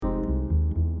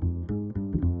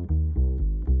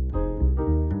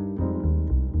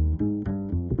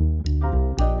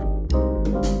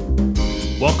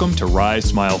Welcome to Rise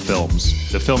Smile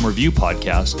Films, the film review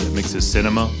podcast that mixes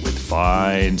cinema with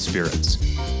fine spirits.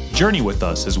 Journey with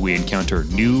us as we encounter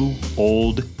new,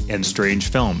 old, and strange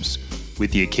films,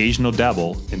 with the occasional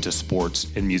dabble into sports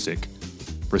and music.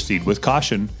 Proceed with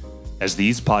caution, as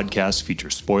these podcasts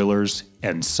feature spoilers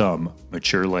and some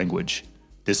mature language.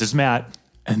 This is Matt.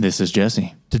 And this is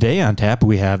Jesse. Today on tap,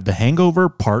 we have The Hangover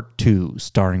Part II,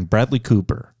 starring Bradley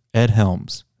Cooper, Ed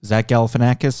Helms, Zach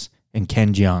Galifianakis, and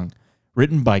Ken Jeong.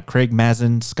 Written by Craig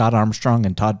Mazin, Scott Armstrong,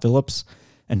 and Todd Phillips,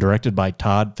 and directed by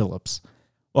Todd Phillips.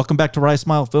 Welcome back to Rise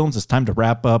Smile Films. It's time to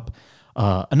wrap up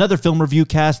another film review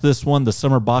cast. This one, the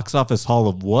Summer Box Office Hall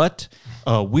of What?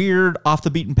 Weird, off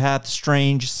the beaten path,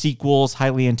 strange sequels,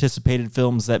 highly anticipated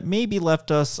films that maybe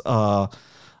left us a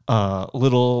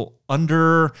little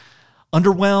underwhelmed,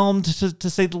 to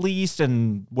say the least,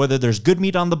 and whether there's good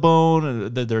meat on the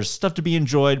bone, there's stuff to be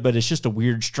enjoyed, but it's just a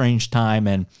weird, strange time,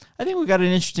 and I think we got an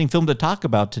interesting film to talk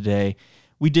about today.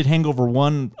 We did Hangover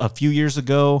 1 a few years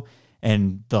ago,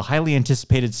 and the highly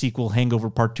anticipated sequel,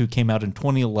 Hangover Part 2, came out in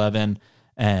 2011,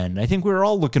 and I think we were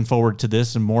all looking forward to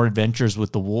this and more adventures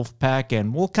with the Wolf Pack,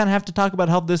 and we'll kind of have to talk about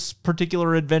how this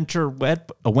particular adventure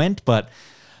went, but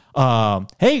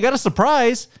hey, you got a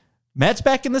surprise. Matt's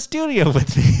back in the studio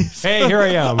with me. Hey, here I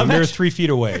am. I'm here 3 feet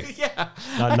away. Yeah.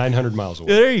 Not 900 miles away.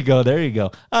 There you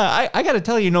go. I got to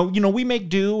tell you, we make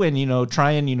do and,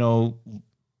 try and,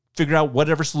 figure out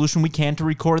whatever solution we can to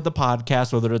record the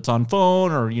podcast, whether it's on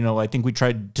phone or, I think we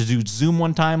tried to do Zoom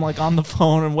one time, like on the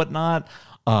phone and whatnot.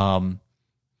 It's a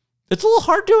little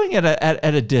hard doing it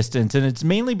at a distance. And it's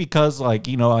mainly because, I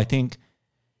think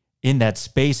in that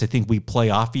space, I think we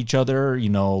play off each other,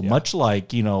 much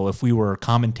like, if we were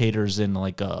commentators in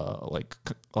or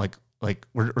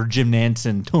Jim Nantz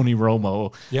and Tony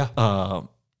Romo. Yeah.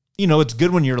 It's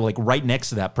good when you're like right next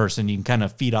to that person. You can kind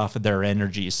of feed off of their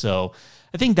energy. So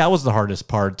I think that was the hardest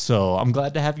part. So I'm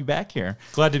glad to have you back here.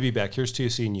 Glad to be back. Here's to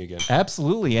seeing you again.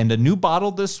 Absolutely. And a new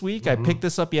bottle this week. I picked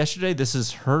this up yesterday. This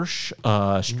is Hirsch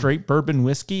straight bourbon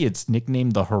whiskey. It's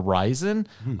nicknamed the Horizon.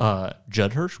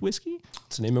 Judd Hirsch whiskey.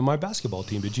 It's the name of my basketball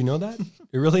team. Did you know that?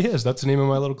 It really is. That's the name of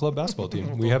my little club basketball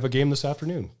team. We have a game this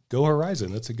afternoon. Go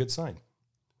Horizon. That's a good sign.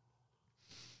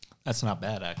 That's not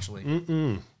bad, actually.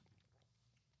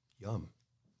 Yum.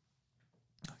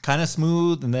 Kind of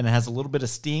smooth, and then it has a little bit of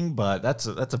sting, but that's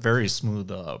a very smooth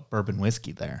bourbon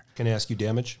whiskey there. Can I ask you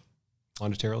damage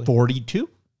monetarily? 42.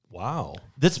 Wow.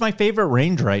 That's my favorite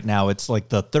range right now. It's like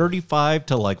the 35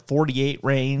 to like 48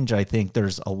 range. I think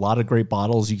there's a lot of great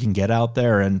bottles you can get out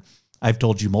there, and I've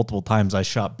told you multiple times I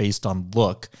shop based on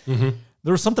look.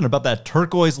 There was something about that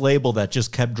turquoise label that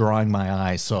just kept drawing my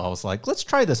eye. So I was like, let's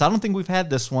try this. I don't think we've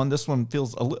had this one. This one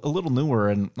feels a little newer,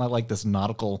 and I like this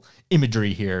nautical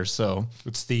imagery here. So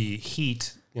it's the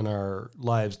heat in our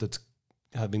lives that's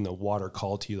having the water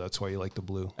call to you. That's why you like the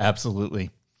blue. Absolutely.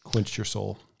 Quenched your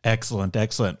soul.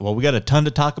 Excellent. Well, we got a ton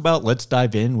to talk about. Let's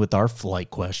dive in with our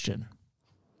flight question.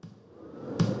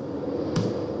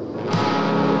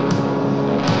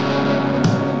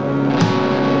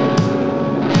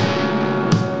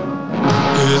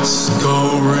 It's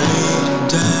gonna rain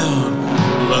down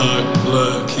like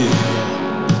black hair.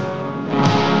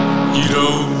 You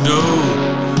don't know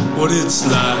what it's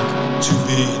like to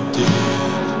be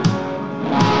dead.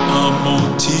 I'm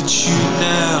gonna teach you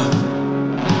now,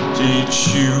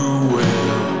 teach you well.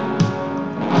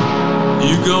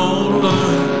 You're gonna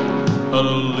learn how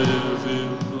to live in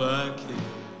black hair.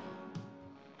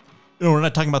 We're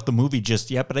not talking about the movie just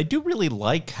yet, but I do really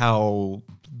like how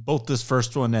both this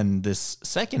first one and this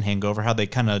second Hangover, how they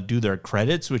kind of do their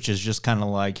credits, which is just kind of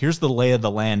like, here's the lay of the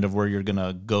land of where you're going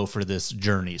to go for this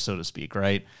journey, so to speak,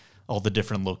 right? All the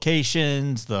different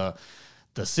locations, the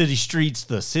city streets,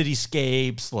 the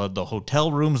cityscapes, the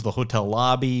hotel rooms, the hotel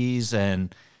lobbies,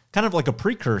 and kind of like a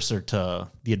precursor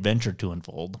to the adventure to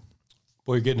unfold.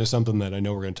 Well, you're getting to something that I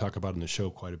know we're going to talk about in the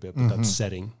show quite a bit, but that's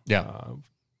setting. Yeah.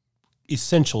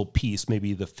 Essential piece,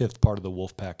 maybe the fifth part of the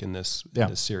wolf pack in this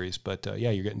series, but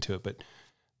you're getting to it. But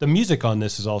the music on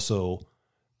this is also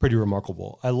pretty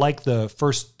remarkable. I like the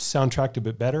first soundtrack a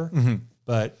bit better,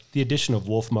 but the addition of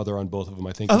Wolf Mother on both of them,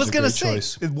 I think, is a great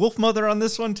choice. Wolf Mother on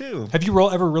this one too. Have you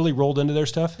ever really rolled into their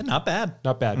stuff? Not bad.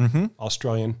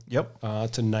 Australian. Yep.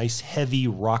 It's a nice heavy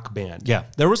rock band. Yeah,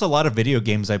 there was a lot of video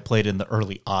games I played in the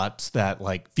early aughts that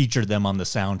like featured them on the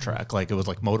soundtrack. Like it was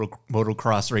like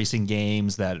motocross racing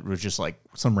games that was just like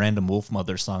some random Wolf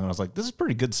Mother song, and I was like, this is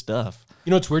pretty good stuff.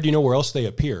 You know, it's weird. You know where else they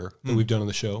appear that we've done on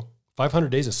the show? 500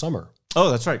 Days of Summer. Oh,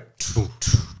 that's right.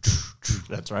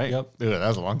 That's right. Yep. Dude, that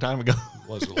was a long time ago. It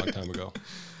was a long time ago.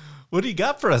 What do you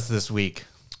got for us this week?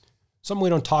 Something we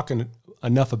don't talk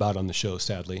enough about on the show,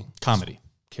 sadly. Comedy.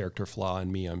 character flaw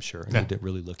in me, I'm sure. I need to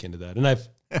really look into that. And I've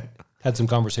had some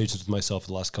conversations with myself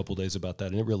the last couple of days about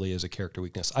that, and it really is a character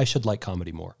weakness. I should like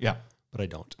comedy more. Yeah. But I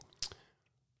don't.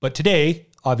 But today,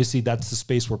 obviously, that's the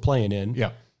space we're playing in.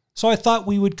 Yeah. So I thought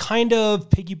we would kind of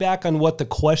piggyback on what the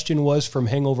question was from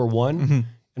Hangover 1. Mm-hmm.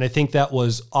 And I think that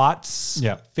was aughts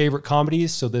favorite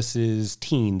comedies. So this is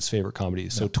teens' favorite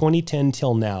comedies. So 2010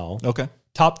 till now. Okay.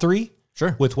 Top 3?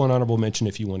 Sure. With one honorable mention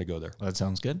if you want to go there. That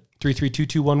sounds good.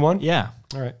 3-3-2-2-1-1? Yeah.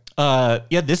 All right.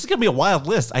 This is going to be a wild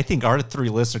list. I think our 3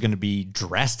 lists are going to be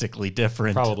drastically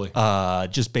different. Probably.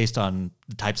 Just based on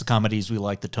the types of comedies we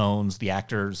like, the tones, the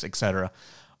actors, etc.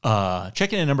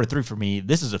 Checking in number 3 for me,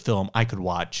 this is a film I could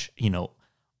watch,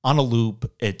 on a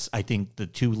loop. I think the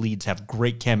 2 leads have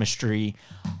great chemistry.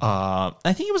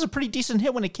 I think it was a pretty decent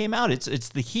hit when it came out. It's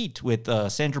The Heat with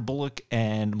Sandra Bullock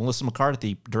and Melissa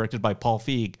McCarthy, directed by Paul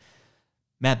Feig.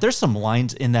 Matt, there's some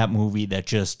lines in that movie that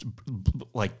just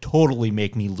totally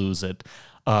make me lose it.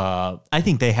 I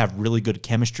think they have really good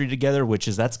chemistry together,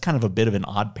 that's kind of a bit of an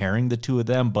odd pairing, the 2 of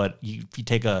them. But if you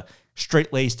take a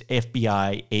straight-laced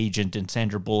FBI agent in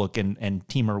Sandra Bullock and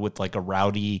team her with a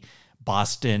rowdy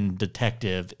Boston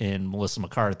detective in Melissa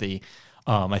McCarthy,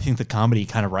 I think the comedy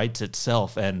kind of writes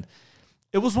itself. And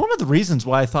it was one of the reasons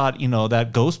why I thought,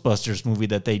 that Ghostbusters movie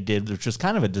that they did, which was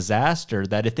kind of a disaster,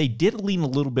 that if they did lean a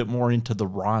little bit more into the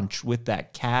raunch with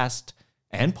that cast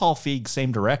and Paul Feig,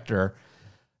 same director,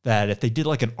 that if they did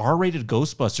an R-rated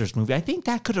Ghostbusters movie, I think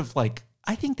that could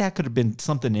have been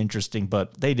something interesting,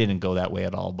 but they didn't go that way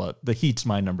at all. But The Heat's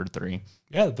my number 3.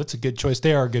 Yeah, that's a good choice.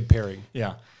 They are a good pairing.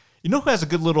 Yeah. You know who has a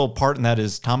good little part in that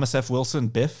is Thomas F. Wilson,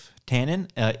 Biff Tannen.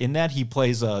 In that, he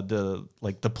plays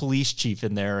the police chief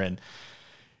in there, and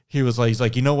he's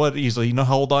like, you know what? He's like, you know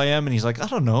how old I am? And he's like, I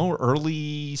don't know,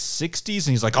 early 60s.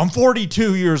 And he's like, I'm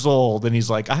 42 years old. And he's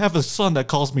like, I have a son that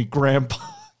calls me grandpa.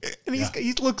 And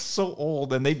he looks so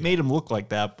old, and they made him look like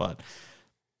that. But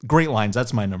great lines.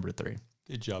 That's my number 3.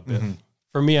 Good job, Biff. Mm-hmm.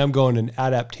 For me, I'm going an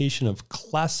adaptation of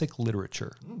classic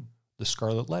literature. The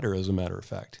Scarlet Letter, as a matter of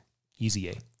fact. Easy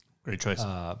A. Great choice.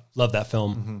 Love that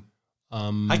film.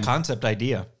 Mm-hmm. High concept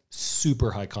idea. Super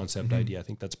high concept idea. I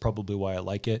think that's probably why I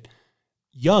like it.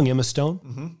 Young Emma Stone.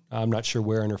 Mm-hmm. I'm not sure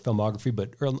where in her filmography,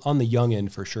 but on the young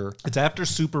end for sure. It's after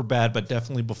Superbad, but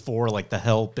definitely before The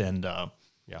Help and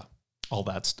all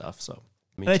that stuff. So,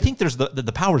 and I think there's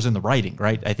the powers in the writing,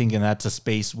 right? I think, and that's a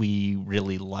space we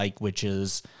really like, which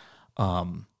is,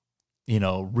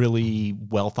 really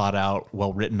well thought out,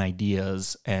 well written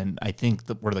ideas. And I think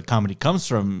that where the comedy comes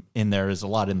from in there is a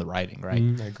lot in the writing, right?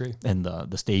 I agree. And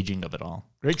the staging of it all.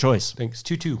 Great choice. Thanks.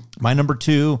 2-2. My number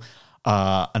 2.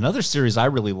 Another series I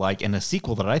really like, and a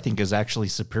sequel that I think is actually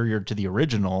superior to the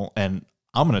original, and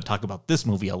I'm going to talk about this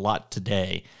movie a lot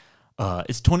today.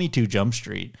 It's 22 Jump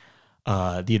Street.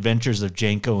 The Adventures of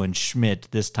Janko and Schmidt,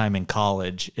 this time in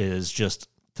college, is just,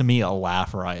 to me, a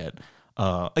laugh riot.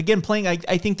 Again, playing,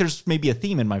 I think there's maybe a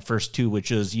theme in my first 2,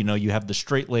 which is, you have the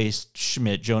straight-laced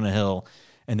Schmidt, Jonah Hill,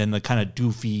 and then the kind of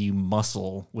doofy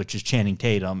muscle, which is Channing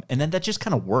Tatum. And then that just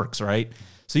kind of works, right?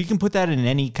 So you can put that in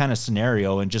any kind of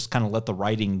scenario and just kind of let the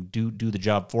writing do the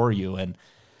job for you. And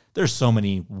there's so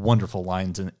many wonderful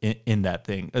lines in that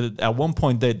thing. At one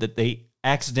point, that they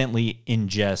accidentally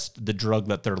ingest the drug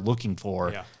that they're looking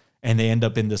for, and they end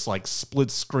up in this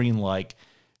split screen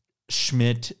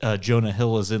Schmidt, Jonah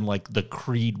Hill is in the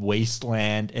Creed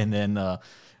wasteland, and then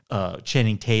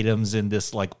Channing Tatum's in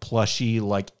this plushy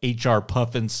HR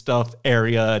Puffin stuff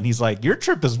area, and he's like, your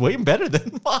trip is way better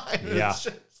than mine. Yeah. It's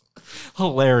just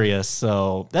hilarious.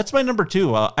 So that's my number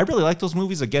 2. I really like those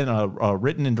movies. Again,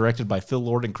 written and directed by Phil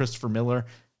Lord and Christopher Miller.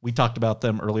 We talked about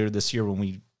them earlier this year when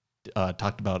we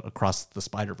talked about Across the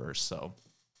Spider-Verse. So,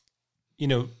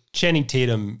 Channing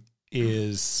Tatum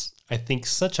is, I think,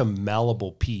 such a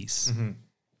malleable piece. Mm-hmm.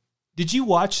 Did you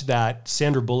watch that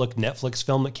Sandra Bullock Netflix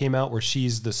film that came out where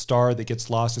she's the star that gets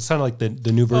lost? It's kind of like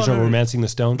the new version of Romancing the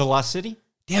Stone. The Lost City?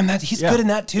 Damn, he's good in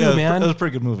that too, man. That was a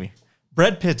pretty good movie.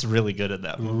 Brad Pitt's really good at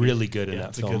that movie. Really good in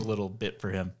that film. It's a good little bit for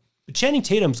him. But Channing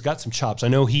Tatum's got some chops. I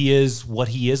know he is what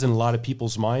he is in a lot of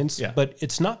people's minds, but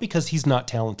it's not because he's not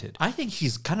talented. I think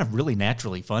he's kind of really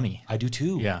naturally funny. I do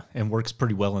too. Yeah, and works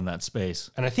pretty well in that space.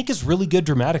 And I think is really good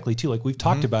dramatically too. Like we've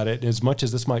talked about it, as much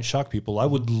as this might shock people, I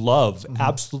would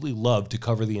absolutely love to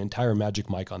cover the entire Magic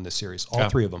Mike on this series. All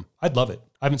 3 of them. I'd love it.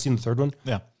 I haven't seen the third one.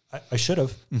 Yeah. I should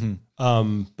have.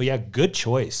 But yeah, good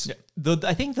choice. Yeah.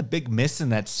 I think the big miss in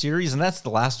that series, and that's the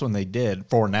last one they did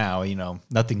for now,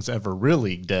 nothing's ever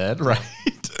really dead, right?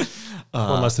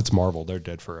 Well, unless it's Marvel, they're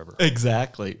dead forever.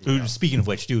 Exactly. Yeah. Dude, speaking of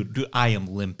which, dude, I am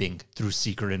limping through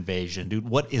Secret Invasion. Dude,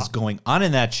 what is going on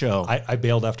in that show? I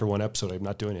bailed after 1 episode. I'm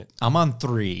not doing it. I'm on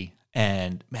 3.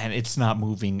 And man, it's not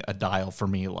moving a dial for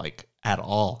me like at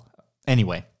all.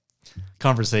 Anyway,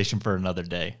 conversation for another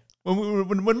day.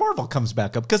 When Marvel comes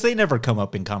back up, because they never come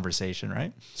up in conversation,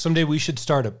 right? Someday we should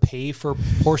start a pay for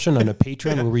portion on a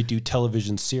Patreon where we do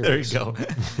television series. There you go.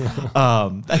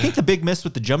 I think the big miss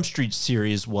with the Jump Street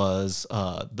series was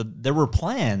there were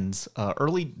plans,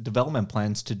 early development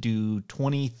plans to do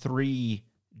 23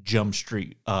 Jump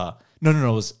Street. No,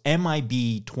 it was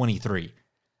MIB 23.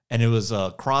 And it was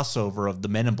a crossover of the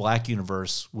Men in Black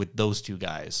universe with those two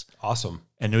guys. Awesome.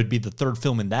 And it would be the third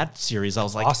film in that series. I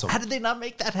was like, awesome. How did they not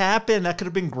make that happen? That could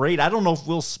have been great. I don't know if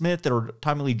Will Smith or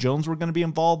Tommy Lee Jones were going to be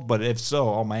involved, but if so,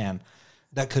 oh man.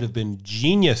 That could have been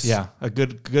genius. Yeah, a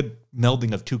good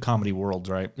melding of two comedy worlds,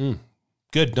 right?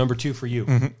 Good. Number 2 for you.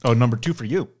 Mm-hmm. Oh, number 2 for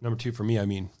you. Number 2 for me, I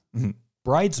mean.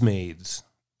 Bridesmaids.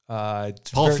 Paul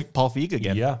Feig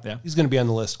again. Yeah. He's going to be on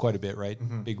the list quite a bit, right?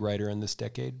 Big writer in this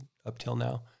decade up till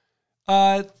now.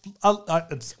 I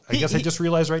guess I just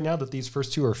realized right now that these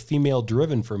first 2 are female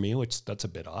driven for me, which that's a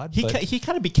bit odd. He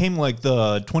kind of became like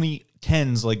the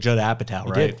 2010s, like Judd Apatow,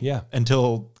 right? Did, yeah.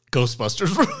 Until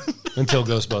Ghostbusters. Until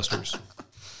Ghostbusters.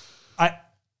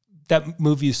 That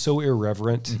movie is so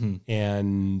irreverent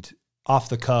and off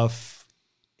the cuff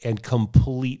and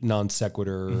complete non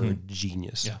sequitur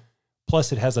genius. Yeah.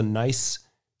 Plus, it has a nice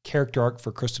character arc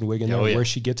for Kristen Wiig in there, where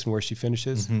she gets and where she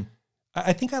finishes.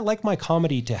 I think I like my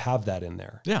comedy to have that in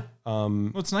there. Yeah.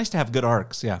 Well, it's nice to have good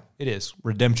arcs. Yeah. It is.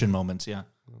 Redemption moments. Yeah.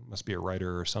 Must be a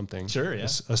writer or something. Sure. Yeah.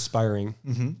 Aspiring.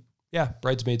 Yeah.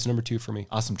 Bridesmaids number 2 for me.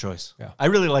 Awesome choice. Yeah. I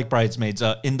really like Bridesmaids.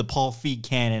 In the Paul Feig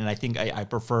canon, I think I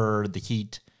prefer the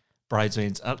Heat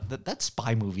Bridesmaids. That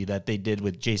spy movie that they did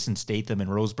with Jason Statham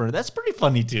and Rose Byrne, that's pretty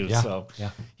funny too. Yeah. So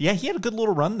yeah, he had a good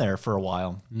little run there for a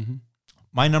while.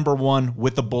 My number 1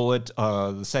 with a bullet.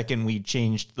 The second we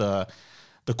changed the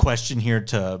question here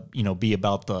to, be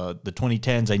about the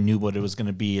 2010s. I knew what it was going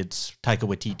to be. It's Taika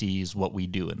Waititi's What We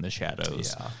Do in the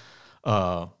Shadows.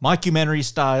 Yeah. Mockumentary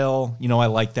style, I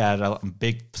like that. I'm a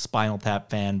big Spinal Tap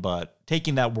fan, but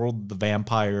taking that world of the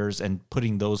vampires and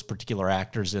putting those particular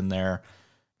actors in there,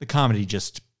 the comedy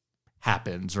just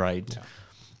happens, right? Yeah.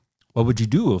 What would you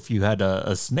do if you had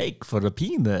a snake for a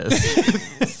penis?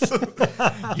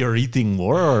 You're eating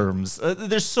worms.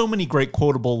 There's so many great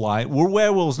quotable lines. We're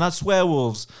werewolves, not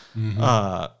swearwolves.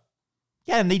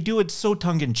 And they do it so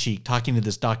tongue-in-cheek, talking to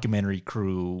this documentary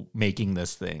crew making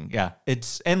this thing. Yeah,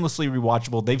 it's endlessly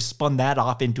rewatchable. They've spun that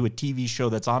off into a TV show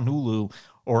that's on Hulu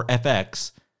or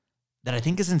FX that I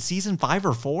think is in season 5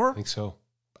 or 4. I think so.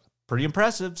 Pretty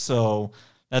impressive. So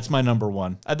that's my number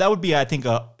 1. That would be, I think,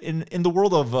 in the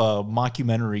world of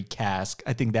mockumentary cast,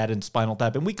 I think that and Spinal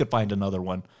Tap, and we could find another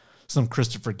one, some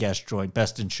Christopher Guest joint,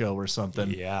 Best in Show or something.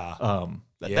 Yeah.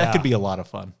 That could be a lot of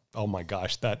fun. Oh my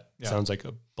gosh, that sounds like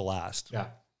a blast. Yeah.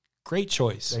 Great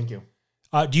choice. Thank you.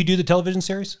 Do you do the television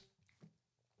series?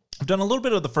 I've done a little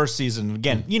bit of the first season.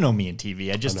 Again, you know me in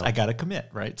TV. I got to commit,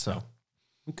 right? So.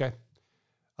 Okay.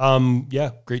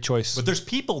 Great choice. But there's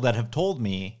people that have told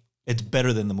me it's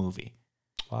better than the movie.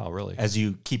 Wow, really? As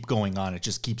you keep going on, it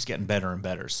just keeps getting better and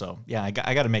better. So, yeah, I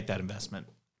got to make that investment.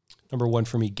 Number 1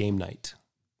 for me, Game Night.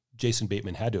 Jason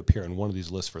Bateman had to appear on one of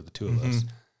these lists for the 2 of us.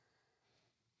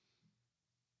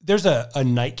 There's a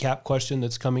nightcap question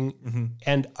that's coming,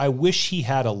 and I wish he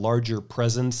had a larger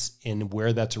presence in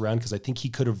where that's around, because I think he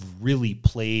could have really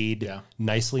played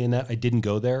nicely in that. I didn't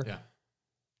go there. Yeah.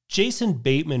 Jason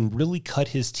Bateman really cut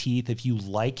his teeth, if you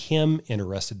like him, in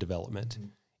Arrested Development.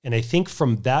 And I think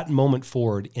from that moment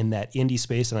forward in that indie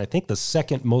space, and I think the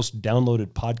second most downloaded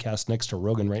podcast next to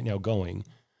Rogan right now going,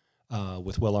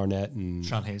 with Will Arnett and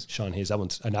Sean Hayes. That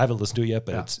one's, and I haven't listened to it yet,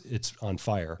 but it's on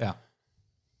fire. Yeah.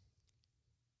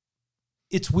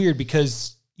 It's weird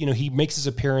because, he makes his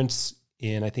appearance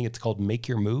in, I think it's called Make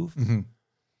Your Move,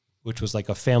 which was like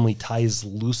a Family Ties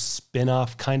loose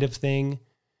spinoff kind of thing.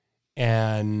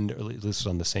 And or this was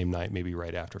on the same night, maybe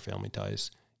right after Family Ties.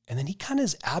 And then he kind of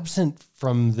is absent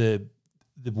from the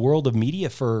world of media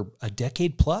for a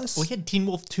decade plus. Well, he had Teen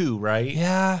Wolf 2, right?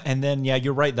 Yeah. And then,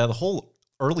 you're right. The whole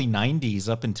early 90s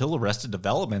up until Arrested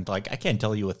Development, like, I can't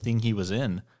tell you a thing he was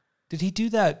in. Did he do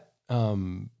that?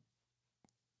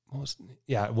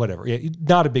 Whatever. Yeah,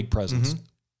 not a big presence.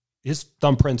 His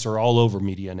thumbprints are all over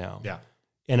media now. Yeah.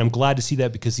 And I'm glad to see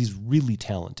that because he's really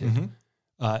talented.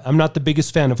 I'm not the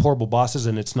biggest fan of Horrible Bosses,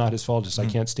 and it's not his fault. Just I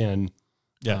can't stand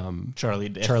Charlie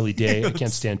Day. Charlie Day. I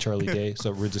can't stand Charlie Day, so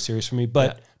it ruins the series for me.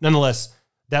 But nonetheless,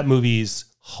 that movie's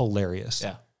hilarious.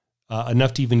 Yeah.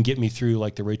 Enough to even get me through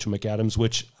like the Rachel McAdams,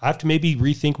 which I have to maybe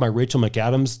rethink my Rachel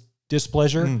McAdams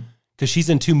displeasure, because she's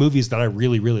in 2 movies that I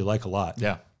really, really like a lot.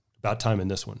 Yeah. About time in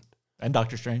this one. And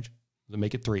Doctor Strange.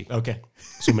 Make it 3. Okay.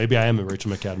 So maybe I am a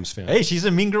Rachel McAdams fan. Hey, she's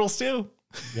in Mean Girls too.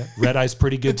 Yeah. Red Eye's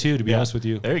pretty good too, to be honest with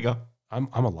you. There you go. I'm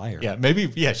a liar. Yeah,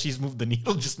 maybe. Yeah, she's moved the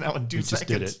needle just now in 2 seconds. Just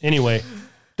did it. Anyway,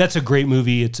 that's a great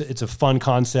movie. It's a fun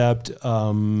concept. You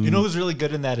know who's really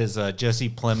good in that is Jesse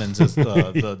Plemons as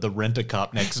the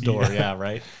rent-a-cop next door. Yeah,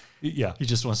 right? Yeah. He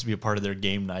just wants to be a part of their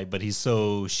game night, but he's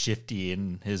so shifty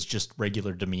in his just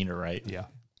regular demeanor, right? Yeah.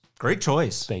 Great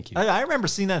choice. Thank you. I remember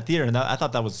seeing that in theater, and I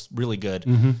thought that was really good.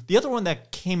 The other one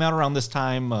that came out around this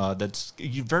time that's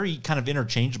very kind of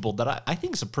interchangeable that I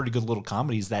think is a pretty good little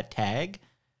comedy is that Tag.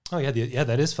 Oh, yeah,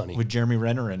 that is funny. With Jeremy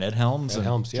Renner and Ed Helms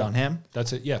John Hamm.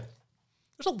 That's it, yeah.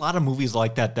 There's a lot of movies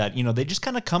like that they just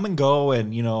kind of come and go,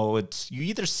 and it's you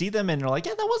either see them and you're like,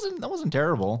 yeah, that wasn't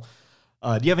terrible.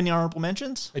 Do you have any honorable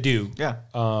mentions? I do. Yeah.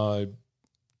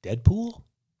 Deadpool?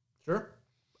 Sure.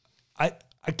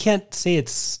 I can't say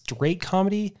it's straight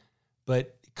comedy,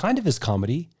 but it kind of is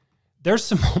comedy. There's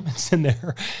some moments in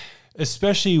there,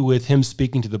 especially with him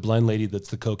speaking to the blind lady that's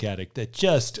the coke addict, that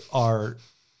just are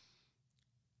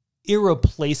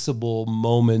irreplaceable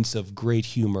moments of great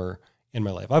humor in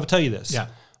my life. I will tell you this. Yeah.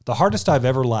 The hardest I've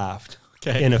ever laughed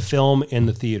in a film in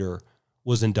the theater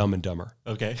was in Dumb and Dumber.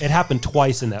 Okay. It happened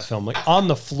twice in that film, like on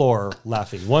the floor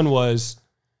laughing. One was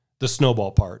the snowball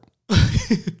part.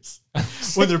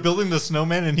 When they're building the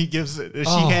snowman and she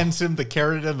hands him the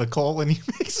carrot and the coal and he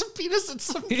makes a penis at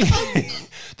some guy.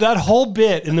 That whole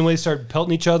bit, and then when they start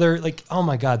pelting each other, like, oh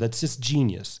my God, that's just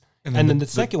genius. And then the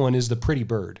second one is the pretty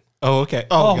bird. Oh, okay.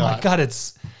 Oh my God,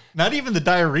 it's not even the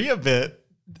diarrhea bit.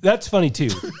 That's funny too.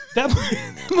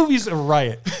 That movie's a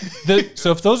riot.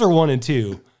 So if those are 1 and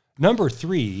 2, number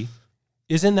 3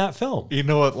 is in that film. You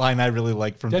know what line I really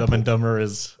like from Deadpool. Dumb and Dumber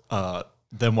is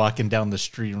them walking down the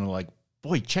street and we're like,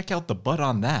 boy, check out the butt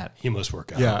on that. He must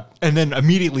work out. Yeah. And then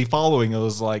immediately following, it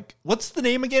was like, what's the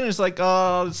name again? It's like,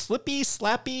 Slippy,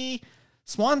 Slappy,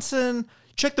 Swanson.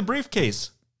 Check the briefcase.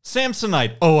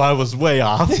 Samsonite. Oh, I was way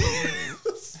off.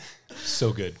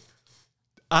 So good.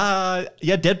 Yeah,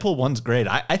 Deadpool 1's great.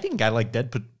 I think I like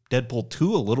Deadpool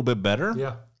 2 a little bit better.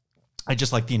 Yeah. I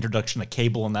just like the introduction of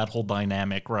Cable and that whole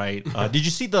dynamic, right? Did you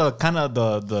see the kind of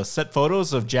the set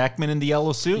photos of Jackman in the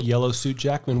yellow suit? Yellow suit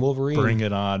Jackman Wolverine. Bring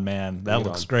it on, man. That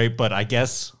looks great. But I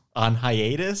guess on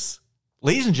hiatus,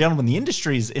 ladies and gentlemen, the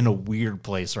industry's in a weird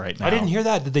place right now. I didn't hear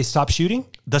that. Did they stop shooting?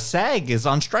 The SAG is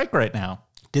on strike right now.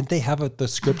 Didn't they have the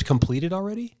script completed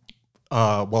already?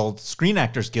 Well, Screen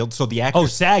Actors Guild. So the actors. Oh,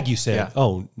 SAG, you said.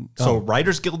 Yeah. So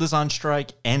Writers Guild is on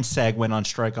strike, and SAG went on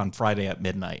strike on Friday at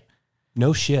midnight.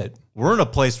 No shit. We're in a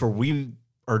place where we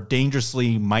are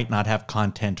dangerously might not have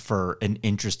content for an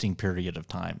interesting period of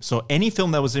time. So any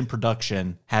film that was in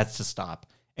production has to stop.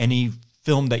 Any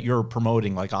film that you're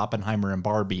promoting, like Oppenheimer and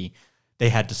Barbie, they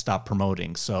had to stop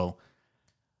promoting. So,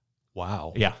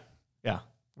 wow. Yeah.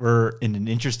 We're in an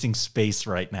interesting space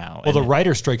right now. Well, the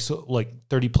writer strike's like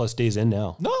 30 plus days in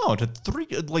now. No, to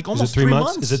almost 3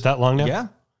 months. Is it that long now? Yeah.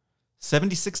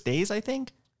 76 days, I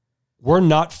think. We're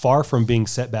not far from being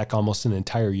set back almost an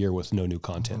entire year with no new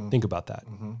content. Mm-hmm. Think about that.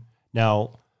 Mm-hmm.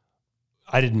 Now,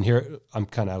 I didn't hear it. I'm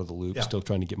kind of out of the loop, still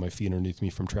trying to get my feet underneath me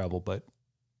from travel. But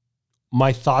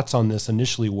my thoughts on this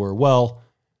initially were, well,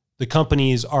 the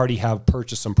companies already have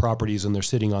purchased some properties and they're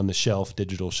sitting on the shelf,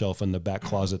 digital shelf in the back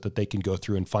closet that they can go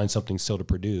through and find something still to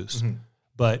produce. Mm-hmm.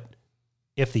 But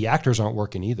if the actors aren't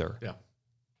working either,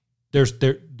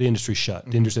 the industry's shut.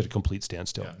 Mm-hmm. The industry's at a complete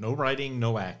standstill. Yeah. No writing,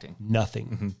 no acting. Nothing.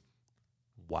 Mm-hmm.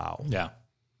 Wow. Yeah.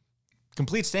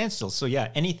 Complete standstill. So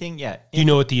anything. Yeah. Do you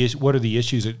know what are the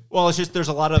issues? Well, it's just there's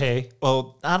a lot of pay.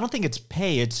 Well, I don't think it's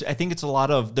pay. I think it's a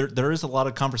lot of there is a lot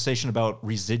of conversation about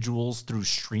residuals through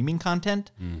streaming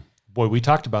content. Mm. Boy, we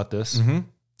talked about this. Mm-hmm.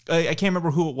 I can't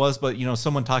remember who it was, but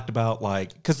someone talked about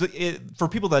because for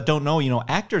people that don't know,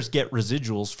 actors get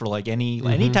residuals for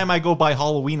anytime I go buy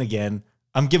Halloween again.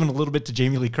 I'm giving a little bit to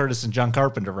Jamie Lee Curtis and John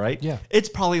Carpenter, right? Yeah. It's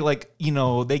probably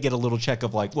they get a little check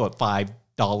of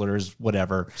 $5,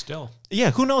 whatever. Still.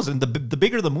 Yeah, who knows? And the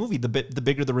bigger the movie, the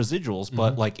bigger the residuals.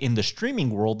 Mm-hmm. But in the streaming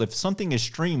world, if something is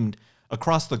streamed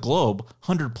across the globe,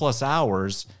 100+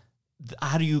 hours,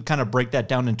 how do you kind of break that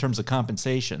down in terms of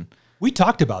compensation? We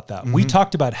talked about that. Mm-hmm. We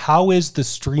talked about how is the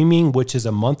streaming, which is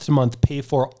a month-to-month pay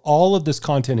for all of this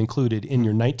content included in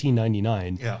your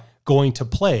 $19.99, going to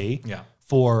play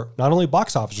for not only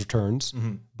box office returns,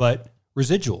 but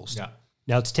residuals. Yeah.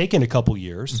 Now, it's taken a couple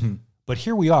years, but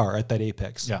here we are at that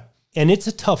apex. Yeah. And it's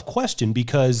a tough question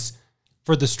because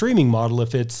for the streaming model,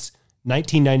 if it's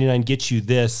 $19.99 gets you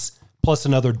this plus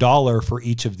another $1 for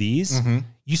each of these,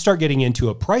 you start getting into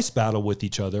a price battle with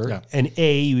each other. Yeah. And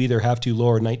you either have to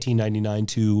lower $19.99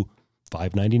 to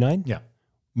 $5.99,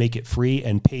 make it free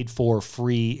and paid for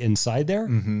free inside there.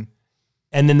 Mm-hmm.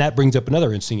 And then that brings up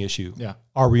another interesting issue. Yeah.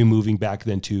 Are we moving back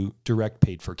then to direct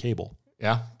paid for cable?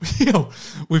 Yeah.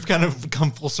 We've kind of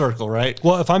come full circle, right?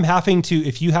 Well,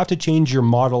 if you have to change your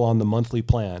model on the monthly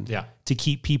plan to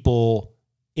keep people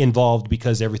involved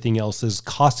because everything else is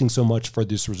costing so much for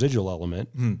this residual element,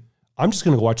 I'm just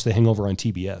going to watch The Hangover on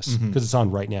TBS because it's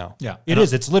on right now. Yeah. It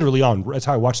is. It's literally on. That's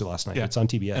how I watched it last night. Yeah. It's on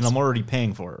TBS. And I'm already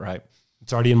paying for it, right?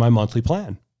 It's already in my monthly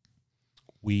plan.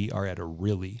 We are at a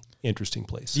really interesting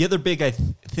place. The other big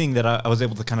thing that I was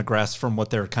able to kind of grasp from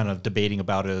what they're kind of debating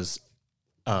about is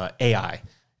AI.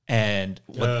 And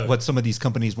what some of these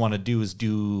companies want to do is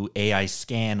do AI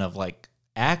scan of like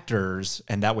actors,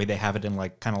 and that way they have it in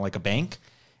like kind of like a bank,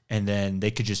 and then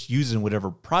they could just use it in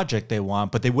whatever project they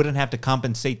want, but they wouldn't have to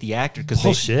compensate the actor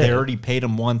because they already paid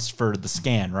them once for the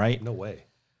scan, right? No way.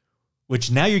 Which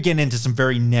now you're getting into some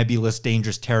very nebulous,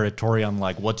 dangerous territory on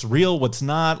like what's real, what's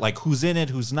not, like who's in it,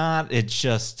 who's not. It's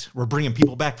just, we're bringing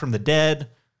people back from the dead.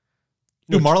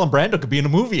 Dude, Marlon Brando could be in a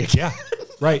movie again. Yeah,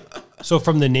 right. So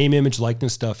from the name, image,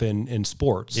 likeness stuff in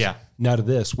sports, now to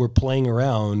this, we're playing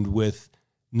around with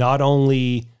not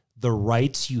only the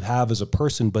rights you have as a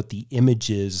person, but the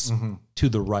images to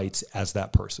the rights as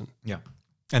that person. Yeah.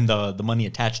 And the money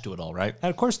attached to it all, right? And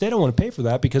of course, they don't want to pay for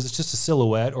that because it's just a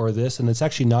silhouette or this, and it's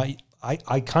actually not.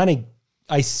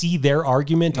 I see their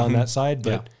argument on that side,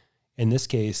 but in this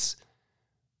case,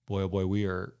 boy, oh boy, we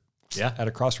are at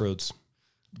a crossroads.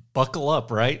 Buckle up,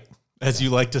 right? As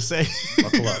you like to say.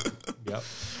 Buckle up. Yep.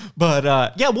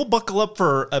 But we'll buckle up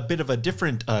for a bit of a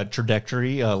different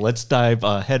trajectory. Let's dive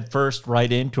head first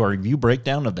right into our review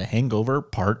breakdown of The Hangover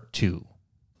Part II.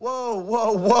 Whoa,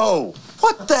 whoa, whoa.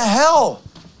 What the hell?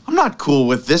 I'm not cool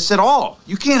with this at all.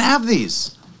 You can't have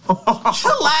these.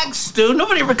 Relax, Stu.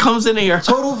 Nobody ever comes in here.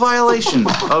 Total violation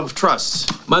of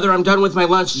trust. Mother, I'm done with my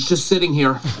lunch. It's just sitting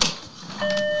here.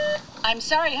 I'm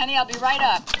sorry, honey. I'll be right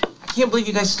up. I can't believe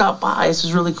you guys stopped by. This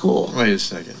is really cool. Wait a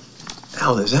second.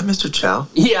 Al, is that Mr. Chow?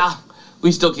 Yeah,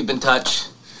 we still keep in touch.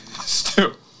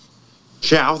 Stu.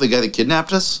 Chow, the guy that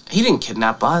kidnapped us? He didn't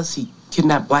kidnap us. He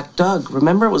kidnapped Black Doug.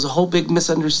 Remember? It was a whole big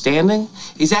misunderstanding.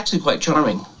 He's actually quite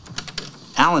charming.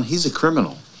 Alan, he's a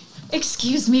criminal.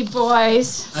 Excuse me,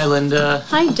 boys. Hi, Linda.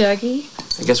 Hi,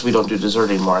 Dougie. I guess we don't do dessert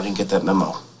anymore. I didn't get that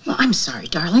memo. Well, I'm sorry,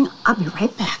 darling. I'll be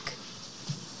right back.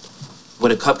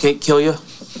 Would a cupcake kill you?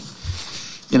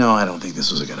 You know, I don't think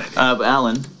this was a good idea.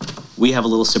 Alan, we have a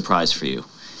little surprise for you.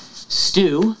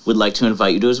 Stu would like to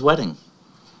invite you to his wedding.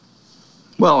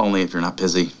 Well, only if you're not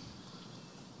busy.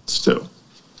 Stu.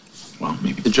 Well,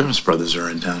 maybe the Jonas Brothers are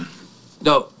in town.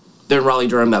 No, they're in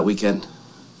Raleigh-Durham that weekend.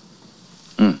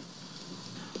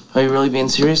 Are you really being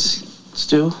serious,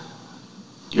 Stu?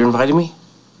 You're inviting me?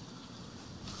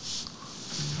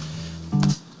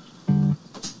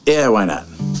 Yeah, why not?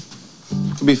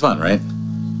 Could be fun, right?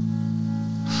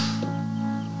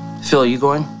 Phil, are you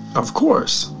going? Of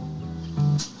course.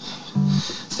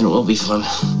 Then it will be fun.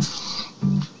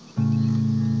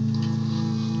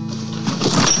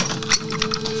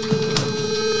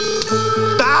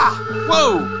 Ah!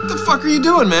 Whoa! What the fuck are you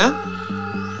doing, man?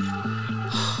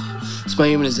 It's my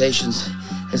immunizations.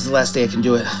 It's the last day I can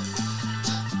do it.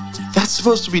 That's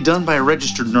supposed to be done by a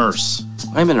registered nurse.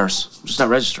 I'm a nurse. I'm just not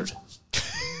registered.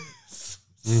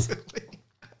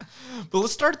 But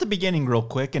let's start at the beginning real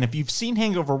quick. And if you've seen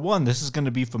Hangover 1, this is going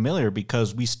to be familiar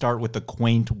because we start with a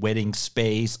quaint wedding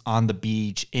space on the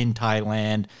beach in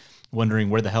Thailand, wondering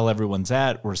where the hell everyone's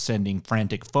at. We're sending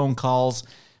frantic phone calls.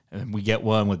 And we get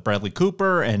one with Bradley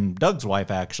Cooper and Doug's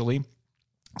wife, actually,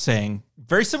 saying,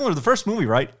 very similar to the first movie,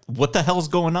 right? What the hell's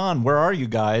going on? Where are you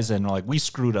guys? And like, we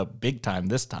screwed up big time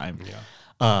this time.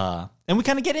 Yeah. And we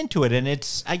kind of get into it. And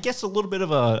it's, I guess, a little bit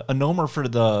of a nomer for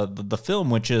the film,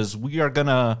 which is we are going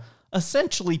to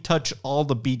essentially touch all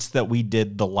the beats that we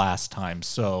did the last time.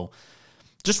 So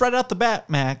just right out the bat,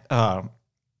 Mac,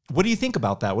 what do you think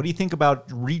about that? What do you think about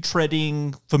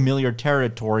retreading familiar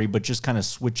territory, but just kind of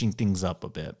switching things up a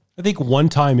bit? I think one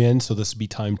time in, so this would be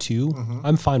time two,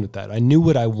 I'm fine with that. I knew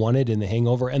what I wanted in The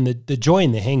Hangover, and the joy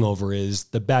in The Hangover is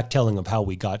the backtelling of how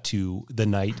we got to the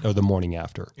night or the morning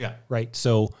after. Yeah. Right?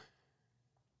 So,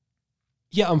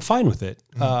 yeah, I'm fine with it.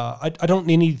 I don't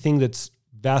need anything that's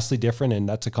vastly different, and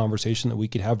that's a conversation that we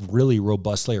could have really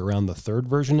robustly around the third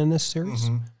version in this series.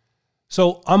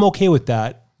 So I'm okay with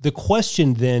that. The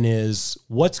question then is,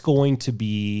 what's going to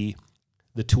be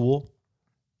the tool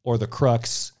or the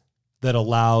crux that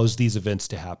allows these events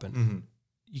to happen?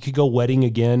 You could go wedding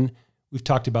again. We've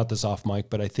talked about this off mic,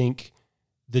 but I think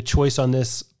the choice on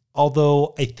this,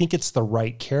 although I think it's the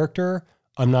right character,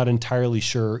 I'm not entirely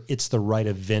sure it's the right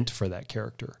event for that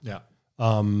character. Yeah.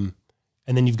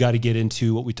 And then you've got to get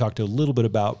into what we talked a little bit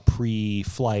about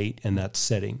pre-flight and that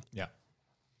setting. Yeah.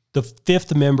 the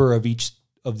fifth member of each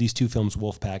of these two films,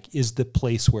 Wolfpack, is the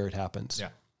place where it happens. Yeah.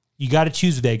 You got to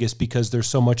choose Vegas because there's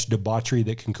so much debauchery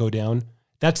that can go down.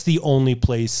 That's the only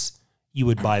place you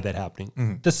would buy that happening.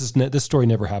 Mm-hmm. This story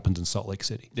never happens in Salt Lake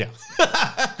City. Yeah.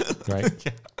 Right?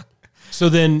 Yeah. So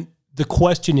then the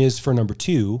question is for number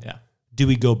 2, do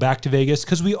we go back to Vegas?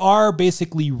 Because we are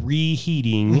basically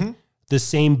reheating the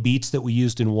same beats that we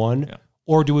used in 1. Yeah.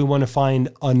 Or do we want to find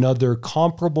another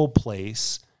comparable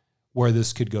place where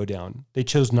this could go down? They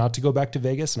chose not to go back to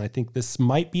Vegas, and I think this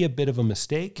might be a bit of a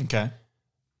mistake. Okay.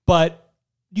 But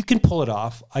you can pull it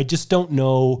off. I just don't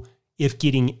know if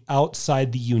getting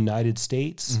outside the United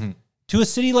States to a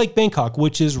city like Bangkok,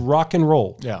 which is rock and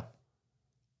roll,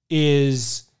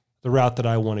 is the route that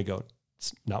I want to go.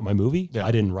 It's not my movie. Yeah.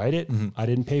 I didn't write it. I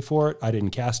didn't pay for it. I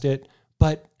didn't cast it.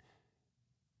 But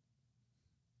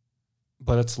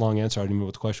that's a long answer. I didn't even know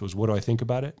what the question was. What do I think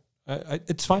about it?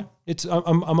 It's fine.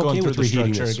 I'm okay with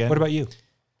reheating this. Again. What about you?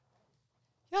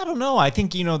 Yeah, I don't know. I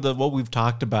think, what we've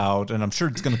talked about, and I'm sure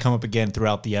it's going to come up again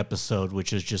throughout the episode,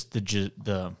 which is just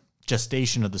the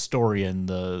gestation of the story and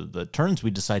the turns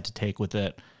we decide to take with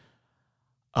it.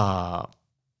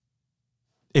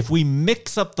 If we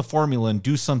mix up the formula and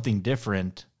do something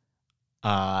different,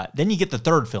 then you get the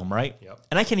third film, right? Yep.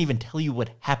 And I can't even tell you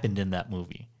what happened in that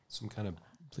movie. Some kind of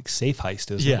like safe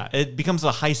heist, isn't it? Yeah, it becomes a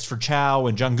heist for Chow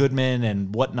and John Goodman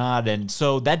and whatnot, and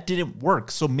so that didn't work.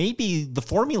 So maybe the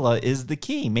formula is the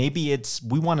key. Maybe it's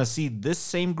we want to see this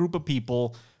same group of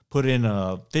people put in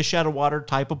a fish out of water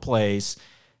type of place,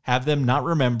 have them not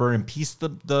remember and piece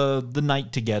the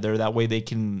night together. That way they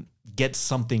can get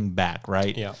something back,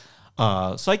 right? Yeah.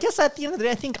 So I guess at the end of the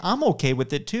day, I think I'm okay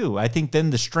with it too. I think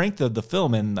then the strength of the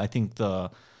film and I think the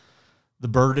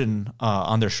burden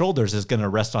on their shoulders is going to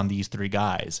rest on these 3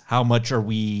 guys. How much are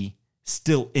we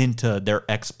still into their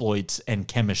exploits and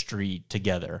chemistry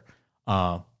together?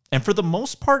 And for the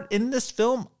most part in this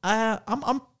film,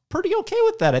 I'm pretty okay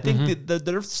with that. I think that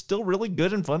they're still really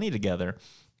good and funny together.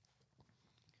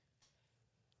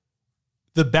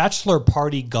 The Bachelor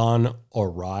Party Gone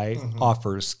Awry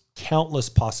offers countless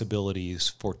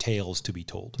possibilities for tales to be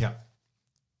told. Yeah.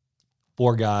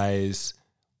 4 guys,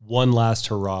 one last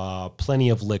hurrah, plenty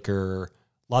of liquor,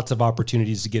 lots of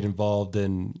opportunities to get involved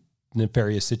in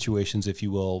nefarious situations, if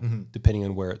you will, depending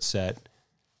on where it's set.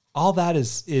 All that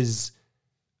is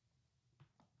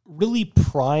really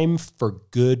prime for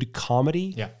good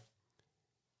comedy. Yeah.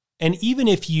 And even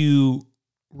if you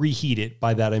reheat it,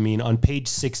 by that I mean on page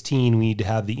 16, we need to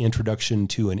have the introduction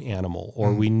to an animal,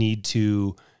 or we need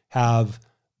to have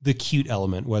the cute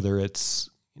element, whether it's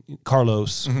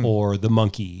Carlos or the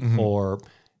monkey, or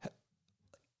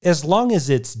as long as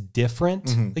it's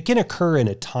different, it can occur in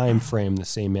a time frame the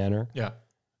same manner. Yeah.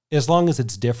 As long as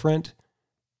it's different,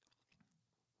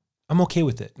 I'm okay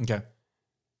with it. Okay.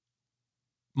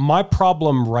 My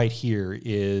problem right here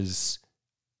is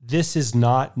this is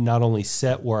not only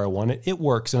set where I want it, it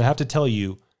works. And I have to tell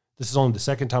you, this is only the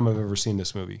second time I've ever seen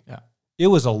this movie. Yeah. It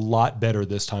was a lot better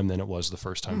this time than it was the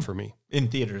first time for me. In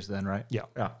theaters then, right? Yeah.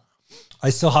 Yeah. I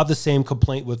still have the same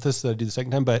complaint with this that I do the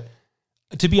second time, but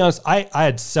to be honest, I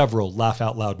had several laugh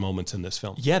out loud moments in this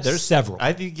film. Yeah, there's several.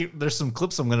 I think there's some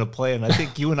clips I'm going to play, and I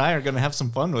think you and I are going to have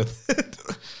some fun with it.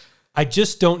 I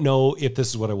just don't know if this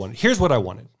is what I wanted. Here's what I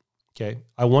wanted. Okay.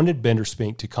 I wanted Bender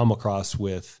Spink to come across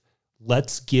with,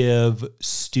 let's give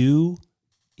Stu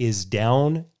is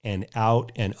down and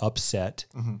out and upset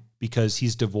because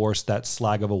he's divorced that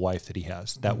slag of a wife that he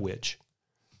has, that witch.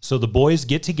 So the boys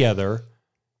get together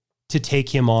to take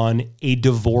him on a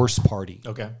divorce party.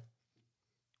 Okay.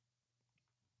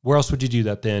 Where else would you do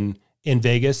that then? In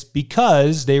Vegas,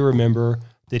 because they remember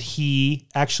that he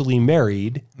actually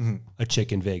married a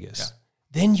chick in Vegas. Yeah.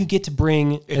 Then you get to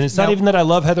bring, and it's not even that I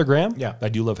love Heather Graham. Yeah. I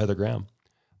do love Heather Graham.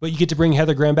 But you get to bring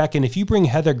Heather Graham back. And if you bring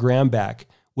Heather Graham back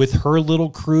with her little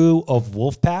crew of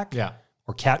Wolfpack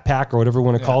or Cat Pack or whatever we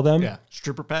want to call them. Yeah.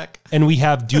 Stripper pack. And we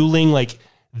have dueling, like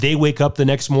they wake up the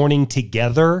next morning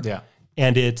together. Yeah.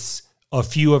 And it's a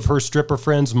few of her stripper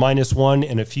friends -1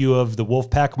 and a few of the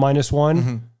Wolfpack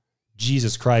 -1.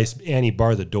 Jesus Christ, Annie,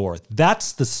 bar the door.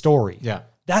 That's the story. Yeah.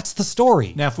 That's the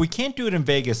story. Now, if we can't do it in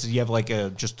Vegas, you have like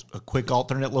just a quick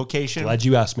alternate location. Glad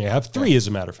you asked me. I have 3 as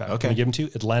a matter of fact. Okay. Can I give them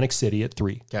 2? Atlantic City at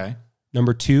 3. Okay.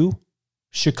 Number 2,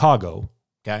 Chicago.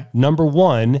 Okay. Number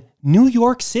 1, New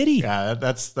York City. Yeah,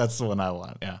 that's the one I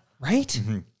want. Yeah. Right?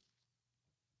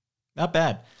 Not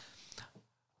bad.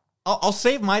 I'll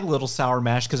save my little sour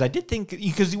mash because I did think,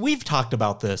 because we've talked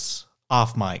about this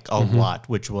off mic a lot,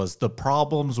 which was the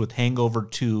problems with Hangover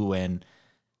 2 and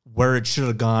where it should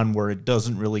have gone, where it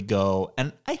doesn't really go.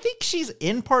 And I think she's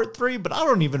in part 3, but I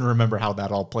don't even remember how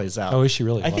that all plays out. Oh, is she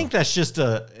really? I think that's just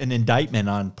an indictment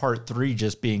on part 3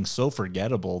 just being so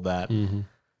forgettable that...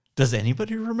 Does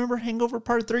anybody remember Hangover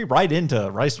Part 3? Write into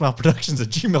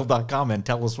ricemouthproductions@gmail.com and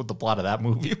tell us what the plot of that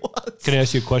movie was. Can I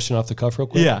ask you a question off the cuff real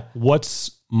quick? Yeah.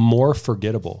 What's more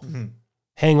forgettable?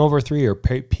 Hangover 3 or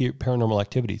Paranormal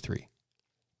Activity 3?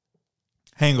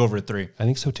 Hangover 3. I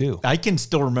think so too. I can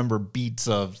still remember beats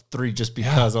of 3 just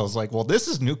because I was like, well, this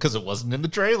is new because it wasn't in the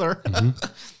trailer.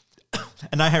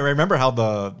 And I remember how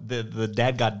the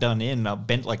dad got done in,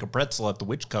 bent like a pretzel at the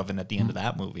witch coven at the end of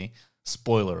that movie.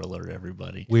 Spoiler alert,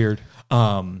 everybody. Weird.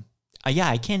 I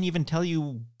can't even tell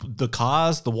you the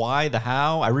cause, the why, the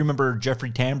how. I remember Jeffrey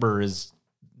Tambor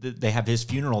they have his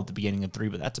funeral at the beginning of 3,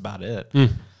 but that's about it.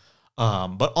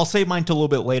 But I'll save mine till a little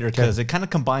bit later because it kind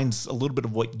of combines a little bit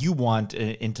of what you want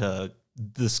into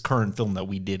this current film that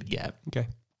we did get. Okay.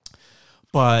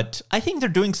 But I think they're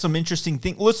doing some interesting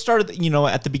things. Let's start at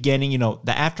the beginning,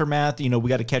 the aftermath. We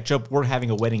got to catch up. We're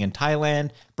having a wedding in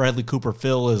Thailand. Bradley Cooper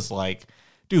Phil is like,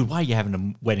 dude, why are you having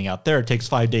a wedding out there? It takes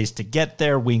 5 days to get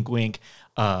there. Wink, wink.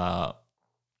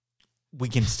 We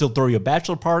can still throw you a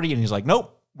bachelor party. And he's like,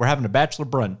 nope, we're having a bachelor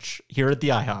brunch here at the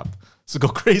IHOP. So go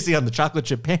crazy on the chocolate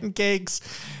chip pancakes.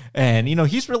 And,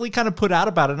 he's really kind of put out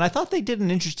about it. And I thought they did an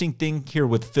interesting thing here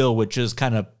with Phil, which is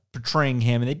kind of portraying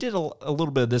him. And they did a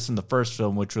little bit of this in the first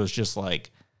film, which was just like,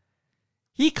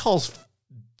 he calls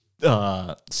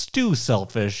Stu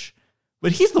selfish.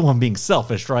 But he's the one being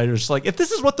selfish, right? It's like, if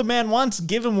this is what the man wants,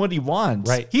 give him what he wants.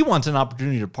 Right. He wants an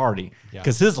opportunity to party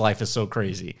because his life is so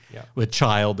crazy with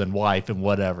child and wife and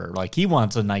whatever. Like, he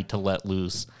wants a night to let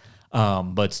loose.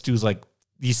 But Stu's like,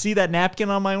 you see that napkin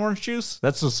on my orange juice?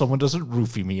 That's so someone doesn't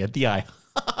roofie me at the eye.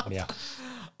 Yeah.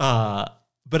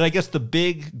 But I guess the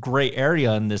big gray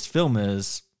area in this film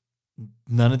is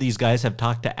none of these guys have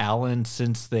talked to Alan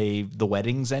since the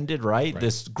weddings ended, right?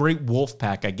 This great wolf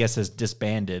pack, I guess, has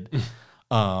disbanded.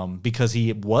 Because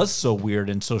he was so weird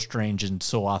and so strange and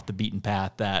so off the beaten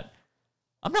path that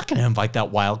I'm not going to invite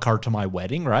that wild card to my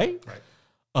wedding, right?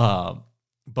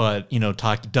 But,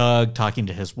 talk to Doug, talking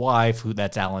to his wife,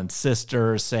 that's Alan's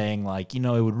sister, saying like, it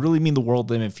would really mean the world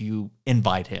to him if you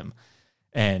invite him.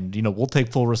 And, we'll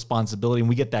take full responsibility. And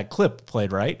we get that clip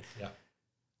played, right? Yeah.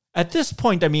 At this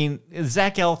point, I mean,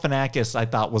 Zach Galifianakis, I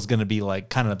thought was going to be like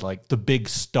kind of like the big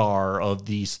star of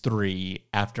these 3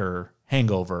 after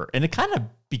Hangover, and it kind of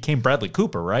became Bradley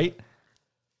Cooper, right?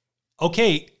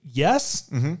 Okay, yes,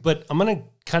 but I'm going to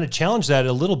kind of challenge that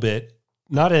a little bit.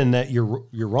 Not in that you're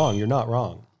wrong. You're not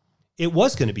wrong. It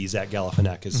was going to be Zach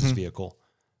Galifianakis' vehicle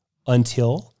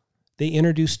until they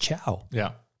introduced Chow.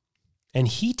 Yeah, and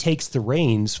he takes the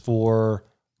reins for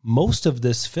most of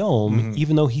this film,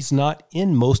 even though he's not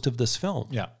in most of this film.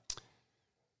 Yeah.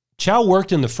 Chow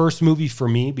worked in the first movie for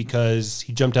me because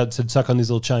he jumped out and said, suck on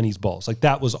these little Chinese balls. Like,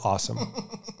 that was awesome.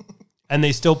 And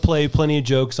they still play plenty of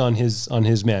jokes on his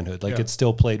manhood. Like, it's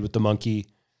still played with the monkey.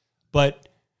 But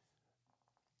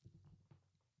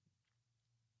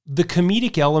the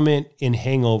comedic element in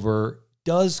Hangover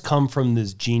does come from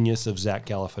this genius of Zach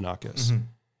Galifianakis.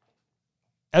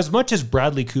 As much as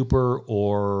Bradley Cooper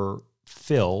or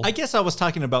Phil... I guess I was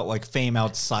talking about like fame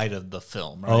outside of the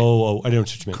film, right? Oh, I know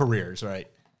what you mean. Careers, right?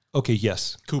 Okay,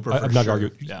 yes. Cooper, I'm not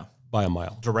arguing. Yeah. By a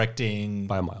mile. Directing.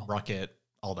 By a mile. Rocket,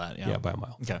 all that, yeah. Yeah, by a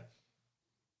mile. Okay.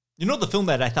 The film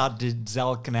that I thought did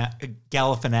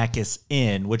Galifianakis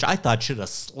in, which I thought should have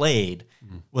slayed,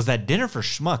 was that Dinner for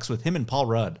Schmucks with him and Paul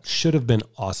Rudd. Should have been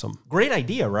awesome. Great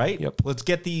idea, right? Yep. Let's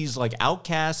get these like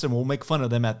outcasts and we'll make fun of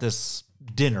them at this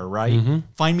dinner, right?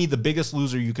 Find me the biggest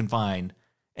loser you can find.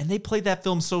 And they played that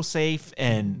film so safe,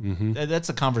 and that's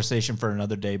a conversation for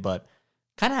another day, but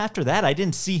kind of after that, I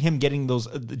didn't see him getting those.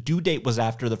 The due date was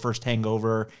after the first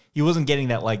Hangover. He wasn't getting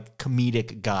that like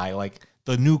comedic guy, like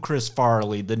the new Chris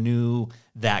Farley, the new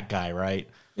that guy, right?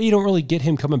 You don't really get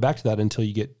him coming back to that until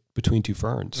you get Between Two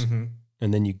Ferns.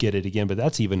 And then you get it again. But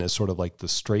that's even as sort of like the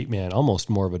straight man, almost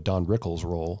more of a Don Rickles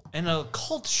role. And a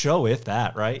cult show, if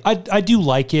that, right? I do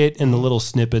like it, and the little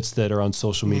snippets that are on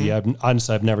social media.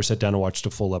 Honestly, I've never sat down and watched a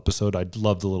full episode. I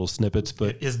love the little snippets.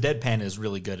 But his deadpan is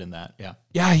really good in that, yeah.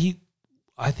 Yeah,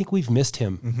 I think we've missed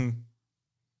him.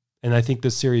 And I think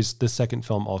this second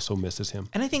film also misses him.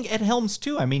 And I think Ed Helms,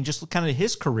 too. I mean, just kind of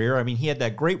his career. I mean, he had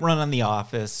that great run on The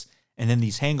Office and then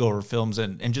these Hangover films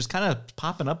and just kind of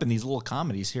popping up in these little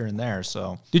comedies here and there.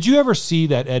 So, did you ever see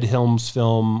that Ed Helms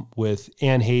film with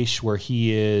Anne Heche where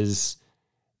he is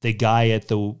the guy at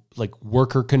the like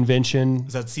worker convention?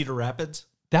 Is that Cedar Rapids?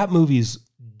 That movie's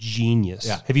genius.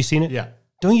 Yeah. Have you seen it? Yeah.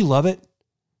 Don't you love it?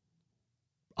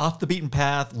 off the beaten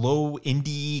path, low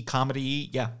indie comedy.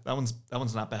 Yeah, that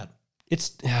one's not bad.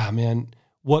 Man.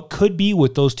 What could be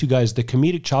with those two guys, the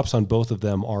comedic chops on both of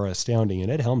them are astounding.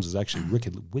 And Ed Helms is actually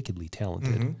wickedly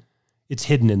talented. Mm-hmm. It's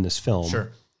hidden in this film.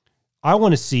 Sure. I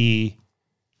want to see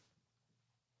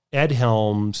Ed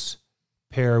Helms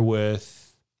pair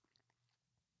with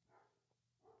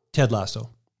Ted Lasso,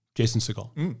 Jason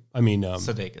Segel.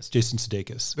 Sudeikis. Jason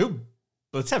Sudeikis. Ooh,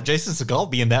 let's have Jason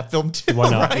Segel be in that film too. Why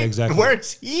not? Right? Yeah, exactly.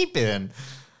 Where's he been?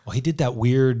 Well, he did that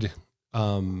weird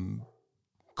cult-like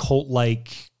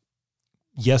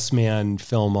Yes Man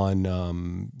film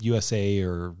on USA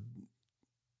or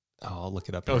I'll look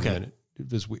it up in a minute.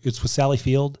 It's with Sally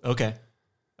Field. Okay.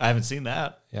 I haven't seen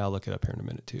that. Yeah, I'll look it up here in a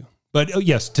minute too. But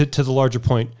yes, to the larger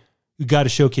point, you got to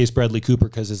showcase Bradley Cooper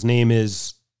because his name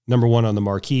is number one on the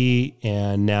marquee,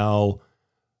 and now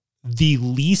the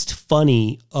least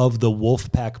funny of the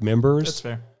Wolfpack members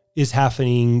is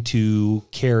happening to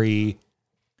carry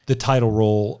the title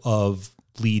role of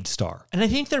lead star. And I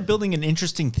think they're building an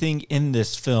interesting thing in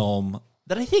this film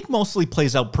that I think mostly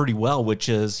plays out pretty well, which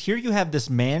is here you have this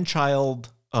man-child,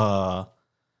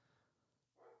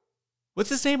 what's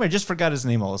his name? I just forgot his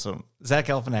name also. Zach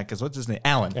Galifianakis. What's his name?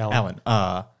 Alan.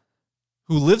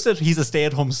 Who lives he's a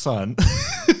stay-at-home son.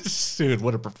 Dude,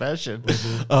 what a profession.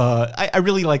 Mm-hmm. I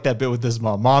really like that bit with this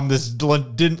mom. Mom, this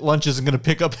lunch isn't going to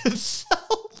pick up itself.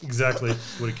 Exactly.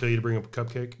 Would it kill you to bring up a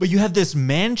cupcake? But you have this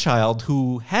man-child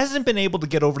who hasn't been able to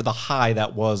get over the high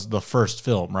that was the first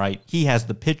film, right? He has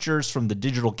the pictures from the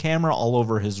digital camera all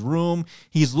over his room.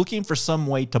 He's looking for some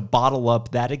way to bottle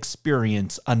up that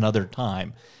experience another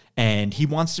time. And he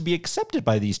wants to be accepted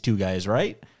by these two guys,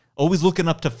 right? Always looking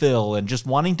up to Phil and just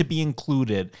wanting to be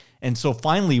included. And so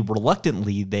finally,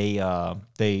 reluctantly, they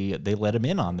let him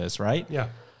in on this, right? Yeah.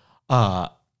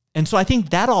 And so I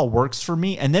think that all works for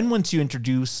me. And then once you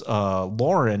introduce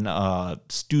Lauren,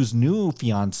 Stu's new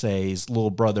fiance's little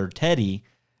brother, Teddy.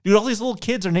 Dude, all these little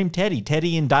kids are named Teddy.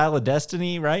 Teddy in Dial of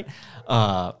Destiny, right?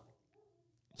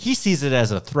 He sees it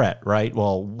as a threat, right?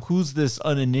 Well, who's this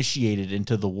uninitiated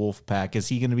into the wolf pack? Is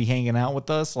he going to be hanging out with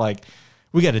us? Like,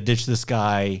 we got to ditch this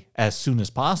guy as soon as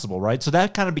possible, right? So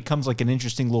that kind of becomes like an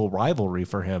interesting little rivalry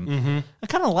for him. Mm-hmm. I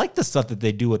kind of like the stuff that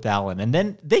they do with Alan. And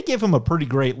then they give him a pretty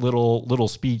great little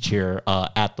speech here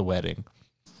at the wedding.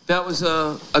 That was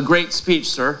a great speech,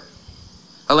 sir.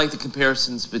 I like the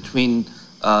comparisons between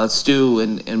Stu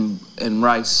and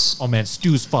Rice. Oh, man,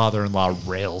 Stu's father-in-law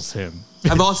rails him.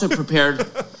 I've also prepared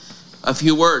a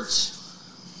few words.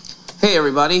 Hey,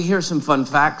 everybody, here's some fun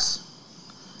facts.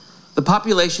 The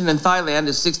population in Thailand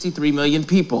is 63 million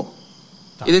people.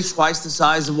 It is twice the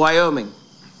size of Wyoming.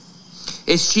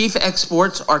 Its chief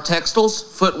exports are textiles,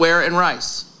 footwear, and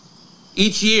rice.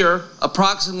 Each year,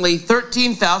 approximately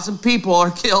 13,000 people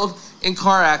are killed in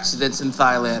car accidents in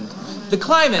Thailand. The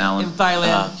climate in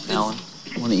Thailand Alan,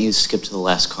 why don't you skip to the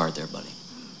last card there, buddy?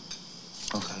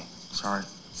 Okay, sorry.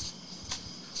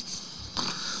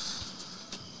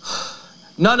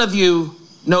 None of you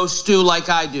know Stu like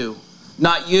I do.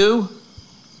 Not you,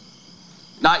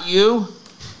 not you,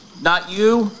 not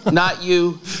you, not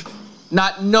you,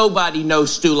 not nobody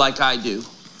knows Stu like I do.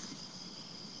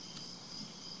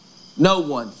 No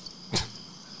one.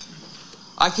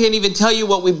 I can't even tell you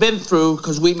what we've been through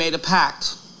because we made a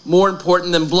pact, more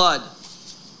important than blood.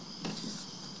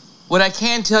 What I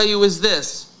can tell you is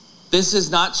this. This is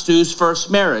not Stu's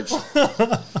first marriage.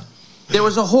 There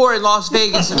was a whore in Las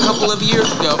Vegas a couple of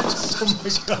years ago.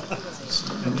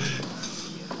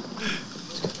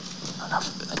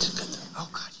 Oh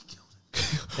my God.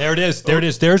 There it is. There it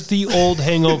is. There's the old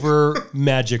Hangover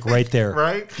magic right there.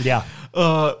 Right? Yeah.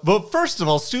 But first of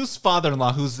all, Stu's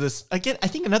father-in-law, who's this, again, I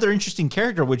think another interesting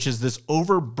character, which is this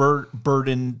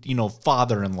overburdened,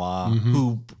 father-in-law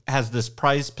who has this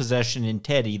prized possession in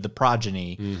Teddy, the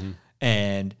progeny,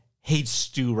 and hates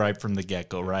Stu right from the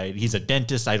get-go, right? He's a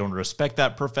dentist. I don't respect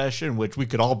that profession, which we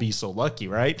could all be so lucky,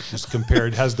 right? Just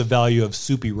compared, has the value of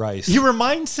soupy rice. He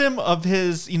reminds him of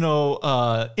his,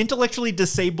 intellectually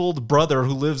disabled brother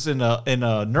who lives in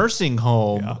a nursing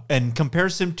home and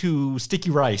compares him to sticky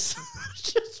rice.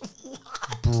 Just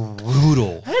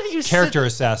brutal character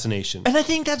assassination. And I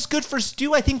think that's good for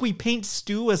Stu. I think we paint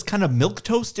Stu as kind of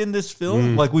milquetoast in this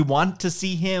film. Like we want to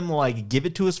see him like give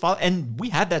it to his father. And we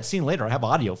had that scene later. I have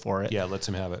audio for it. Yeah, lets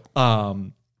him have it.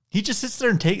 He just sits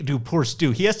there and dude, poor Stu.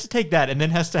 He has to take that and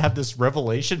then has to have this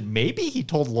revelation. Maybe he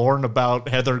told Lauren about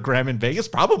Heather Graham in Vegas.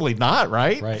 Probably not,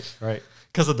 right? Right.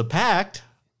 Because of the pact.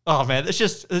 Oh man,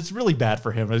 it's really bad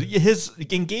for him. His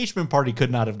engagement party could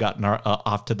not have gotten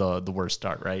off to the worst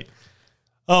start, right?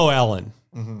 Oh, Alan.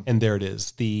 And there it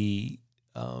is. The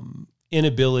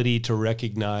inability to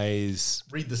recognize...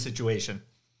 Read the situation.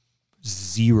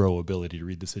 zero ability to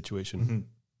read the situation,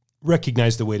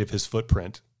 recognize the weight of his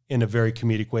footprint in a very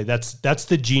comedic way. That's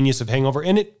the genius of Hangover.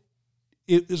 And it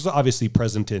is obviously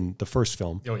present in the first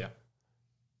film. Oh, yeah.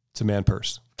 It's a man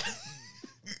purse.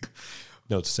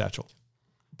 No, it's a satchel.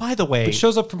 By the way, it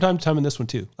shows up from time to time in this one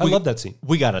too. I love that scene.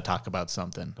 We got to talk about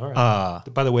something. All right.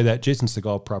 By the way, that Jason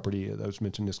Segel property that was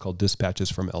mentioned is called Dispatches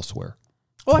from Elsewhere.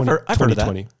 Oh, I've heard of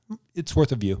that. It's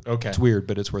worth a view. Okay. It's weird,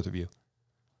 but it's worth a view.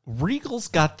 Regal's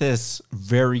got this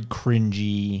very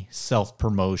cringy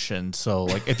self-promotion. So,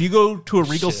 like, if you go to a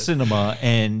Regal cinema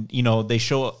and, they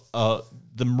show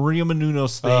the Maria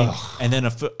Menounos thing and then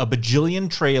a bajillion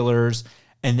trailers,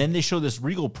 and then they show this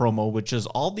Regal promo, which is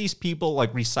all these people,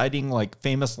 like, reciting, like,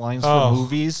 famous lines from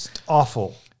movies.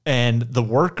 Awful. And the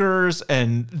workers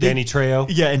and Danny Trejo.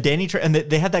 Yeah, and Danny Trejo. And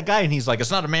they had that guy, and he's like,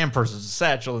 it's not a man purse, it's a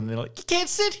satchel. And they're like, you can't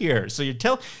sit here. So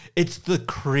it's the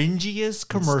cringiest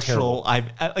commercial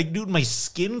like, dude, my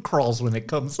skin crawls when it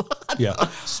comes on. Yeah.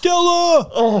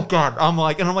 Stella! Oh, God. I'm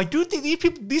like, dude, these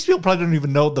people probably don't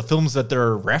even know the films that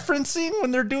they're referencing when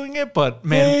they're doing it. But,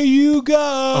 man. Hey, you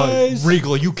guys.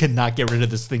 Regal, you cannot get rid of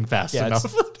this thing fast enough.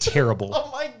 It's terrible. Oh,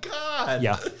 my God.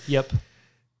 Yeah. Yep.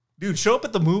 Dude, show up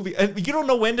at the movie. And you don't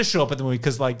know when to show up at the movie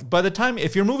because, like, by the time,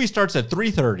 if your movie starts at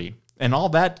 3:30 and all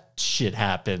that shit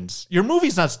happens, your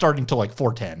movie's not starting till like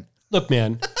 4:10. Look,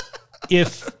 man,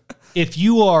 if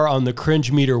you are on the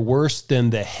cringe meter worse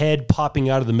than the head popping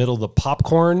out of the middle of the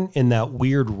popcorn in that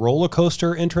weird roller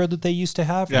coaster intro that they used to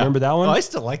have, remember that one? Oh, I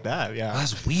still like that. Yeah,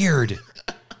 that's weird.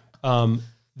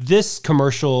 This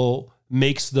commercial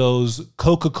makes those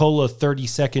Coca-Cola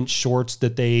 30-second shorts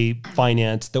that they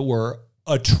financed that were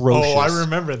atrocious. Oh, I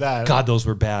remember that. God, those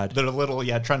were bad. They're a little,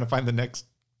 trying to find the next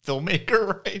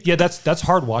filmmaker, right? Yeah, that's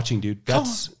hard watching, dude.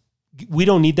 We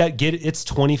don't need that. It's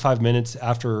 25 minutes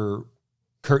after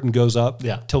curtain goes up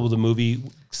till the movie.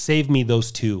 Save me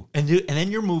those two. And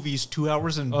then your movie's 2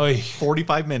 hours and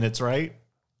 45 minutes, right?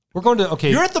 We're going to,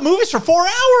 You're at the movies for 4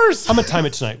 hours. I'm going to time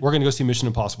it tonight. We're going to go see Mission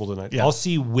Impossible tonight. Yeah. I'll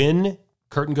see when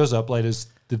curtain goes up, like as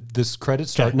this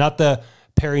credits start, not the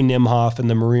Perry Nimhoff and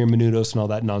the Maria Menounos and all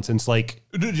that nonsense. Like,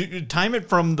 time it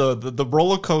from the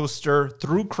roller coaster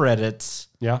through credits,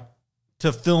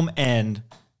 to film end.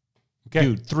 Okay.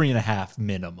 Dude, 3.5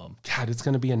 minimum. God, it's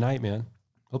going to be a night, man.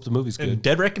 Hope the movie's good. And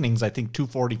Dead Reckoning's, I think,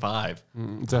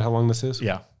 2:45. Is that how long this is?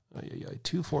 Yeah.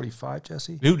 2:45,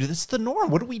 Jesse. Dude, this is the norm.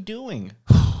 What are we doing?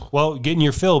 Well, getting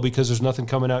your fill because there's nothing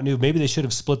coming out new. Maybe they should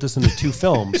have split this into 2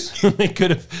 films. They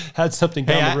could have had something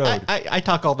down the road. I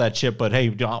talk all that shit, but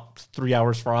hey, 3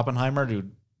 hours for Oppenheimer,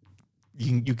 dude,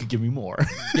 you could give me more.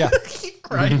 Yeah.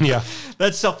 Right? Yeah.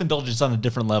 That's self-indulgence on a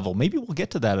different level. Maybe we'll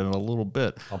get to that in a little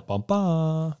bit.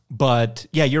 But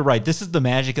yeah, you're right. This is the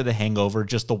magic of The Hangover,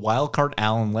 just the wild card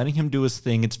Alan, letting him do his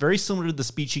thing. It's very similar to the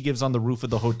speech he gives on the roof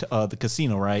of the hotel, the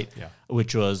casino, right? Yeah.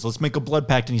 Which was, let's make a blood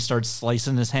pact, and he starts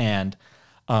slicing his hand.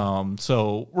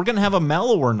 So we're going to have a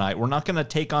mellower night. We're not going to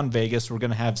take on Vegas. We're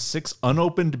going to have 6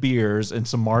 unopened beers and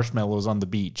some marshmallows on the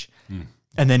beach.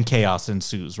 And then chaos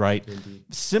ensues, right? Indeed.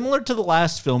 Similar to the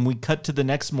last film, we cut to the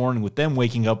next morning with them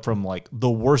waking up from like the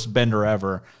worst bender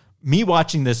ever. Me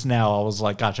watching this now, I was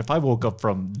like, gosh, if I woke up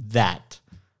from that,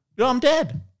 I'm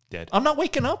dead. I'm not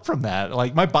waking up from that.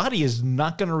 Like, my body is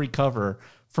not going to recover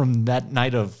from that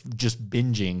night of just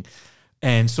binging.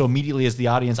 And so immediately as the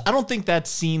audience, I don't think that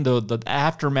scene, the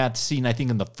aftermath scene, I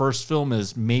think in the first film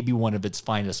is maybe one of its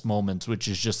finest moments, which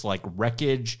is just like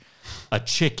wreckage, a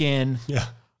chicken. Yeah.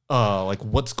 Like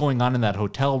what's going on in that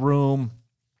hotel room.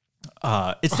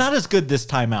 It's not as good this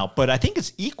time out, but I think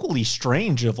it's equally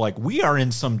strange of like, we are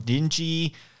in some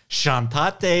dingy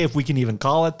chantate, if we can even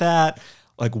call it that.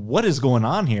 Like, what is going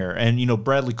on here? And,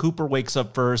 Bradley Cooper wakes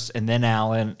up first and then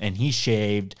Alan, and he's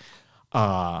shaved.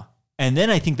 And then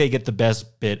I think they get the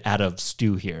best bit out of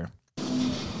Stu here.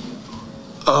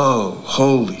 Oh,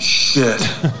 holy shit.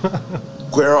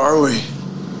 Where are we?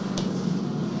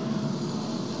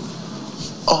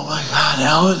 Oh my God,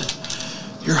 Alan.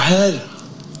 Your head.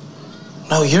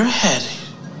 No, your head.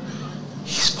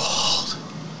 He's bald.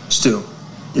 Stu,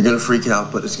 you're gonna freak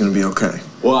out, but it's gonna be okay.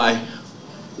 Why?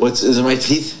 Is it my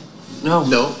teeth? No,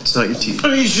 it's not your teeth.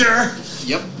 Are you sure?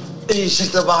 Yep. And you check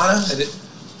the bottom?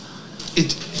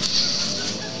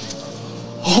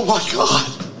 Oh my God.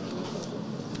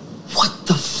 What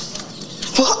the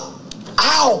fuck?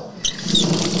 Ow!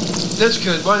 That's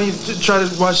good. Why don't you try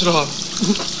to wash it off?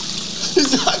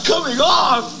 It's not coming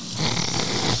off!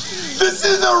 This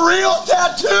is a real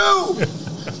tattoo!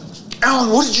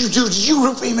 Alan, what did you do? Did you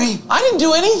roofie me? I didn't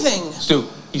do anything. Stu,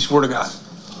 you swear to God.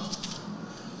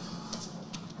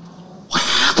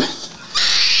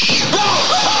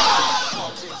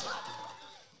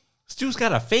 Stu's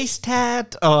got a face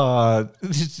tat. Alan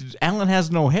has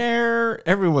no hair.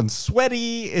 Everyone's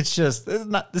sweaty. It's just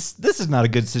this is not a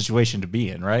good situation to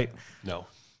be in, right? No.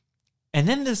 And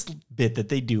then this bit that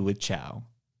they do with Chow,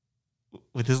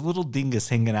 with his little dingus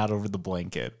hanging out over the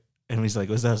blanket, and he's like,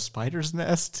 "Was that a spider's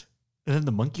nest?" And then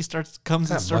the monkey comes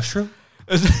and starts. Mushroom?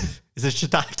 Is it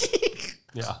shiitake?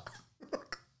 Yeah.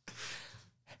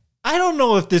 I don't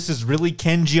know if this is really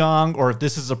Ken Jeong or if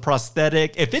this is a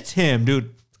prosthetic. If it's him,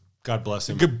 dude, God bless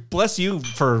him. God bless you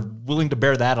for willing to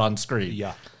bear that on screen.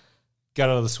 Yeah. Got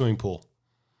out of the swimming pool.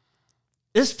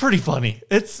 It's pretty funny.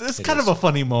 It's kind of a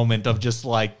funny moment of just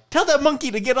like, tell that monkey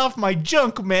to get off my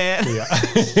junk, man.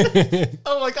 Yeah.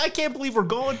 I'm like, I can't believe we're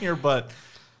going here, but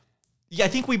yeah, I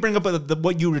think we bring up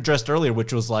what you addressed earlier,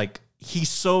 which was like, he's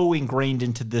so ingrained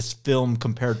into this film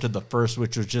compared to the first,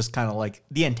 which was just kind of like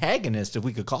the antagonist, if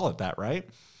we could call it that, right?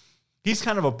 He's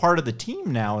kind of a part of the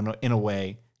team now in a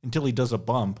way until he does a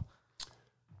bump.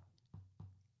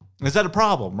 Is that a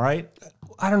problem, right?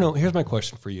 I don't know. Here's my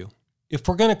question for you. If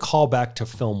we're going to call back to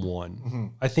film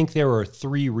one, I think there are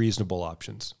 3 reasonable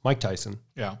options. Mike Tyson.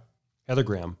 Yeah. Heather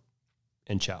Graham.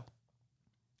 And Chow.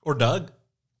 Or Doug.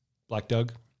 Black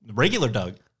Doug. Regular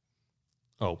Doug.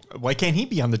 Oh. Why can't he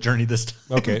be on the journey this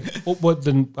time? Okay. Well,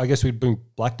 then I guess we'd bring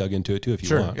Black Doug into it too if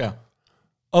you want. Yeah.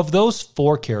 Of those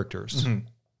 4 characters,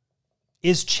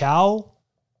 is Chow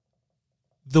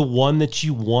the one that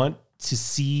you want to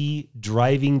see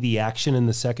driving the action in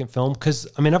the second film? Because,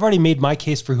 I mean, I've already made my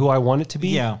case for who I want it to be.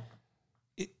 Yeah.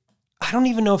 I don't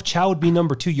even know if Chow would be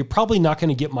number 2. You're probably not going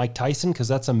to get Mike Tyson because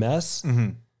that's a mess.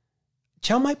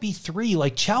 Chow might be 3.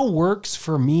 Like, Chow works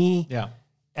for me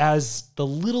as the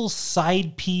little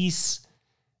side piece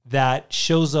that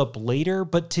shows up later.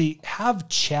 But to have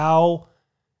Chow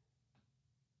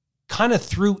kind of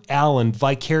through Alan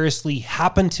vicariously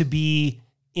happen to be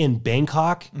in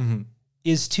Bangkok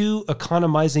is too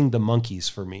economizing the monkeys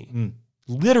for me.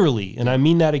 Literally. And I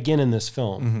mean that again in this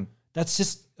film. That's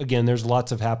just, again, there's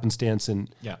lots of happenstance and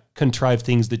contrived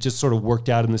things that just sort of worked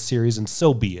out in the series, and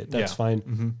so be it. That's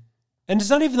fine. And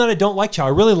it's not even that I don't like Chow. I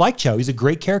really like Chow. He's a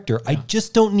great character. I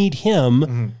just don't need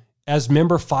him as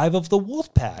member 5 of the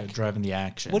Wolfpack. Driving the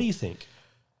action. What do you think?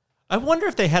 I wonder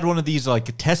if they had one of these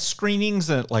like test screenings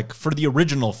like for the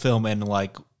original film, and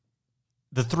like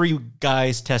the 3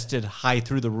 guys tested high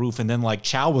through the roof, and then like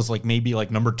Chow was like maybe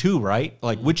like number 2, right?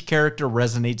 Like which character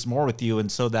resonates more with you?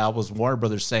 And so that was Warner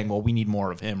Brothers saying, well, we need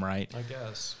more of him, right? I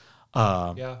guess.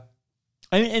 Yeah.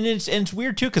 And it's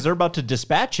weird too, because they're about to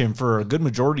dispatch him for a good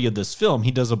majority of this film.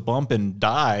 He does a bump and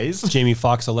dies. Jamie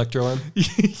Foxx Electro.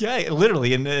 Yeah,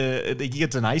 literally. And he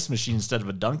gets an ice machine instead of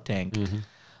a dunk tank.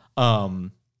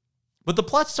 But the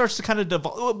plot starts to kind of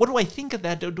devolve. What do I think of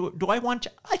that? Do I want...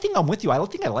 I think I'm with you. I don't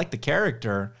think I like the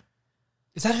character.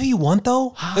 Is that who you want,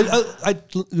 though? I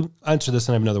answer this,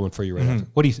 and I have another one for you right after.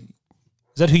 What do you think?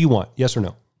 Is that who you want? Yes or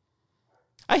no?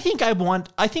 I think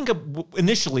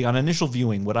initially, on initial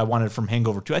viewing, what I wanted from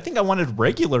Hangover 2, I think I wanted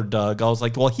regular Doug. I was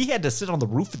like, well, he had to sit on the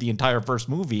roof for the entire first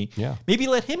movie. Yeah. Maybe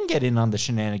let him get in on the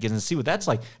shenanigans and see what that's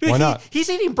like. Why not? He's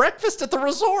eating breakfast at the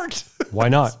resort. Why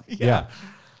not? Yeah.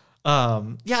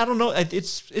 I don't know.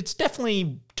 It's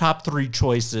definitely top 3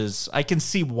 choices. I can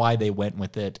see why they went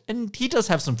with it, and he does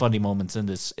have some funny moments in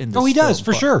this. Oh, he does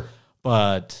for sure.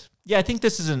 But yeah, I think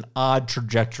this is an odd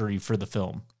trajectory for the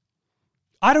film.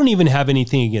 I don't even have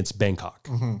anything against Bangkok,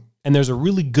 and there's a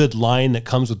really good line that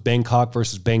comes with Bangkok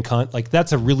versus Bangkok. Like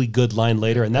that's a really good line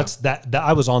later, and that's that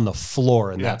I was on the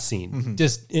floor in that scene.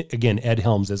 Just again, Ed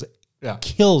Helms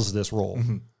kills this role.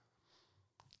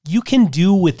 You can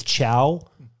do with Chow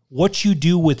what you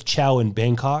do with Chow in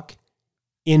Bangkok,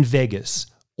 in Vegas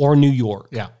or New York.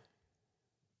 Yeah.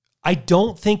 I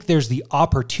don't think there's the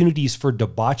opportunities for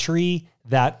debauchery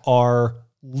that are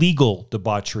legal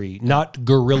debauchery, not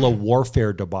guerrilla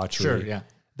warfare debauchery. Sure, yeah.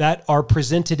 That are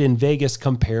presented in Vegas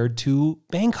compared to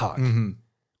Bangkok.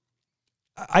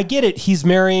 I get it. He's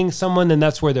marrying someone and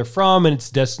that's where they're from and it's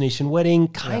destination wedding,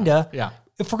 kinda. Yeah.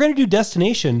 If we're going to do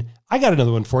destination, I got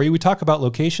another one for you. We talk about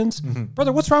locations.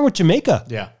 Brother, what's wrong with Jamaica?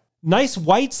 Yeah. Nice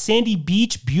white sandy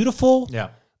beach, beautiful. Yeah.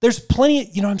 There's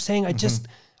plenty, you know what I'm saying?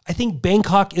 I think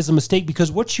Bangkok is a mistake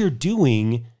because what you're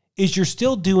doing is you're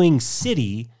still doing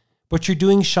city, but you're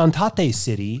doing Shantate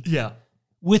City. Yeah.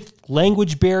 With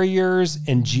language barriers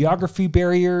and geography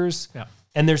barriers. Yeah.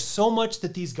 And there's so much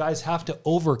that these guys have to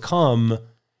overcome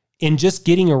in just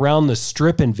getting around the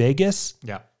strip in Vegas.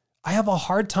 Yeah. I have a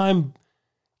hard time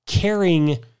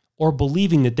caring or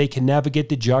believing that they can navigate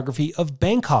the geography of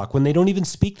Bangkok when they don't even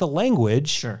speak the language.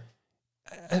 Sure.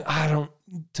 I don't,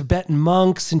 Tibetan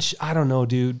monks and I don't know,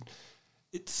 dude.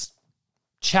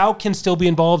 Chow can still be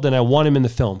involved, and I want him in the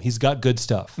film. He's got good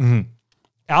stuff.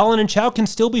 Alan and Chow can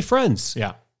still be friends.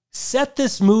 Yeah. Set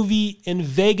this movie in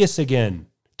Vegas again.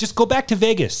 Just go back to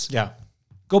Vegas. Yeah.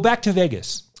 Go back to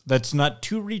Vegas. That's not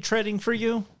too retreading for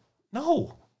you?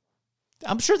 No.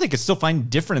 I'm sure they could still find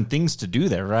different things to do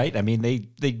there, right? I mean,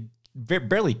 they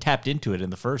barely tapped into it in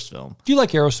the first film. Do you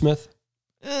like Aerosmith?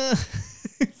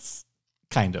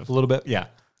 Kind of. A little bit? Yeah.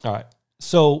 All right.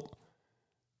 So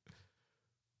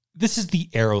this is the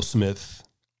Aerosmith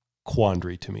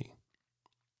quandary to me.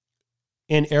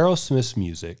 In Aerosmith's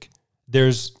music,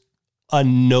 there's a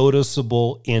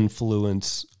noticeable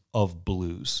influence of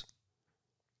blues.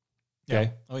 Okay? Yeah.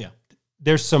 Oh, yeah.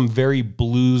 There's some very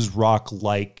blues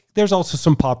rock-like. There's also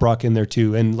some pop rock in there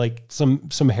too, and like some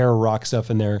hair rock stuff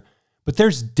in there. But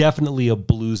there's definitely a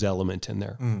blues element in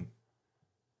there.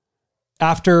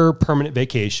 After Permanent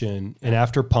Vacation and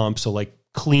after Pump, so like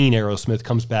clean Aerosmith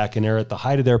comes back and they're at the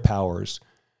height of their powers,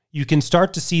 you can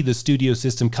start to see the studio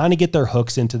system kind of get their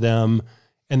hooks into them,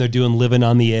 and they're doing Living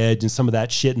on the Edge and some of that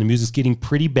shit, and the music's getting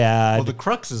pretty bad. Well, the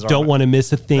crux is Don't want to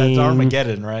miss a thing. That's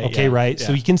Armageddon, right? Okay, right.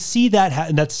 So you can see that,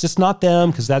 and that's just not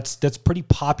them, because that's pretty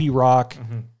poppy rock.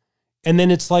 And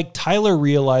then it's like Tyler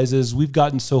realizes we've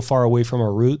gotten so far away from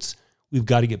our roots, we've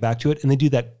got to get back to it. And they do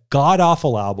that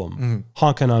god-awful album,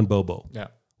 Honkin' on Bobo,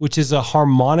 which is a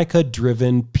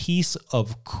harmonica-driven piece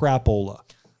of crapola.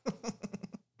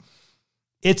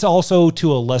 It's also,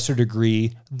 to a lesser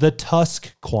degree, the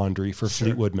Tusk quandary for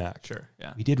Fleetwood Mac. Sure,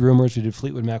 yeah. We did Rumors, we did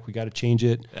Fleetwood Mac, we got to change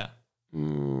it. Yeah.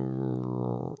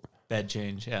 Bad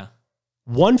change, yeah.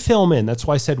 One film in, that's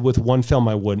why I said with one film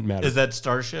I wouldn't matter. Is that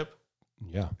Starship?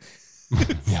 Yeah.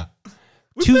 Yeah.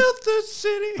 We built this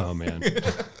city. Oh, man.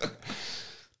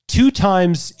 2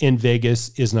 times in Vegas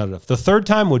is not enough. The third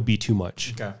time would be too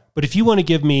much. Okay. But if you want to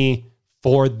give me,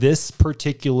 for this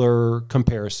particular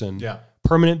comparison,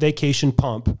 Permanent Vacation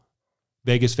Pump,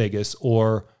 Vegas, Vegas,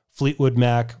 or Fleetwood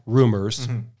Mac Rumors,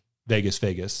 Vegas,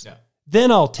 Vegas,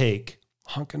 then I'll take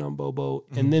Honkin' on Bobo,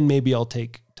 and then maybe I'll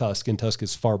take Tusk, and Tusk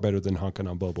is far better than Honkin'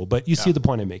 on Bobo. But you see the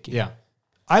point I'm making. Yeah.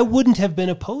 I wouldn't have been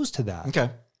opposed to that. Okay.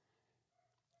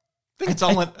 I think it's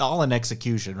all in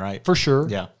execution, right? For sure.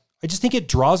 Yeah. I just think it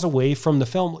draws away from the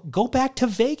film. Go back to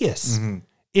Vegas.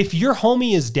 If your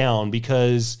homie is down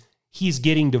because he's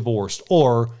getting divorced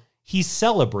or he's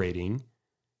celebrating,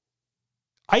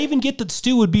 I even get that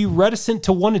Stu would be reticent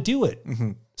to want to do it.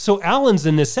 So Alan's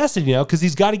a necessity now because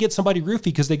he's got to get somebody roofied,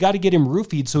 because they got to get him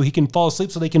roofied so he can fall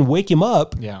asleep, so they can wake him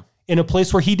up in a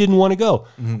place where he didn't want to go.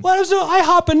 Well, I was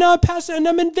IHOP and now I'm past and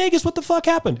I'm in Vegas. What the fuck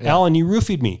happened? Alan, you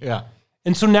roofied me. Yeah.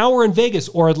 And so now we're in Vegas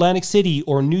or Atlantic City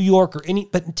or New York or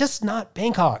but just not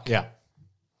Bangkok. Yeah.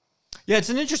 Yeah, it's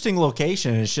an interesting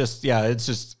location. It's just,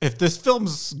 if this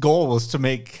film's goal was to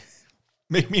make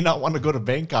me not want to go to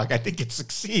Bangkok, I think it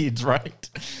succeeds, right?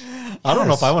 I don't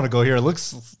know if I want to go here. It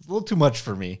looks a little too much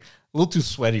for me. A little too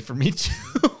sweaty for me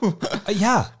too.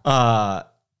 Yeah. I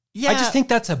just think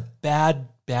that's a bad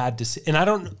decision.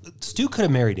 And Stu could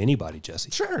have married anybody, Jesse.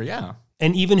 Sure, yeah.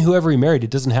 And even whoever he married,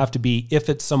 it doesn't have to be, if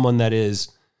it's someone that is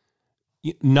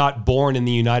not born in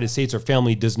the United States or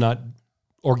family does not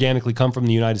organically come from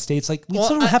the United States, like we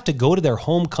still don't have to go to their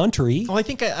home country. Well, I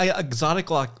think a exotic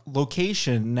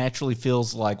location naturally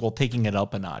feels like, well, taking it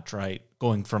up a notch, right?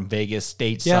 Going from Vegas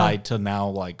stateside to now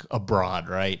like abroad,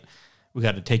 right? We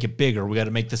got to take it bigger. We got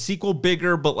to make the sequel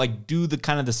bigger, but like do the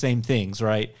kind of the same things,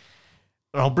 right?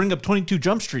 I'll bring up 22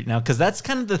 Jump Street now, because that's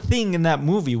kind of the thing in that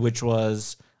movie, which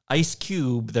was Ice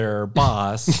Cube, their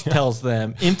boss, tells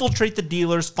them, infiltrate the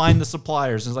dealers, find the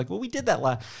suppliers. And it's like, well, we did that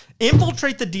last.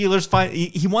 Infiltrate the dealers,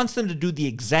 he wants them to do the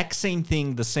exact same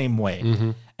thing the same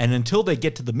way. And until they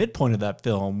get to the midpoint of that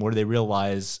film where they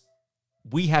realize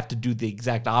we have to do the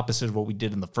exact opposite of what we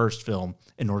did in the first film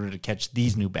in order to catch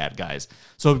these new bad guys.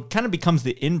 So it kind of becomes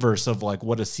the inverse of like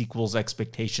what a sequel's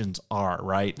expectations are,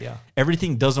 right? Yeah.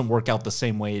 Everything doesn't work out the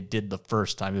same way it did the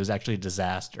first time. It was actually a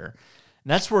disaster. And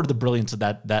that's where the brilliance of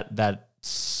that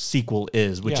sequel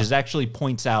is, which is actually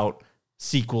points out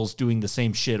sequels doing the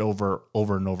same shit over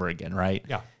and over again, right?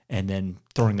 Yeah. And then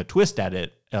throwing a twist at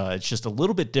it. It's just a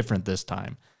little bit different this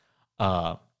time.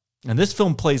 And this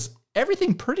film plays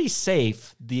everything pretty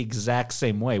safe the exact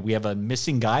same way. We have a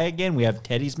missing guy again. We have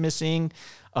Teddy's missing.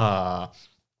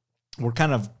 We're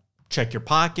kind of check your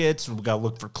pockets. We got to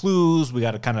look for clues. We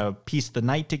got to kind of piece the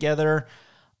night together.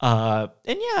 And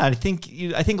yeah, I think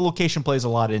location plays a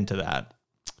lot into that.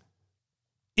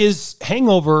 Is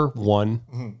Hangover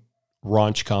 1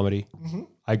 raunch comedy?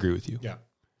 I agree with you. Yeah.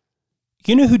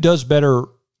 You know who does better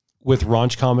with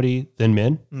raunch comedy than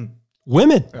men?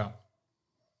 Women. Yeah.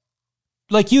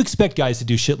 like you expect guys to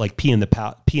do shit like pee in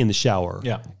the shower,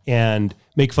 and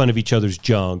make fun of each other's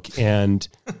junk. And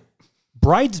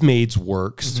Bridesmaids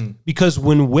works because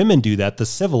when women do that, the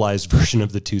civilized version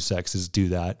of the two sexes do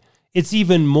that. It's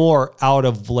even more out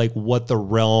of like what the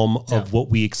realm of what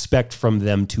we expect from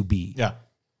them to be. Yeah.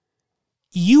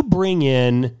 You bring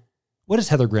in, what is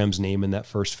Heather Graham's name in that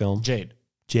first film? Jade.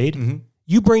 Jade? Mm-hmm.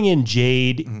 You bring in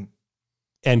Jade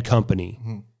and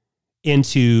company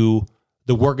into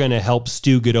we're going to help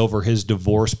Stu get over his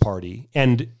divorce party.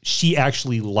 And she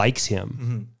actually likes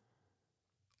him.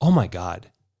 Oh my God.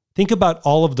 Think about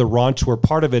all of the raunch where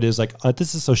part of it is like,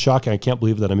 this is so shocking. I can't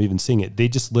believe that I'm even seeing it. They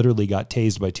just literally got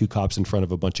tased by two cops in front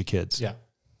of a bunch of kids. Yeah.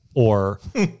 Or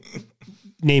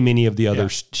name any of the other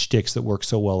shticks that work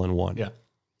so well in one. Yeah.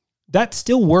 That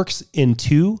still works in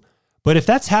two. But if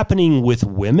that's happening with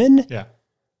women,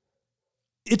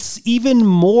 it's even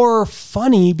more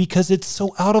funny because it's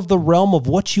so out of the realm of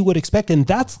what you would expect. And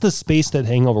that's the space that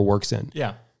Hangover works in.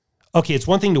 Yeah. Okay, it's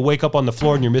one thing to wake up on the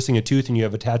floor and you're missing a tooth and you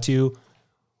have a tattoo.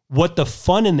 What the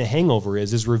fun in the Hangover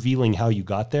is revealing how you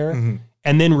got there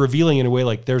and then revealing in a way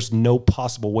like there's no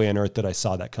possible way on earth that I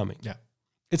saw that coming. Yeah.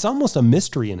 It's almost a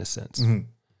mystery in a sense.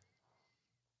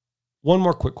 One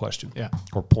more quick question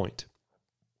or point.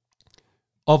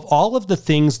 Of all of the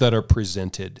things that are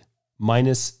presented,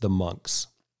 minus the monks,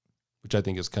 which I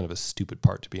think is kind of a stupid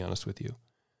part, to be honest with you,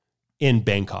 in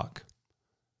Bangkok,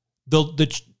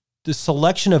 the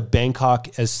selection of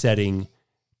Bangkok as setting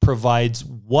provides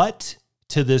what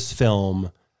to this film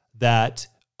that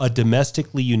a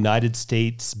domestically United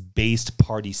States-based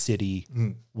party city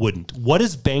wouldn't? What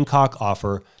does Bangkok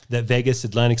offer that Vegas,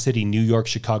 Atlantic City, New York,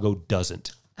 Chicago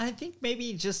doesn't? I think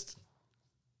maybe just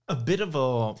a bit of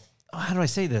a, how do I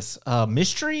say this?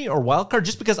 Mystery or wild card,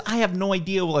 just because I have no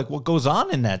idea like what goes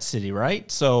on in that city,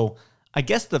 right? So I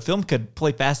guess the film could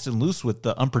play fast and loose with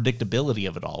the unpredictability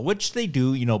of it all, which they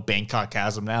do. You know, Bangkok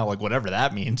has them now, like whatever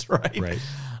that means, right? Right.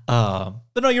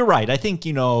 But no, you're right. I think,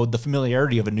 you know, the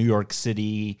familiarity of a New York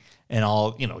City and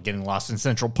all, you know, getting lost in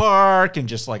Central Park and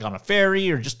just like on a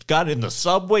ferry or just got in the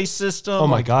subway system. Oh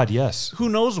my like, God, yes. Who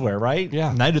knows where, right?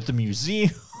 Yeah. Night at the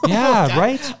museum. Yeah,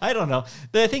 right? I don't know.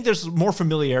 I think there's more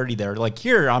familiarity there. Like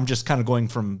here, I'm just kind of going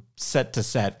from set to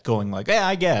set, going like, yeah,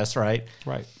 I guess, right?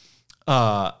 Right.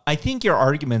 I think your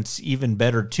argument's even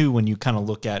better, too, when you kind of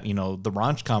look at, you know, the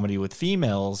raunch comedy with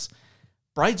females.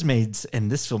 Bridesmaids and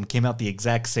this film came out the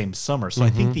exact same summer. So I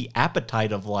think the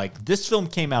appetite of like, this film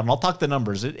came out, and I'll talk the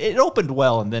numbers. It opened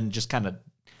well and then just kind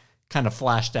of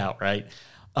flashed out, right?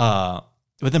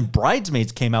 But then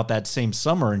Bridesmaids came out that same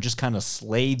summer and just kind of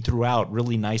slayed throughout,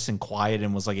 really nice and quiet,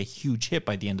 and was like a huge hit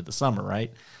by the end of the summer,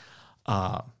 right?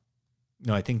 No,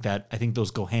 I think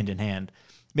those go hand in hand.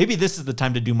 Maybe this is the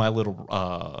time to do my little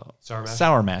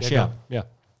sour mash. Yeah.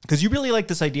 Because you really like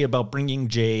this idea about bringing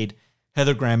Jade,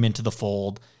 Heather Graham into the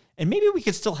fold, and maybe we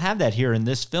could still have that here in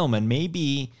this film, and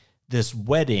maybe this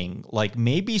wedding, like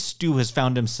maybe Stu has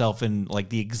found himself in like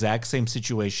the exact same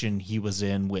situation he was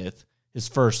in with his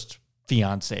first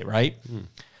fiance, right?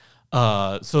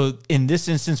 So in this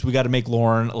instance, we got to make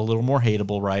Lauren a little more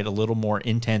hateable, right? A little more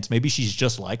intense. Maybe she's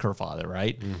just like her father,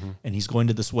 right? And he's going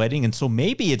to this wedding. And so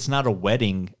maybe it's not a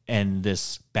wedding and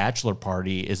this bachelor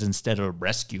party is instead a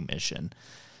rescue mission.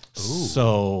 Ooh.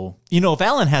 So, you know, if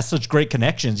Alan has such great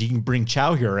connections, he can bring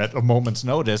Chow here at a moment's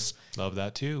notice. Love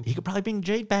that too. He could probably bring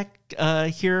Jade back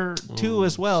here too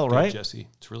as well, right? Jesse.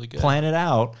 It's really good. Plan it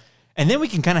out. And then we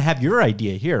can kind of have your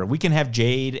idea here. We can have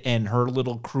Jade and her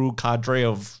little crew, cadre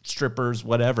of strippers,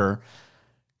 whatever,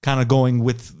 kind of going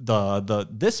with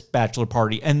this bachelor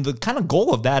party. And the kind of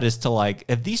goal of that is to like,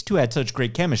 if these two had such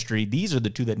great chemistry, these are the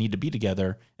two that need to be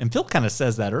together. And Phil kind of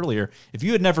says that earlier. If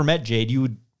you had never met Jade, you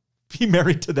would be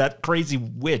married to that crazy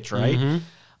witch, right?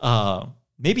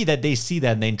 Maybe that they see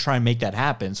that and they try and make that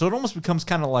happen. So it almost becomes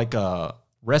kind of like a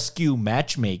rescue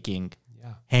matchmaking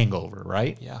hangover,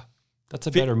 right? Yeah. That's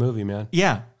a better movie, man.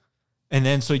 Yeah. And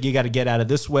then so you got to get out of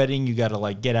this wedding. You got to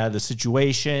like get out of the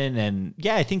situation. And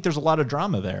yeah, I think there's a lot of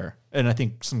drama there. And I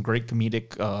think some great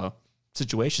comedic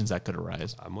situations that could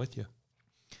arise. I'm with you.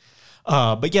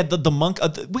 But yeah, the monk,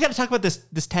 we got to talk about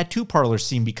this tattoo parlor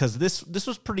scene because this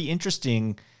was pretty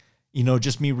interesting. You know,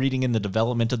 just me reading in the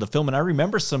development of the film. And I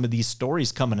remember some of these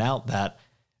stories coming out that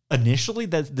initially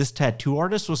that this tattoo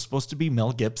artist was supposed to be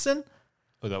Mel Gibson.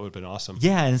 Oh, that would have been awesome.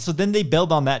 Yeah, and so then they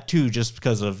bailed on that too, just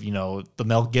because of, you know, the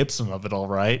Mel Gibson of it all,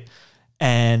 right?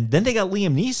 And then they got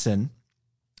Liam Neeson,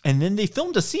 and then they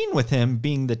filmed a scene with him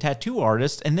being the tattoo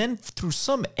artist, and then through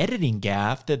some editing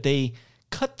gaffe that they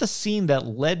cut the scene that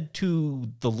led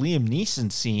to the Liam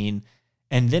Neeson scene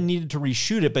and then needed to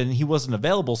reshoot it, but he wasn't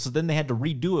available, so then they had to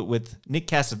redo it with Nick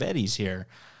Cassavetes here.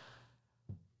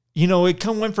 it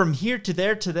went from here to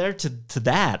there to there to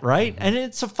that, right? And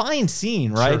it's a fine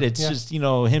scene, right? Sure, It's just,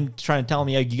 him trying to tell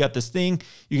me, you got this thing,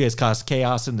 you guys caused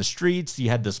chaos in the streets, you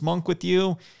had this monk with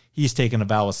you, he's taking a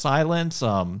vow of silence.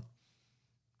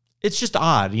 It's just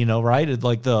odd, right? It's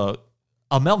like a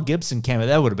Mel Gibson cameo,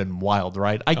 that would have been wild,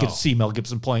 right? I could see Mel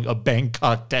Gibson playing a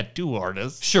Bangkok tattoo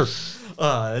artist. Sure.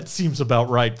 It seems about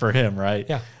right for him, right?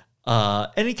 Yeah.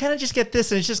 And you kind of just get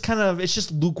this, and it's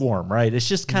just lukewarm, right? It's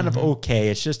just kind of okay.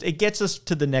 It gets us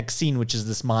to the next scene, which is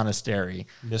this monastery.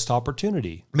 Missed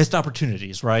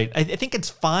opportunities, right? I think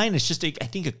it's fine. It's just, I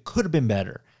think it could have been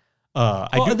better. Can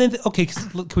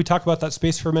we talk about that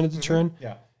space for a minute to turn?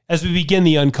 Yeah. As we begin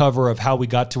the uncover of how we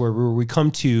got to where we come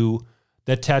to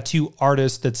that tattoo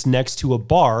artist that's next to a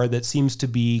bar that seems to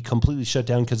be completely shut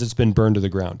down because it's been burned to the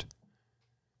ground.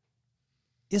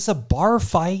 Is a bar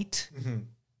fight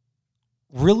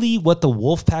really what the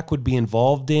Wolfpack would be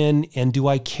involved in? And do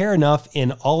I care enough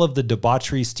in all of the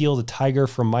debauchery, Steal the Tiger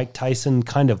from Mike Tyson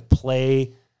kind of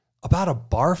play about a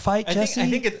bar fight, Jesse? I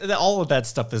think all of that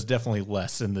stuff is definitely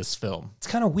less in this film. It's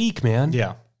kind of weak, man.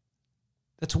 Yeah.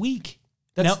 That's weak.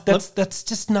 That's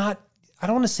just not, I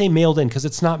don't want to say mailed in because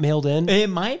it's not mailed in. It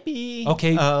might be.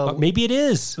 Okay, maybe it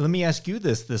is. Let me ask you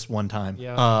this one time.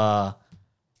 Yeah.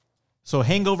 So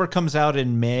Hangover comes out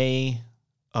in May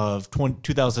of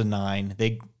 2009.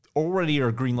 They already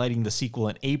are greenlighting the sequel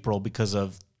in April because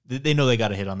they know they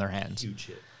got a hit on their hands. Huge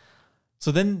hit.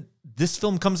 So then this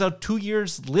film comes out 2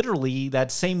 years, literally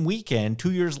that same weekend,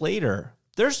 2 years later.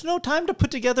 There's no time to put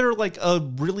together like a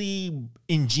really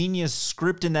ingenious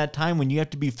script in that time when you have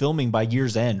to be filming by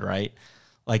year's end, right?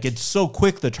 Like it's so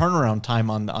quick, the turnaround time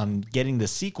on getting the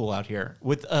sequel out here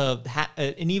with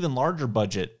an even larger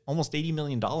budget, almost $80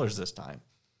 million this time.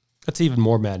 That's even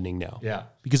more maddening now. Yeah.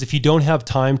 Because if you don't have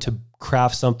time to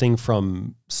craft something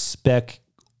from spec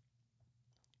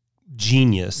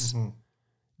genius,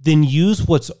 then use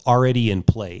what's already in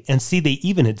play. And see, they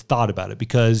even had thought about it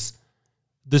because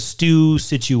the Stu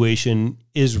situation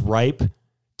is ripe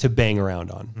to bang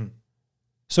around on.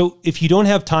 So if you don't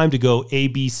have time to go A,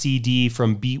 B, C, D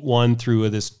from beat one through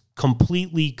this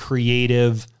completely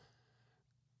creative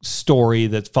story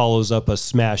that follows up a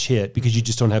smash hit because you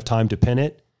just don't have time to pin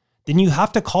it, then you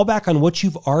have to call back on what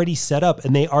you've already set up.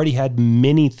 And they already had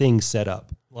many things set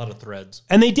up. A lot of threads.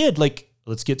 And they did. Like,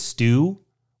 let's get Stu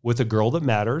with a girl that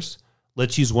matters.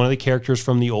 Let's use one of the characters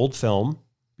from the old film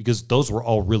because those were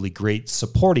all really great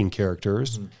supporting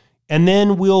characters. And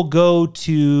then we'll go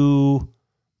to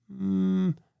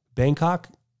Bangkok.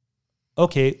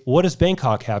 Okay, what does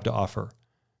Bangkok have to offer?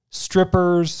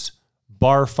 Strippers,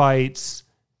 bar fights,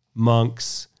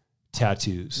 monks,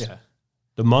 tattoos. Yeah.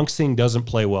 The monks thing doesn't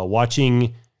play well.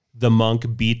 Watching the monk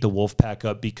beat the Wolfpack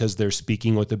up because they're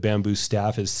speaking with the bamboo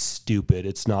staff is stupid.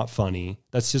 It's not funny.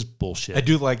 That's just bullshit. I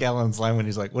do like Alan's line when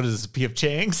he's like, "What is this, P.F.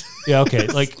 Chang's?" Yeah, okay.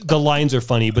 Like the lines are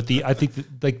funny, but I think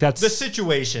that's the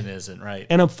situation isn't right.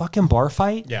 And a fucking bar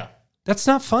fight. Yeah, that's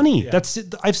not funny. Yeah.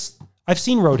 I've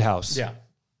seen Roadhouse. Yeah,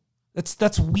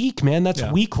 that's weak, man. That's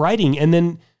weak writing. And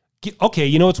then okay,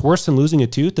 you know what's worse than losing a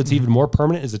tooth? That's even more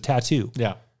permanent is a tattoo.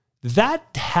 Yeah,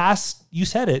 you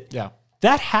said it. Yeah.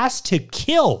 That has to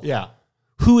kill. Yeah.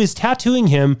 Who is tattooing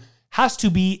him has to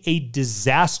be a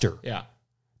disaster. Yeah.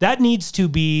 That needs to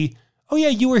be, oh yeah,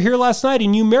 you were here last night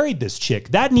and you married this chick.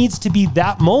 That needs to be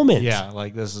that moment. Yeah,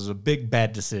 like this is a big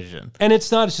bad decision. And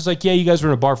it's not, it's just like, yeah, you guys were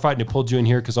in a bar fight and it pulled you in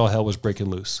here because all hell was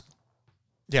breaking loose.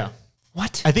 Yeah.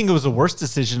 What? I think it was the worst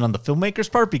decision on the filmmaker's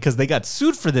part because they got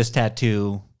sued for this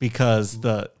tattoo because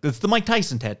it's the Mike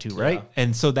Tyson tattoo, right? Yeah.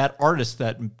 And so that artist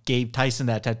that gave Tyson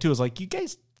that tattoo was like, you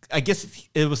guys, I guess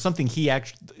it was something he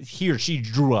or she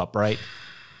drew up, right?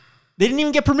 They didn't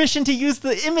even get permission to use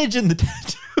the image in the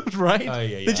tattoo, right?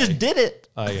 They just did it.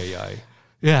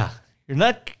 Yeah. You're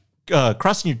not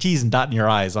crossing your T's and dotting your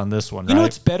I's on this one, right? You know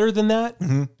what's better than that?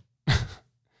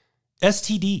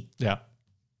 STD. Yeah.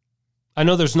 I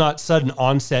know there's not sudden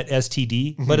onset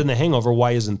STD, but in The Hangover,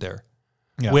 why isn't there?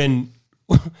 Yeah. When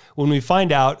we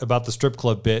find out about the strip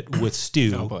club bit with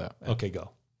Stu, okay,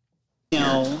 go. You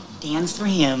know, danced for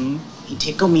him. He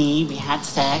tickled me. We had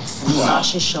sex.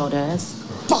 Massaged his shoulders.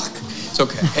 Fuck. It's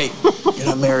okay. Hey, you're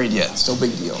not married yet. It's no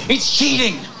big deal. It's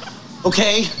cheating.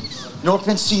 Okay? No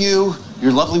offense to you.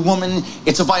 You're a lovely woman.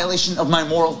 It's a violation of my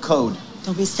moral code.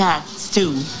 Don't be sad,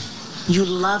 Stu. You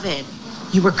love it.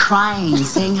 You were crying,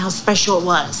 saying how special it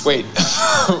was. Wait.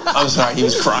 I'm sorry. He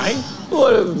was crying?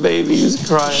 What a baby. He was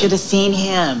crying. You should have seen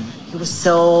him. He was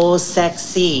so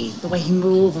sexy. The way he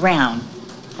moved around.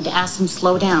 I had to ask him to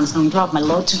slow down so I don't drop my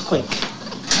load too quick.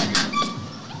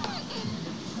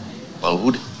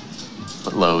 Load?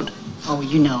 What load? Oh,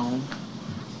 you know.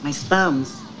 My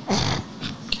spums.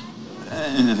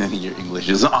 Your English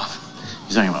is off.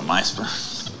 He's talking about my sperm.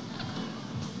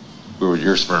 Where would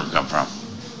your sperm come from?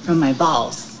 From my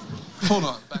balls. Hold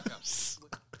on, back up.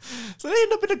 So they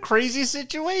end up in a crazy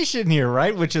situation here,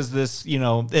 right? Which is this,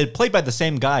 it played by the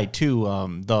same guy too,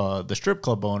 the strip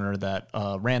club owner that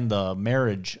ran the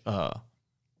marriage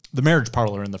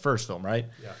parlor in the first film, right?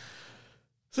 Yeah.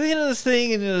 So the end of this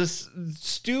thing, and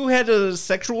Stu had a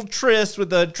sexual tryst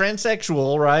with a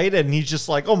transsexual, right? And he's just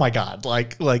like, oh my god,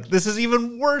 like this is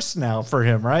even worse now for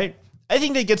him, right? I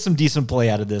think they get some decent play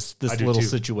out of this little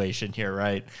situation here,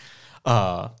 right?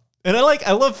 And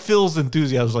I love Phil's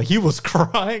enthusiasm. Like, he was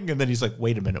crying, and then he's like,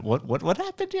 "Wait a minute, what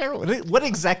happened here? What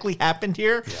exactly happened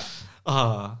here?"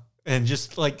 Yeah. And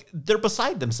just like they're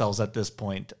beside themselves at this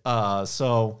point.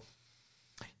 So,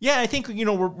 yeah, I think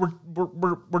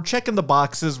we're checking the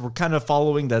boxes. We're kind of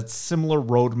following that similar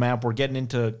roadmap. We're getting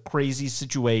into crazy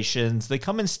situations. They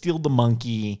come and steal the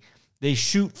monkey. They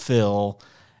shoot Phil,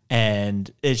 and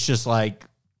it's just like,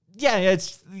 yeah,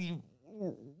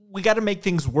 we got to make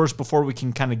things worse before we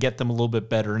can kind of get them a little bit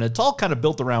better. And it's all kind of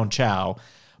built around Chow.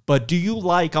 But do you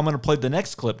like, I'm going to play the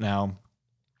next clip now.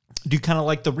 Do you kind of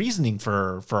like the reasoning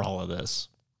for all of this?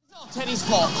 It's all Teddy's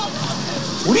fault.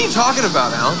 What are you talking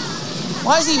about, Alan?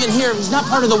 Why is he even here? He's not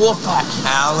part of the wolf pack.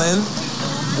 Alan,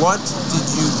 what did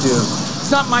you do?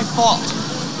 It's not my fault.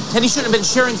 Teddy shouldn't have been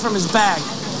sharing from his bag.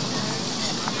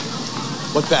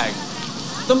 What bag?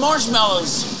 The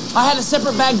marshmallows. I had a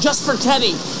separate bag just for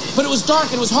Teddy. But it was dark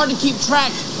and it was hard to keep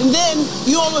track. And then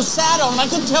you almost sat on and I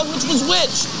couldn't tell which was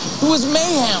which. It was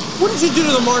mayhem. What did you do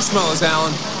to the marshmallows,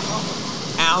 Alan?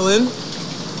 Alan,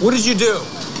 what did you do?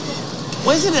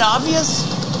 Wasn't it obvious?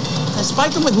 I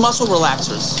spiked them with muscle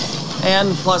relaxers.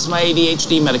 And plus my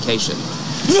ADHD medication.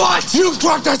 What? You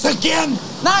drugged us again?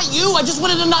 Not you. I just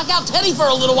wanted to knock out Teddy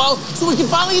for a little while so we could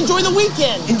finally enjoy the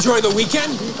weekend. Enjoy the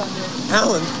weekend?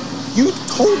 Alan, you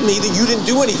told me that you didn't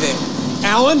do anything.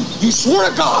 Alan, you swore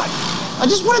to God. I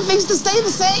just wanted things to stay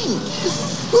the same.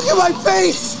 Look at my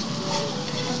face.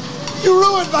 You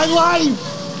ruined my life.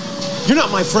 You're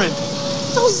not my friend.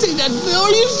 Don't say that, Phil.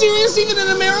 Are you serious even in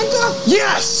America?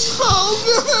 Yes. Oh,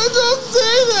 God, don't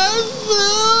say that,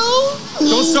 Phil.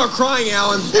 Don't start crying,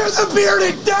 Alan. You're the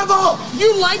bearded devil.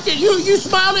 You liked it. You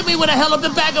smiled at me when I held up the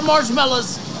bag of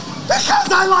marshmallows. Because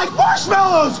I like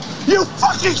marshmallows. You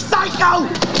fucking psycho.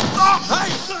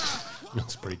 Hey.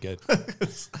 That's pretty good.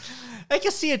 I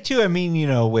can see it too. I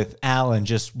mean, with Alan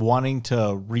just wanting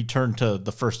to return to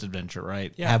the first adventure,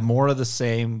 right? Yeah. Have more of the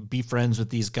same, be friends with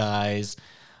these guys.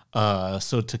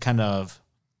 So to kind of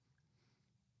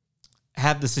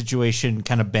have the situation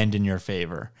kind of bend in your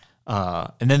favor.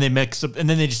 And then they mix up, and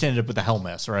then they just ended up with a hell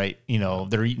mess, right?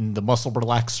 They're eating the muscle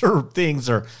relaxer things,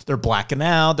 or they're blacking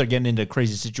out, they're getting into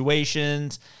crazy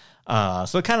situations.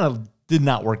 So it kind of did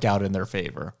not work out in their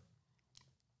favor.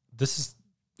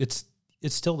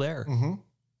 It's still there. Mm-hmm.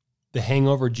 The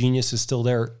hangover genius is still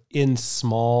there in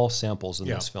small samples in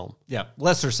this film. Yeah,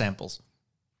 lesser samples.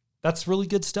 That's really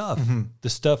good stuff. Mm-hmm. The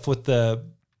stuff with the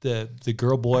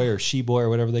girl boy or she boy or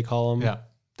whatever they call them. Yeah,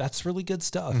 that's really good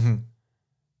stuff. Mm-hmm.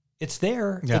 It's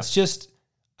there. Yeah. It's just,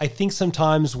 I think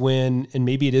sometimes and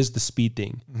maybe it is the speed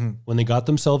thing, when they got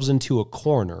themselves into a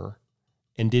corner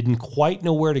and didn't quite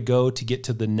know where to go to get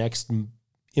to the next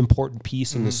important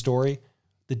piece in the story,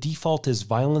 the default is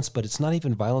violence, but it's not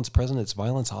even violence present. It's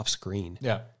violence off screen.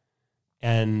 Yeah.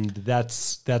 And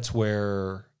that's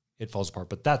where it falls apart,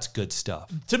 but that's good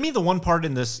stuff. To me, the one part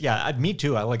in this, me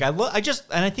too.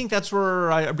 I think that's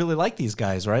where I really like these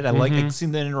guys, right? I like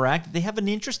seeing them interact. They have an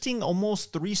interesting,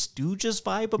 almost Three Stooges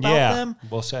vibe about them.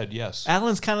 Well said, yes.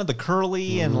 Alan's kind of the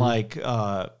curly and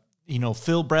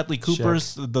Phil Bradley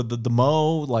Cooper's the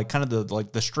Mo, like kind of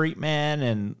the straight man,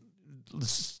 and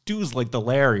Stu's like the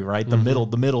Larry, right? The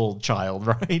middle child,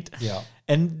 right? Yeah.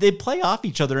 And they play off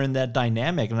each other in that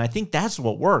dynamic. And I think that's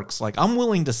what works. Like, I'm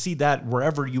willing to see that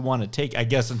wherever you want to take, I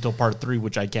guess, until part 3,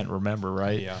 which I can't remember,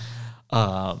 right?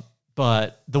 Yeah.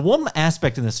 But the one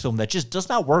aspect in this film that just does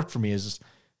not work for me is,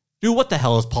 dude, what the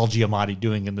hell is Paul Giamatti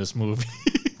doing in this movie?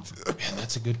 Man,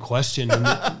 that's a good question. And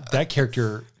that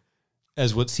character,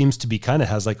 as what seems to be kind of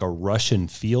has like a Russian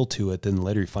feel to it, then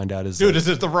later you find out is... Dude, is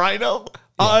it the Rhino?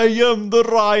 Yeah. I am the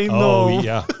Rhino. Oh,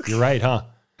 yeah. You're right, huh?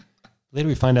 Later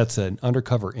we find out it's an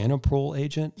undercover Interpol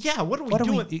agent. Yeah, what are we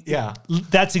doing? Yeah.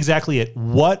 That's exactly it.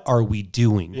 What are we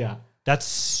doing? Yeah. That's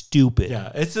stupid. Yeah,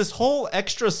 it's this whole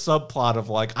extra subplot of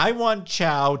like, I want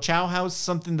Chow. Chow has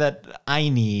something that I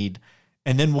need,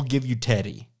 and then we'll give you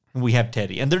Teddy. And we have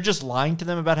Teddy. And they're just lying to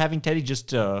them about having Teddy just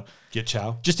to... Get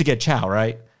Chow? Just to get Chow,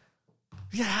 right?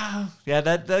 Yeah,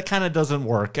 that kind of doesn't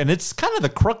work. And it's kind of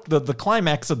the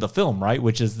climax of the film, right?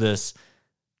 Which is this,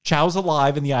 Chow's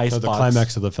alive in the ice box. The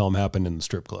climax of the film happened in the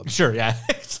strip club. Sure, yeah,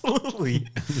 absolutely.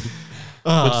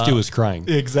 But Stu is crying.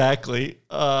 Exactly.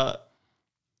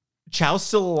 Chow's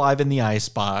still alive in the ice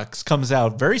box, comes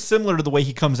out very similar to the way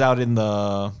he comes out in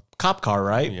the cop car,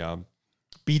 right? Yeah.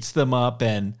 Beats them up,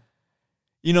 and,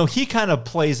 you know, he kind of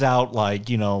plays out like,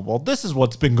 you know, well, this is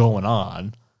what's been going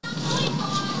on.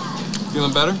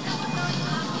 Feeling better?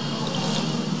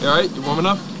 You all right? You warm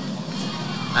enough?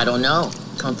 I don't know.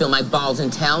 Come feel my balls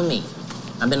and tell me.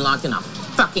 I've been locked in a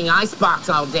fucking icebox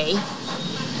all day.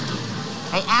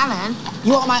 Hey, Alan,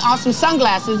 you want my awesome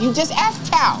sunglasses? You just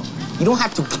asked Chow. You don't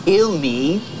have to kill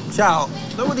me. Chow,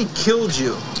 nobody killed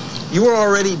you. You were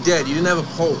already dead. You didn't have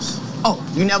a pulse. Oh,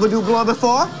 you never do blow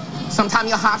before? Sometime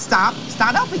your heart start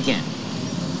up again.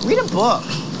 Read a book.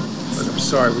 Look, I'm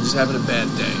sorry. We're just having a bad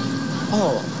day.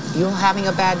 Oh, you're having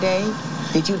a bad day?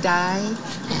 Did you die?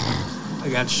 I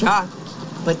got shot.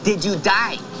 But did you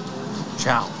die?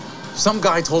 Chow, some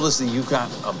guy told us that you got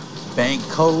a bank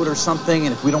code or something,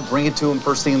 and if we don't bring it to him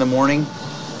first thing in the morning,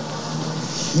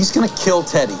 he's gonna kill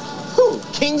Teddy. Who,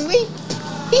 Kingsley?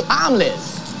 He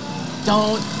harmless.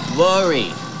 Don't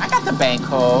worry. I got the bank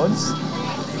codes.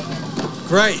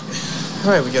 Great. All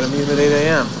right, we got a meeting at 8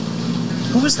 a.m.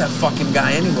 Who is that fucking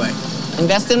guy anyway?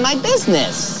 Invest in my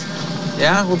business.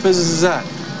 Yeah? What business is that?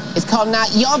 It's called Not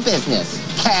Your Business,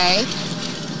 okay?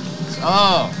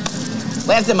 Oh,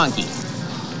 where's the monkey?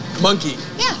 Monkey?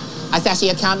 Yeah. I stashed the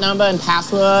account number and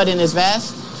password in his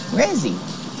vest. Where is he?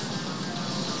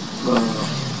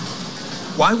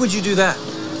 Why would you do that?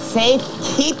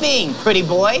 Safekeeping, pretty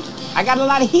boy. I got a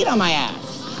lot of heat on my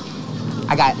ass.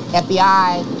 I got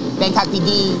FBI, Bangkok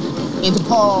PD,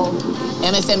 Interpol,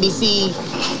 MSNBC.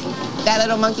 That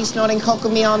little monkey snorting coke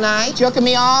with me all night, jerking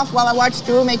me off while I watch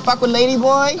Stu make fuck with Lady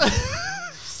Boy.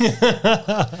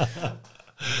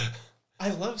 I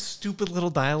love stupid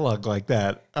little dialogue like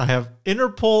that. I have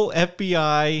Interpol,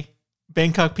 FBI,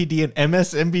 Bangkok PD, and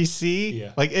MSNBC.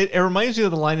 Yeah. Like it reminds me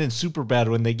of the line in Superbad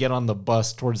when they get on the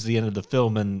bus towards the end of the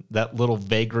film, and that little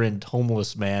vagrant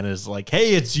homeless man is like,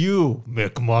 "Hey, it's you,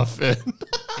 McMuffin."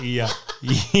 Yeah.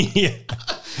 Yeah.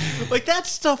 Like that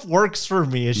stuff works for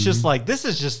me. It's just like this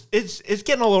is just it's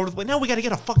getting all over the place. Now we got to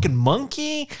get a fucking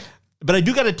monkey. But I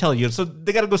do got to tell you, so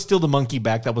they got to go steal the monkey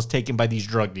back that was taken by these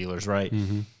drug dealers, right?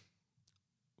 Mm-hmm.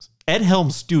 Ed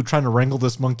Helms, dude, trying to wrangle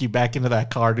this monkey back into that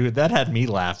car, dude, that had me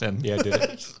laughing. Yeah, did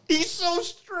it? He's so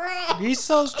strong. He's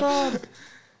so strong.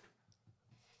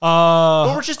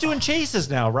 But we're just doing chases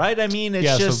now, right? I mean,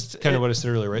 it's just so kind of what I said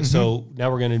earlier, right? Mm-hmm. So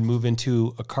now we're going to move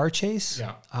into a car chase.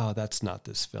 Yeah. Oh, that's not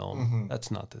this film. Mm-hmm.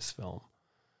 That's not this film.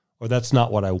 Or that's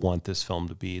not what I want this film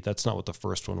to be. That's not what the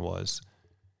first one was.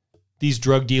 These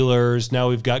drug dealers, now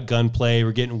we've got gunplay,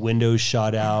 we're getting windows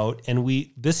shot out, and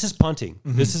this is punting.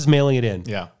 Mm-hmm. This is mailing it in.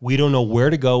 Yeah. We don't know where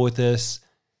to go with this.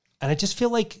 And I just feel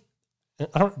like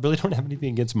I don't have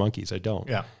anything against monkeys. I don't.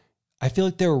 Yeah. I feel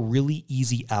like they're a really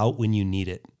easy out when you need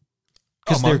it.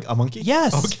 Because they're a monkey?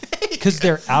 Yes. Okay. Because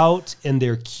they're out and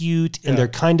they're cute and they're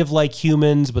kind of like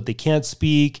humans, but they can't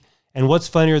speak. And what's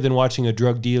funnier than watching a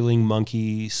drug dealing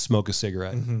monkey smoke a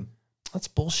cigarette? Mm-hmm. That's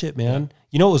bullshit, man. Yeah.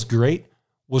 You know what was great?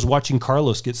 Was watching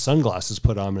Carlos get sunglasses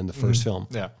put on in the first film.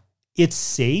 Yeah. It's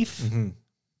safe,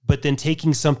 but then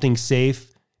taking something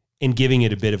safe and giving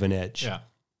it a bit of an edge. Yeah.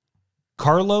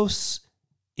 Carlos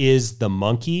is the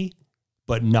monkey,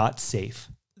 but not safe.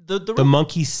 The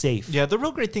monkey's safe. Yeah, the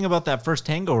real great thing about that first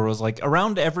Hangover was like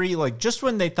around every, like just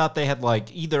when they thought they had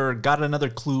like either got another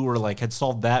clue or like had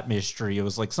solved that mystery, it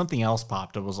was like something else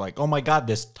popped. It was like, oh my God,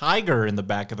 this tiger in the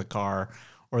back of the car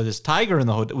or this tiger in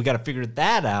the hotel. We got to figure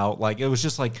that out. Like it was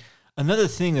just like another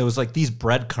thing that was like these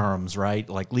breadcrumbs, right?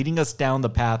 Like leading us down the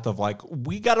path of like,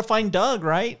 we got to find Doug,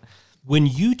 right? When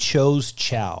you chose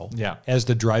Chow as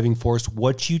the driving force,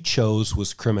 what you chose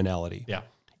was criminality. Yeah.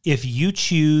 If you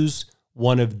choose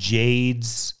one of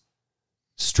Jade's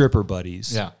stripper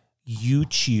buddies, you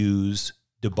choose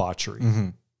debauchery. Mm-hmm.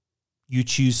 You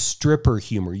choose stripper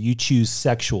humor. You choose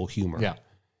sexual humor. Yeah.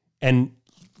 And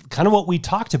kind of what we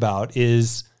talked about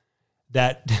is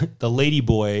that the lady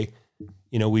boy,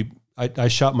 you know, I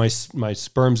shot my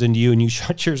sperms into you and you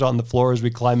shot yours on the floor as we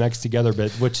climaxed together,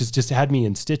 but which has just had me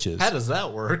in stitches. How does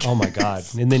that work? Oh my God.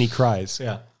 And then he cries.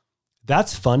 Yeah.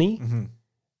 That's funny. Mm-hmm.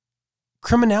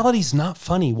 Criminality's not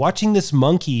funny. Watching this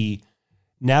monkey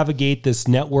navigate this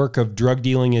network of drug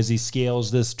dealing as he scales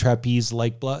this trapeze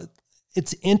like blood,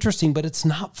 it's interesting, but it's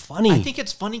not funny. I think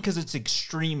it's funny because it's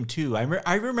extreme too.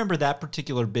 I remember that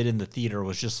particular bit in the theater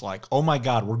was just like, oh my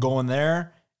God, we're going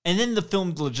there. And then the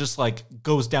film just like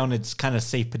goes down its kind of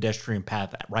safe pedestrian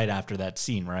path right after that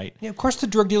scene, right? Yeah, of course the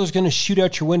drug dealer's going to shoot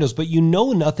out your windows, but you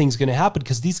know nothing's going to happen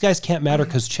because these guys can't matter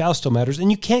because Chow still matters,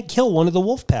 and you can't kill one of the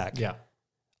wolf pack. Yeah.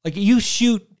 Like, you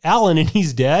shoot Alan and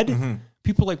he's dead.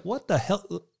 People are like, what the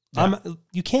hell? Yeah.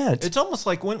 You can't. It's almost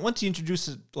like once you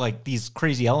introduce like these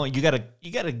crazy elements,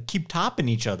 you gotta keep topping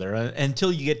each other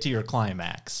until you get to your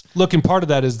climax. Look, and part of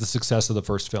that is the success of the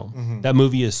first film. That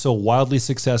movie is so wildly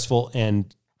successful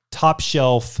and top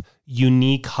shelf,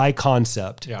 unique, high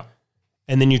concept. Yeah.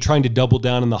 And then you're trying to double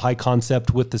down on the high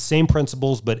concept with the same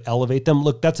principles, but elevate them.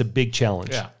 Look, that's a big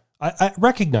challenge. Yeah. I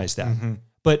recognize that.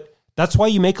 But that's why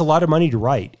you make a lot of money to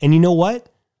write. And you know what?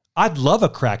 I'd love a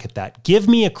crack at that. Give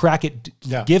me a crack at,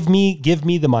 give me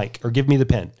the mic or give me the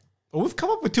pen. Well, we've come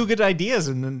up with 2 good ideas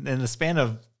in the span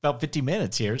of about 50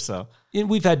 minutes here. So and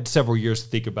we've had several years to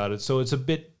think about it. So it's a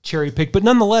bit cherry picked, but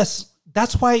nonetheless,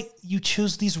 that's why you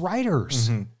choose these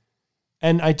writers.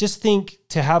 And I just think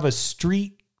to have a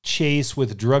street chase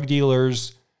with drug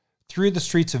dealers through the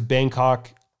streets of Bangkok,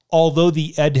 although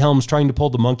the Ed Helms trying to pull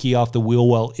the monkey off the wheel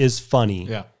well is funny.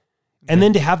 Yeah. And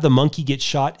then to have the monkey get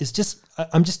shot is just,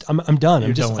 I'm done.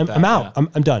 I'm out. Yeah.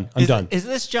 I'm done. I'm done. Is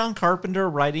this John Carpenter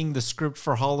writing the script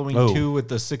for Halloween 2 with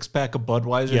the 6-pack of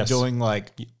Budweiser Yes. doing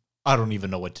like, I don't even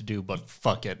know what to do, but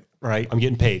fuck it, right? I'm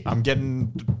getting paid. I'm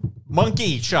getting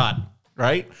monkey shot,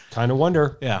 right? Kind of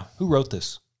wonder. Yeah. Who wrote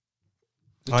this?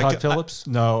 Todd Phillips?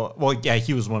 No. Well, yeah,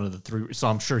 he was one of the 3, so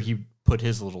I'm sure he put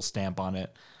his little stamp on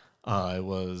it. It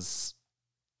was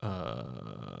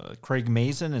Craig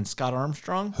Mazin and Scott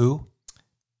Armstrong. Who?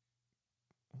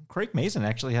 Craig Mazin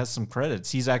actually has some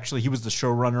credits. He was the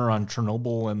showrunner on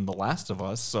Chernobyl and The Last of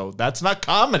Us, so that's not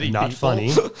comedy. Not people. funny.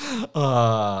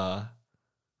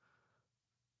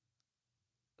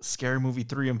 Scary Movie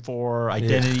 3 and 4,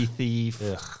 Identity Thief.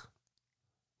 Ugh.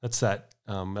 That's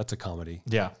a comedy.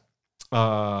 Yeah.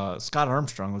 Scott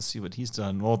Armstrong, let's see what he's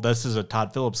done. Well, this is a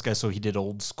Todd Phillips guy, so he did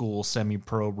Old School,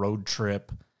 Semi-Pro, Road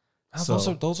Trip. So,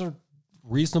 those are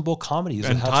reasonable comedies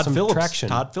and that have some traction.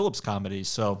 Todd Phillips comedies,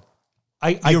 so...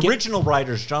 The original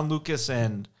writers, John Lucas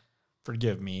and,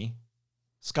 forgive me,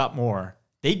 Scott Moore,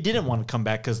 they didn't want to come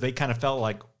back because they kind of felt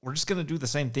like, we're just going to do the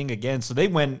same thing again. So they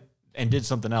went and did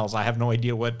something else. I have no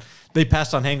idea what. They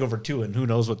passed on Hangover 2, and who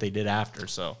knows what they did after.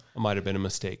 So it might have been a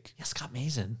mistake. Yeah, Scott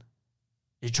Mazin.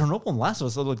 Chernobyl and Last of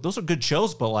Us, like, those are good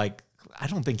shows, but like, I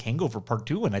don't think Hangover Part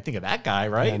 2 when I think of that guy,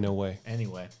 right? Yeah, no way.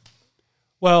 Anyway.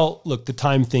 Well, look, the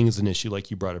time thing is an issue like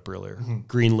you brought up earlier.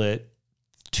 Greenlit.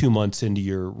 2 months into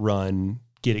your run,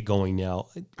 get it going now.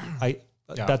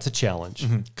 That's a challenge.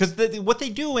 Because what they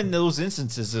do in those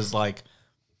instances is like,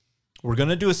 we're going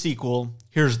to do a sequel.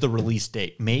 Here's the release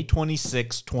date, May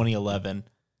 26, 2011.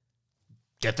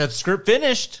 Get that script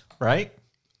finished, right?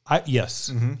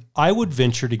 Yes. I would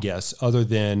venture to guess, other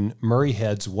than Murray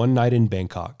Head's One Night in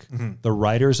Bangkok, the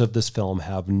writers of this film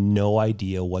have no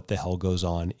idea what the hell goes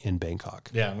on in Bangkok.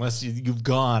 Yeah, unless you've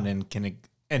gone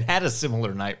and had a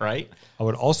similar night, right? I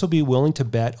would also be willing to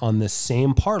bet on the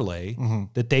same parlay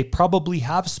that they probably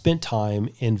have spent time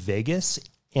in Vegas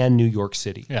and New York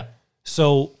City. Yeah.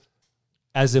 So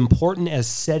as important as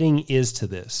setting is to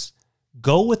this,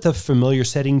 go with a familiar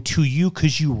setting to you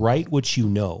because you write what you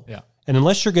know. Yeah. And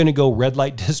unless you're going to go red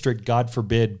light district, God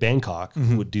forbid, Bangkok,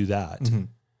 who would do that,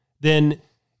 then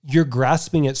you're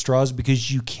grasping at straws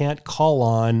because you can't call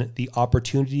on the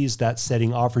opportunities that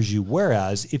setting offers you.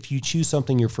 Whereas if you choose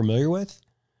something you're familiar with,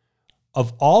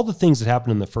 of all the things that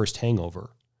happened in the first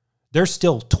Hangover, there's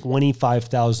still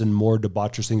 25,000 more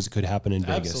debaucherous things that could happen in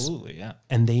Vegas. Absolutely, yeah.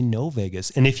 And they know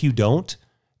Vegas. And if you don't,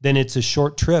 then it's a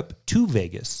short trip to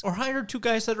Vegas. Or hire 2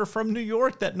 guys that are from New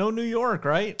York that know New York,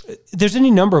 right? There's any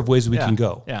number of ways we can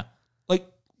go. Yeah. Like,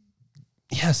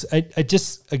 yes, I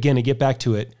get back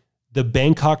to it. The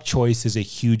Bangkok choice is a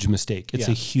huge mistake. It's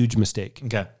a huge mistake.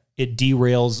 Okay. It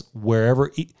derails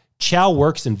wherever. Chow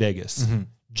works in Vegas.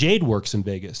 Jade works in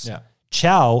Vegas. Yeah.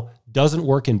 Chow doesn't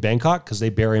work in Bangkok because they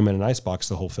bury him in an icebox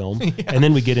the whole film. And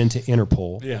then we get into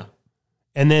Interpol. Yeah.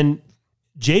 And then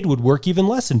Jade would work even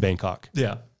less in Bangkok.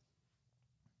 Yeah.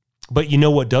 But you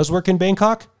know what does work in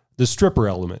Bangkok? The stripper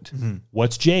element.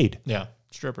 What's Jade? Yeah.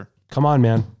 Stripper. Come on,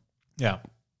 man. Yeah.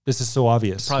 This is so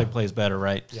obvious. Probably plays better,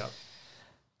 right? Yeah.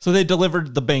 So they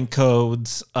delivered the bank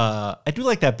codes. I do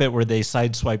like that bit where they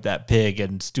sideswipe that pig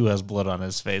and Stu has blood on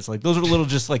his face. Like, those are little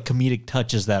just like comedic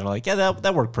touches that are like, yeah,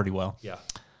 that worked pretty well. Yeah.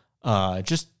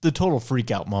 Just the total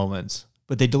freak out moments.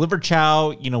 But they delivered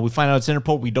Chow. You know, we find out it's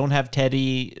Interpol. We don't have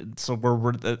Teddy. So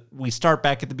we start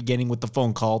back at the beginning with the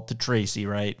phone call to Tracy,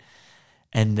 right?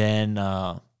 And then,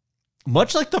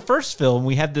 much like the first film,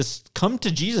 we have this come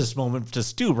to Jesus moment to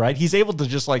Stu, right? He's able to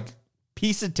just like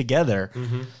piece it together.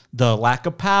 The lack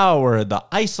of power, the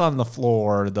ice on the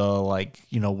floor, the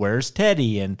where's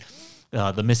Teddy, and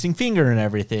the missing finger and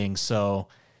everything. So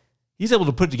he's able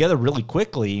to put it together really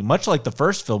quickly, much like the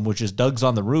first film, which is Doug's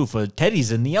on the roof.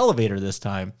 Teddy's in the elevator this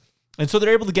time. And so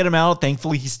they're able to get him out.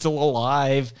 Thankfully, he's still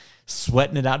alive,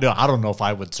 sweating it out. No, I don't know if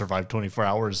I would survive 24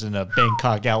 hours in a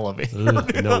Bangkok elevator.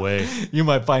 No way. You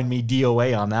might find me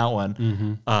DOA on that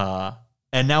one.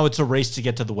 And now it's a race to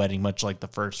get to the wedding, much like the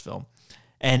first film.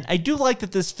 And I do like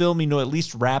that this film, at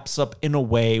least wraps up in a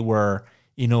way where,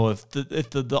 if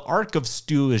the arc of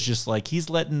Stu is just like he's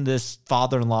letting this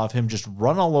father-in-law of him just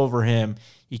run all over him.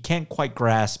 He can't quite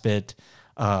grasp it.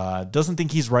 Doesn't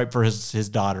think he's right for his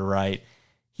daughter, right?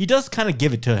 He does kind of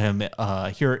give it to him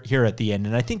here at the end.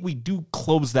 And I think we do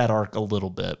close that arc a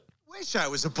little bit. Wish I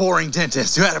was a boring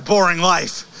dentist who had a boring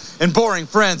life and boring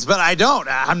friends, but I don't.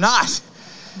 I'm not.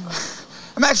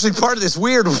 I'm actually part of this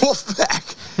weird wolf pack.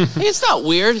 Hey, it's not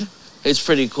weird. It's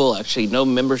pretty cool, actually. No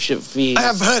membership fee. I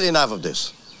have heard enough of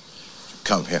this.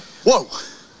 Come here. Whoa.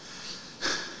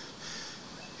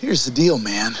 Here's the deal,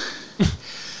 man.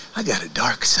 I got a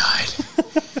dark side.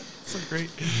 So great.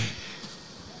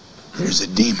 There's a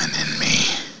demon in me.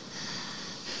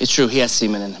 It's true, he has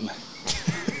semen in him.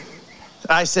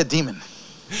 I said demon.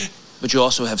 But you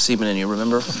also have semen in you,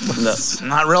 remember? It's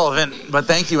not relevant, but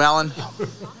thank you, Alan.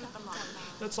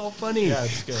 That's all funny. Yeah,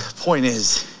 it's good. Point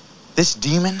is, this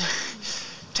demon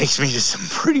takes me to some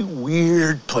pretty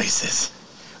weird places.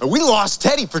 We lost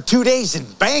Teddy for 2 days in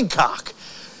Bangkok.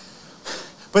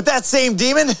 But that same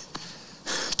demon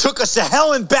took us to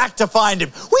hell and back to find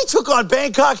him. We took on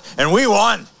Bangkok and we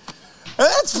won.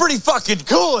 That's pretty fucking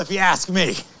cool if you ask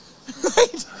me.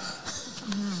 Right?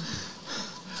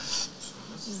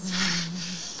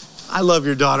 I love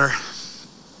your daughter.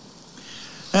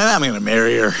 And I'm gonna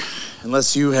marry her,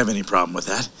 unless you have any problem with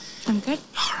that. I'm good.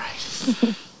 All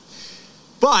right.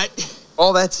 But,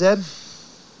 all that said,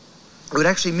 it would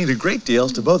actually mean a great deal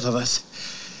to both of us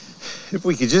if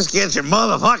we could just get your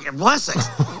motherfucking blessings.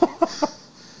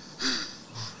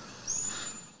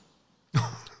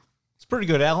 It's pretty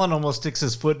good. Alan almost sticks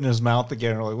his foot in his mouth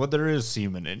again. We're like, well, there is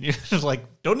semen in you. Just like,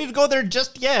 don't need to go there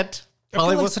just yet. I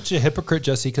feel like such a hypocrite,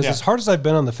 Jesse, because as hard as I've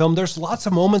been on the film, there's lots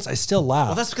of moments I still laugh.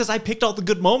 Well, that's because I picked all the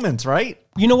good moments, right?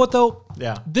 You know what, though?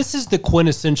 Yeah. This is the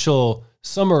quintessential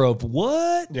summer of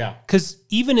what? Yeah. Because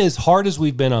even as hard as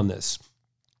we've been on this,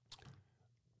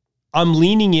 I'm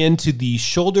leaning into the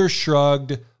shoulder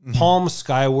shrugged, palm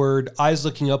skyward, eyes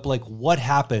looking up like what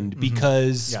happened,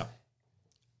 because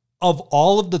of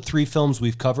all of the 3 films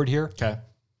we've covered here,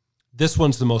 this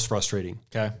one's the most frustrating.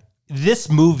 Okay. This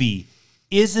movie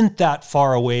isn't that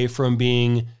far away from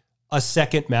being a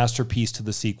second masterpiece to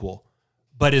the sequel.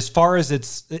 But as far as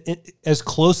as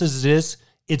close as it is,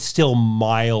 it's still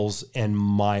miles and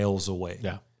miles away.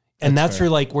 Yeah. And that's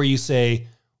where you say,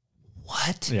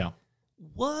 what? Yeah.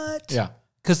 What? Yeah.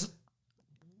 Because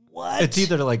what? It's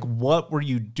either like, what were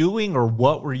you doing or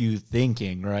what were you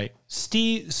thinking, right?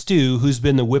 Stu, who's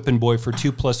been the whipping boy for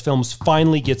 2+ films,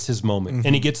 finally gets his moment.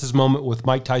 And he gets his moment with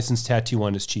Mike Tyson's tattoo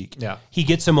on his cheek. Yeah. He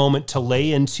gets a moment to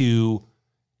lay into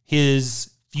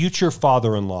his future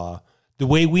father-in-law the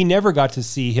way we never got to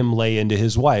see him lay into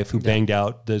his wife, who banged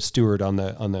out the steward on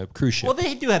the cruise ship. Well,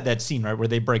 they do have that scene, right, where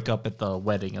they break up at the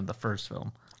wedding in the first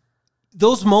film.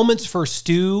 Those moments for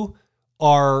Stu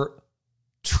are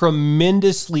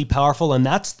tremendously powerful, and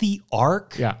that's the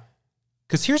arc. Yeah.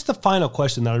 Because here's the final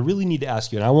question that I really need to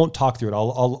ask you, and I won't talk through it.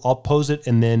 I'll pose it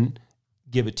and then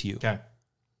give it to you. Okay.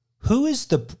 Who is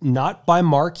not by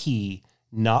marquee,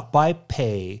 not by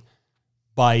pay,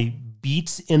 by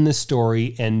beats in the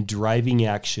story and driving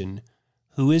action,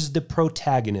 who is the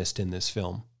protagonist in this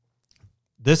film?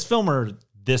 This film or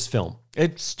this film?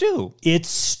 It's Stu. It's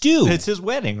Stu. It's his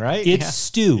wedding, right? It's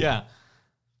Stu. Yeah.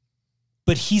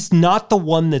 But he's not the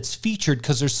one that's featured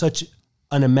because there's such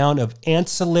an amount of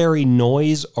ancillary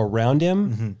noise around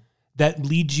him that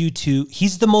leads you to,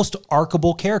 he's the most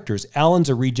arkable characters. Alan's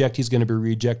a reject. He's going to be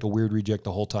a weird reject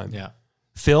the whole time. Yeah.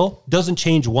 Phil doesn't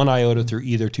change one iota through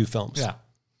either 2 films. Yeah.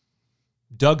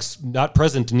 Doug's not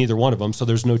present in either one of them, so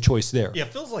there's no choice there. Yeah,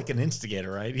 Phil's like an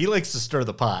instigator, right? He likes to stir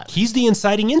the pot. He's the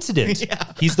inciting incident.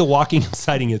 He's the walking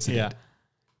inciting incident.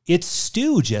 Yeah. It's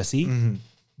Stu, Jesse.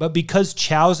 But because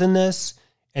Chow's in this,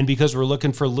 and because we're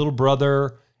looking for little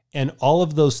brother and all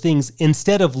of those things,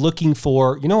 instead of looking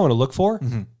for, you know what I want to look for?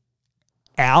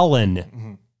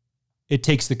 Alan. It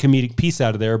takes the comedic piece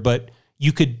out of there, but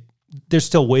there's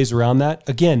still ways around that.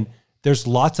 Again, there's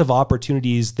lots of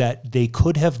opportunities that they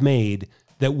could have made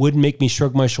that would make me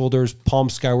shrug my shoulders, palm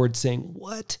skyward, saying,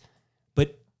 what?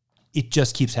 But it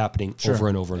just keeps happening over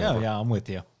and over and over. Yeah, I'm with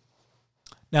you.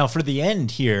 Now, for the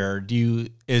end here,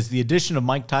 is the addition of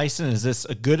Mike Tyson, is this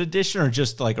a good addition or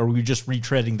just like, are we just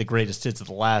retreading the greatest hits of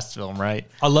the last film, right?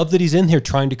 I love that he's in here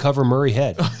trying to cover Murray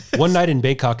Head. One Night in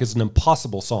Bangkok is an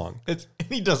impossible song. And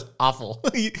he does awful.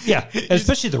 Yeah,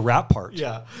 especially the rap part.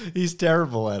 Yeah, he's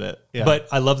terrible at it. Yeah. But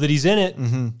I love that he's in it.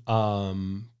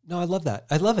 Mm-hmm. No, I love that.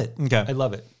 I love it. Okay. I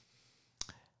love it.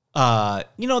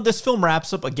 This film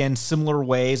wraps up again similar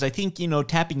ways. I think,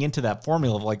 tapping into that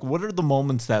formula of like, what are the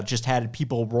moments that just had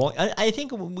people rolling? I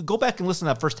think when we go back and listen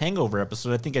to that first Hangover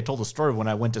episode, I think I told the story when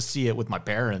I went to see it with my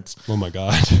parents. Oh my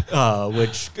God.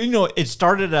 Which, it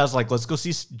started as like, let's go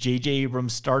see J.J.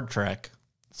 Abrams' Star Trek,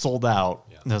 sold out.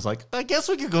 Yeah. And I was like, I guess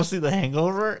we could go see The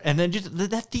Hangover. And then just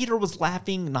that theater was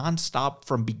laughing nonstop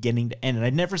from beginning to end. And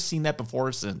I'd never seen that before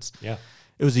or since. Yeah.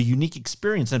 It was a unique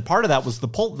experience, and part of that was the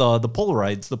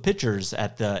Polaroids, the pictures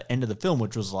at the end of the film,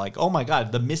 which was like, oh my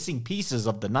God, the missing pieces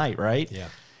of the night, right? Yeah.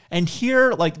 And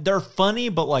here, like, they're funny,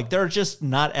 but like they're just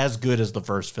not as good as the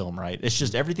first film, right? It's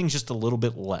just everything's just a little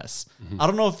bit less. Mm-hmm. I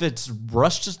don't know if it's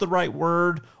rushed is the right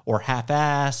word or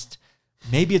half-assed.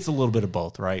 Maybe it's a little bit of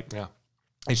both, right? Yeah.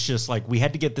 It's just like we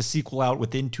had to get the sequel out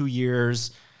within 2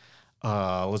 years.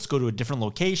 Let's go to a different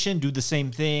location, do the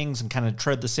same things, and kind of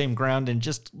tread the same ground, and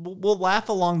just we'll laugh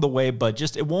along the way, but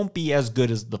just it won't be as good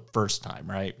as the first time,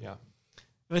 right? Yeah.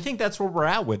 And I think that's where we're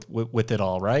at with it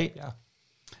all, right? Yeah.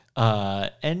 I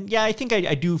think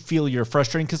I do feel you're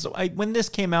frustrating because when this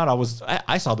came out,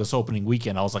 I saw this opening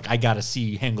weekend. I was like, I got to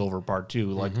see Hangover Part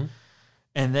 2, like. Mm-hmm.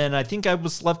 And then I think I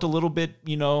was left a little bit,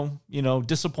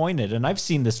 disappointed. And I've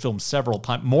seen this film several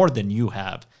times, more than you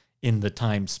have in the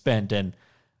time spent, and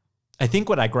I think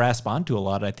what I grasp onto a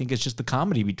lot, I think it's just the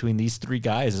comedy between these three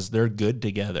guys is they're good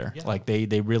together. Yeah. Like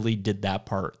they really did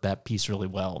that piece really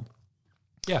well.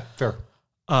 Yeah, fair.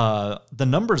 The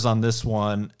numbers on this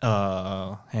one,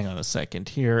 hang on a second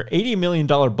here, $80 million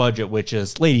budget, which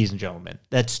is, ladies and gentlemen,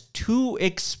 that's too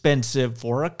expensive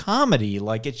for a comedy.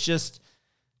 Like it's just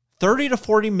 30 to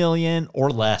 40 million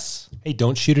or less. Hey,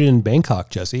 don't shoot it in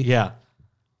Bangkok, Jesse. Yeah.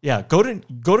 Yeah. Go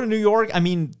to New York. I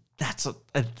mean, that's a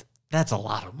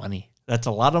lot of money. That's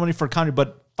a lot of money for a comedy,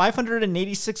 but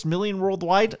 586 million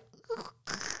worldwide.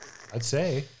 I'd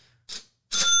say.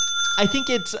 I think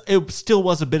it still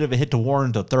was a bit of a hit to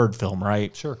warrant a third film,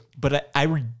 right? Sure. But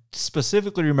I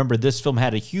specifically remember this film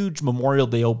had a huge Memorial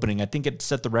Day opening. I think it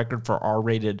set the record for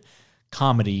R-rated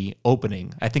comedy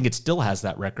opening. I think it still has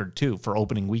that record too for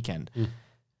opening weekend. Mm.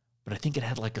 But I think it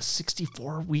had like a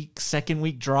 64-week, second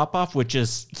week drop-off, which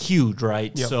is huge,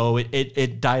 right? Yep. So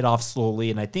it died off slowly,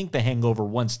 and I think The Hangover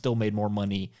 1 still made more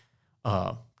money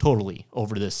totally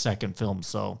over this second film.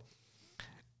 So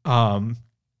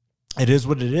it is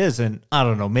what it is, and I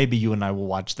don't know, maybe you and I will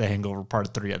watch The Hangover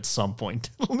Part 3 at some point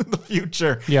in the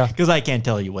future. Yeah. Because I can't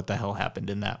tell you what the hell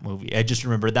happened in that movie. I just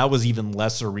remember that was even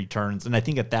lesser returns, and I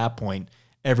think at that point,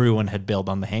 everyone had bailed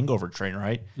on the Hangover train,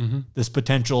 right? Mm-hmm. This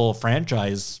potential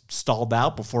franchise stalled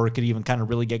out before it could even kind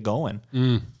of really get going.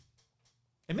 Mm.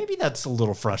 And maybe that's a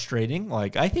little frustrating.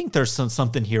 Like, I think there's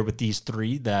something here with these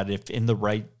three that if in the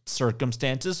right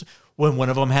circumstances, when one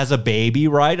of them has a baby,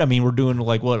 right? I mean, we're doing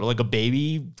like a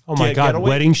baby. Oh my God, getaway?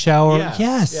 Wedding shower. Yeah.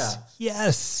 Yes. Yeah.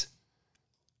 Yes.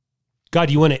 God,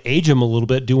 you want to age them a little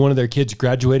bit, do one of their kids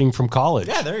graduating from college.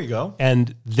 Yeah, there you go.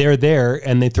 And they're there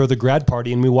and they throw the grad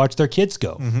party and we watch their kids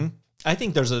go. Mm-hmm. I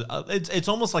think there's it's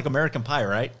almost like American Pie,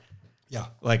 right? Yeah.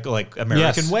 Like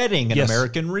American Wedding and Yes.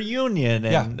 American Reunion.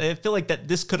 And I feel like that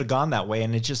this could have gone that way.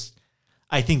 And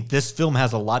I think this film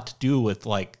has a lot to do with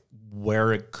like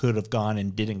where it could have gone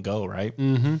and didn't go, right?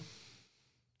 Mm-hmm.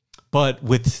 But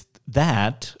with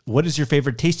that, what is your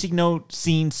favorite tasting note,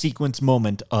 scene, sequence,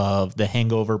 moment of The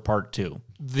Hangover Part 2?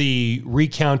 The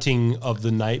recounting of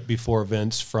the night before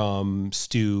events from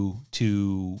Stu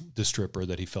to the stripper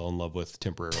that he fell in love with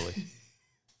temporarily.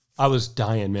 I was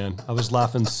dying, man. I was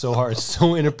laughing so hard.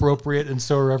 So inappropriate and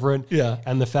so irreverent. Yeah.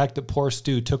 And the fact that poor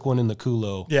Stu took one in the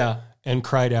culo. Yeah. And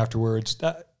cried afterwards.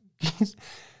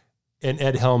 And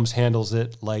Ed Helms handles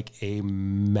it like a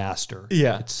master.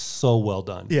 Yeah. It's so well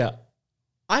done. Yeah.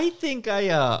 I think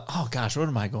oh gosh, what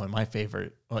am I going? My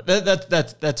favorite.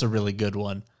 That's a really good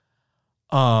one.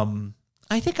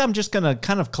 I think I'm just gonna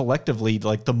kind of collectively,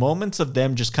 like the moments of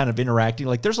them just kind of interacting.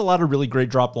 Like there's a lot of really great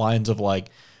drop lines of like,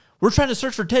 we're trying to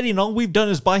search for Teddy and all we've done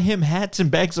is buy him hats and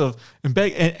bags of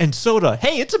and soda.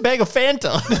 Hey, it's a bag of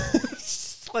Fanta.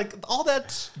 Like all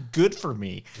that's good for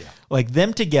me. Yeah. Like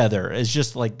them together is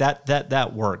just like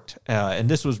that worked. And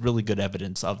this was really good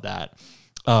evidence of that.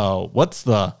 What's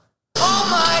the Oh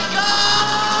my God!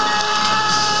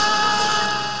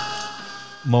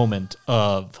 moment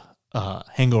of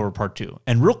Hangover Part 2?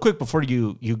 And real quick before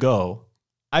you go,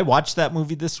 I watched that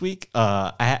movie this week.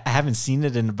 I haven't seen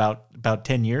it in about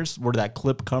 10 years. Where that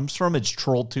clip comes from, it's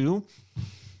Troll 2.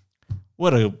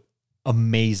 What a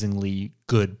amazingly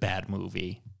good bad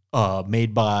movie.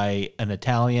 Made by an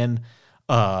Italian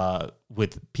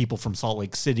with people from Salt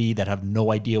Lake City that have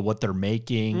no idea what they're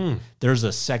making. There's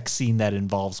a sex scene that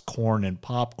involves corn and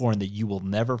popcorn that you will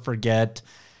never forget.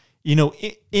 You know,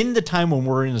 in the time when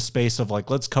we're in a space of like,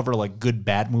 let's cover like good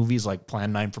bad movies like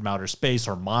Plan 9 from Outer Space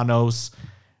or Monos,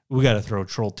 we got to throw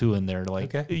Troll 2 in there.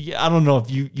 Like, I don't know if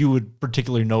you would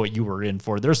particularly know what you were in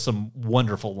for. There's some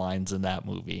wonderful lines in that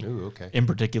movie. Ooh, okay. In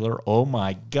particular, oh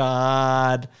my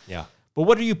God. Yeah. But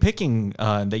what are you picking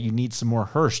that you need some more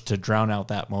Hirsch to drown out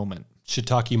that moment?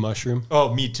 Shiitake mushroom.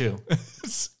 Oh, me too.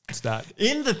 It's that.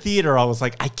 In the theater, I was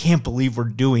like, I can't believe we're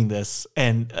doing this.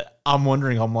 And I'm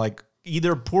like,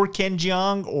 either poor Ken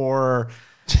Jeong or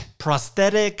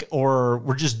prosthetic, or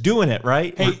we're just doing it,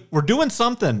 right? Hey, we're doing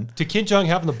something. To Ken Jeong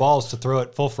having the balls to throw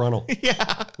it full frontal.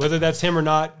 Yeah. Whether that's him or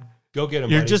not, go get him.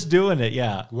 You're buddy. just doing it,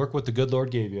 yeah. Work what the good Lord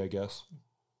gave you, I guess.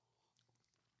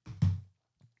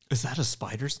 Is that a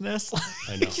spider's nest?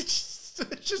 I know. It's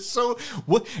just so.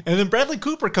 What? And then Bradley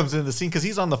Cooper comes into the scene because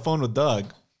he's on the phone with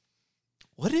Doug.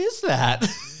 What is that?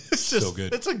 It's just so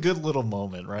good. It's a good little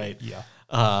moment, right? Yeah.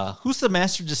 Who's the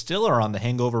master distiller on The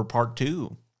Hangover Part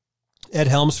II? Ed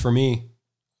Helms for me.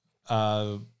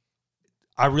 I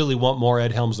really want more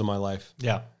Ed Helms in my life.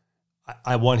 Yeah.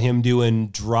 I want him doing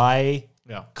dry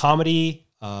Yeah. comedy.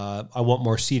 I want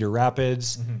more Cedar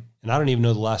Rapids. Mm-hmm. And I don't even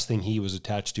know the last thing he was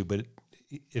attached to, but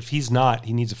if he's not,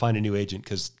 he needs to find a new agent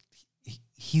because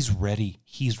he's ready.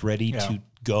 He's ready to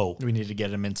go. We need to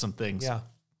get him in some things. Yeah.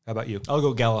 How about you? I'll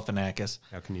go Galifianakis.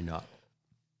 How can you not?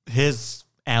 His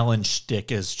Alan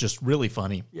shtick is just really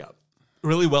funny. Yeah.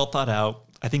 Really well thought out.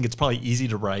 I think it's probably easy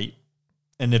to write.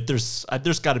 And if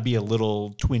there's got to be a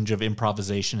little twinge of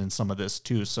improvisation in some of this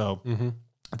too. So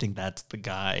I think that's the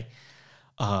guy.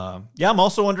 I'm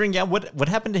also wondering, what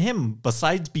happened to him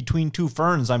besides Between Two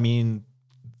Ferns? I mean,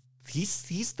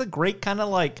 he's the great kind of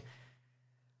like,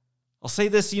 I'll say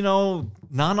this,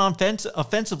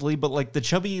 non-offensively, but like the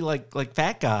chubby, like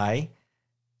fat guy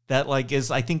that like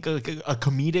is, I think, a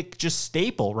comedic just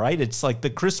staple, right? It's like the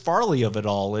Chris Farley of it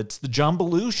all. It's the John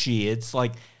Belushi. It's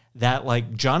like that,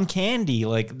 like John Candy.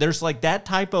 Like there's like that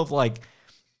type of like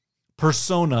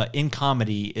persona in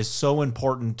comedy is so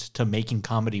important to making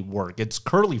comedy work. It's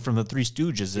Curly from the Three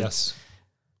Stooges. Yes.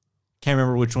 Can't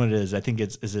remember which one it is. I think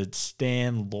is it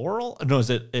Stan Laurel? No,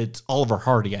 it's Oliver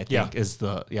Hardy, I think, is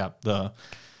the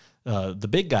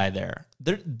big guy there.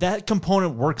 That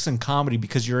component works in comedy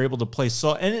because you're able to play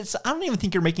I don't even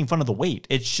think you're making fun of the weight.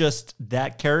 It's just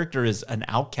that character is an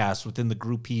outcast within the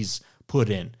group he's put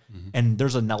in. Mm-hmm. And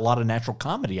there's a lot of natural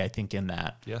comedy, I think, in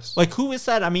that. Yes. Like, who is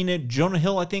that? I mean, Jonah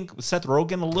Hill, I think, Seth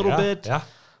Rogen a little bit. Yeah.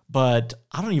 But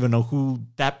I don't even know who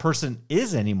that person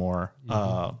is anymore.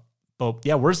 Mm-hmm. But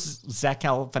yeah, where's Zach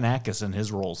Galifianakis in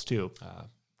his roles too?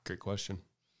 Great question.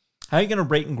 How are you going to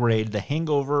rate and grade The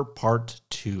Hangover Part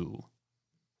 2?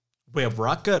 We have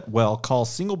Rock Gut, Well, Call,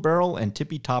 Single Barrel, and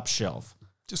Tippy Top Shelf.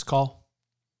 Just call.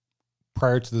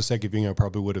 Prior to the second viewing, I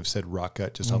probably would have said Rock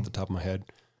Gut just off the top of my head.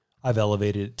 I've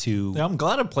elevated it to... Yeah, I'm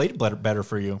glad I played better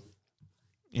for you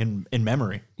in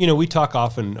memory. We talk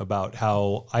often about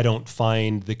how I don't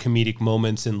find the comedic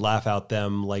moments and laugh out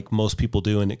them like most people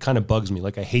do, and it kind of bugs me.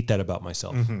 Like, I hate that about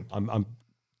myself. Mm-hmm. I'm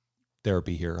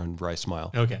therapy here on where I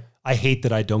smile. Okay. I hate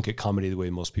that I don't get comedy the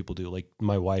way most people do. Like,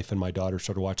 my wife and my daughter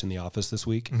started watching The Office this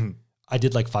week. Mm-hmm. I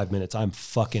did like 5 minutes. I'm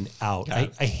fucking out. Yeah.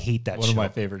 I hate that show. One of my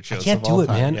favorite shows. I can't do it,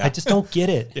 man. Yeah. I just don't get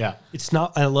it. Yeah. It's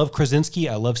not, I love Krasinski.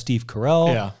 I love Steve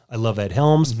Carell. Yeah. I love Ed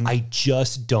Helms. Mm-hmm. I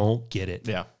just don't get it.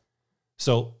 Yeah.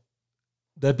 So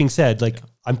that being said, like,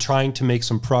 I'm trying to make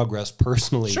some progress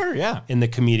personally. Sure, yeah. In the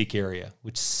comedic area,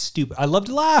 which is stupid. I love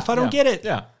to laugh. I don't get it.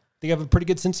 Yeah. I think I have a pretty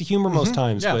good sense of humor most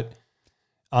times, but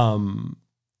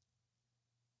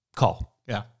call.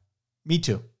 Yeah. Me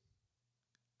too.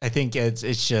 I think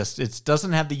it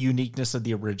doesn't have the uniqueness of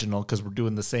the original because we're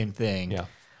doing the same thing. Yeah.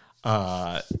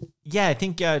 I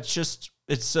think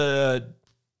it's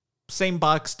same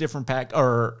box, different pack,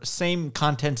 or same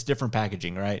contents, different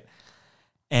packaging, right?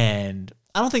 And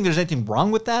I don't think there's anything wrong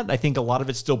with that. I think a lot of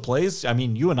it still plays. I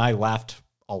mean, you and I laughed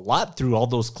a lot through all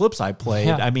those clips I played.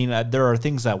 Yeah. I mean, there are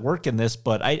things that work in this,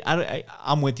 but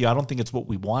I'm with you. I don't think it's what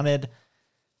we wanted.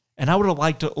 And I would have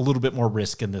liked a little bit more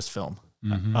risk in this film.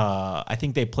 Mm-hmm. I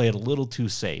think they played a little too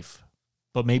safe,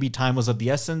 but maybe time was of the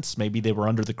essence. Maybe they were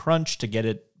under the crunch to get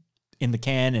it in the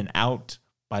can and out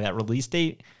by that release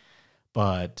date.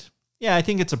 But yeah, I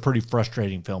think it's a pretty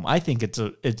frustrating film. I think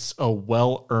it's a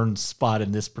well-earned spot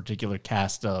in this particular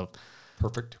cast of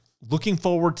perfect. looking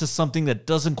forward to something that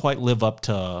doesn't quite live up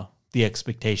to the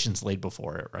expectations laid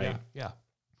before it, right? Yeah.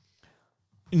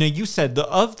 Now, you said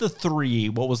of the three,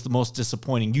 what was the most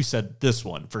disappointing? You said this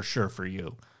one for sure for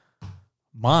you.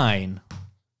 Mine,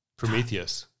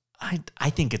 Prometheus. I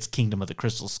think it's Kingdom of the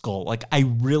Crystal Skull. Like, I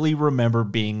really remember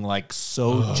being like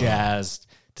so jazzed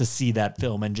to see that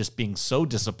film and just being so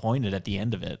disappointed at the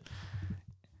end of it.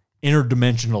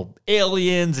 Interdimensional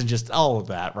aliens and just all of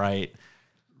that, right?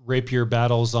 Rapier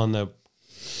battles on the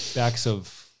backs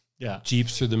of Yeah.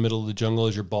 Jeeps through the middle of the jungle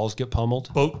as your balls get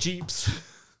pummeled. Boat Jeeps.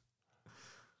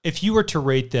 If you were to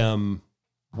rate them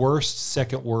worst,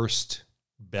 second worst,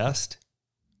 best,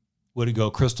 would it go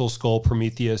Crystal Skull,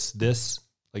 Prometheus, this?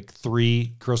 Like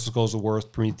 3, Crystal Skull's the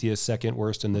worst, Prometheus second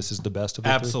worst, and this is the best of the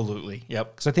Absolutely. 3?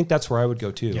 Yep. Because I think that's where I would go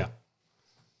too. Yeah.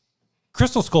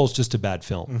 Crystal Skull's just a bad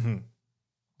film. Mm-hmm.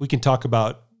 We can talk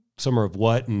about Summer of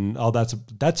What and all that's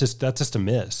just a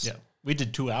miss. Yeah. We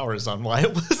did 2 hours on why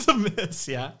it was a miss.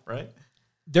 Yeah. Right.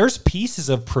 There's pieces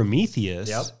of Prometheus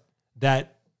Yep.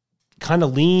 that kind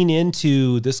of lean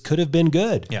into this could have been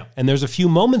good. Yeah. And there's a few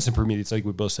moments in Prometheus, like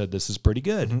we both said, this is pretty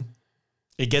good. Mm-hmm.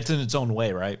 It gets in its own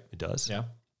way, right? It does. Yeah.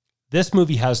 This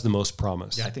movie has the most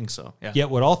promise. Yeah, I think so. Yeah. Yet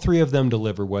what all three of them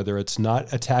deliver, whether it's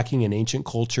not attacking an ancient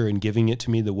culture and giving it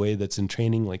to me the way that's in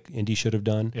training, like Indy should have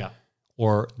done, Yeah.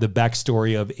 or the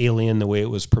backstory of Alien, the way it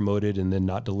was promoted and then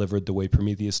not delivered the way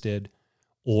Prometheus did,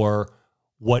 or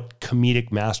what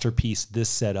comedic masterpiece this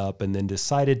set up and then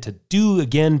decided to do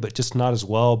again, but just not as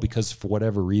well because for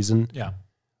whatever reason. Yeah.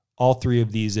 All three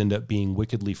of these end up being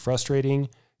wickedly frustrating,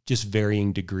 just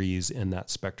varying degrees in that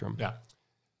spectrum. Yeah.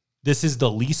 This is the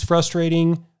least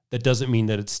frustrating. That doesn't mean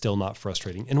that it's still not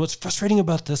frustrating. And what's frustrating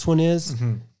about this one is,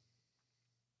 Mm-hmm.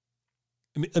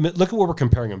 I mean, look at what we're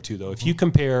comparing them to, though. If you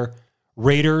compare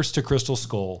Raiders to Crystal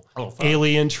Skull,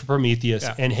 Alien to Prometheus,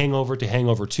 Yeah. and Hangover to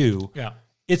Hangover 2, Yeah.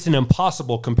 it's an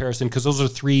impossible comparison because those are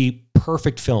 3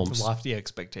 perfect films. Lofty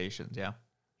expectations. Yeah.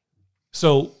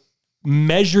 So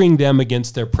measuring them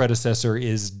against their predecessor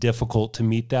is difficult to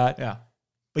meet that. Yeah.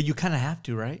 But you kind of have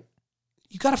to, right?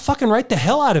 You got to fucking write the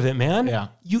hell out of it, man. Yeah.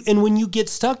 And when you get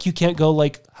stuck, you can't go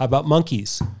like, how about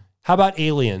monkeys? How about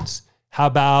aliens? How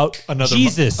about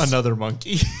Jesus? Another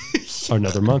monkey. Or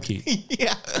another monkey.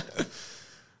 Yeah.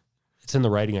 It's in the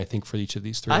writing, I think, for each of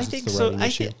these 3. I think so.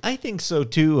 I think so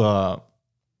too.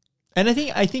 And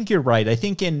I think you're right. I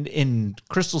think in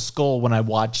Crystal Skull, when I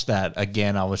watched that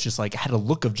again, I was just like, I had a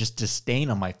look of just disdain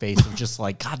on my face of just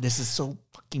like, God, this is so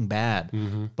fucking bad.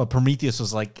 Mm-hmm. But Prometheus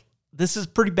was like, this is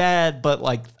pretty bad, but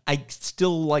like, I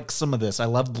still like some of this. I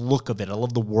love the look of it. I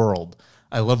love the world.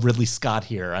 I love Ridley Scott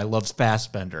here. I love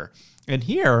Fassbender. And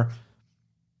here,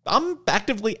 I'm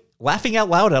actively laughing out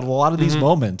loud at a lot of these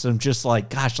moments. I'm just like,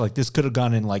 gosh, like this could have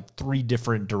gone in like 3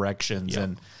 different directions. Yep.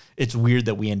 And it's weird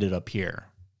that we ended up here.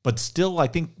 But still, I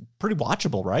think pretty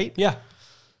watchable, right? Yeah.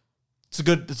 It's a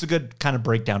good kind of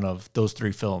breakdown of those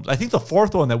 3 films. I think the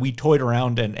 4th one that we toyed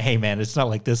around and, hey man, it's not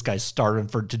like this guy's starting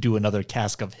to do another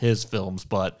cask of his films,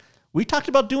 but we talked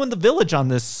about doing The Village on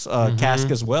this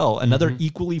cask as well. Another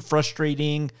equally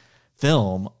frustrating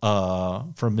film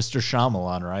from Mr.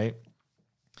 Shyamalan, right?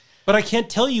 But I can't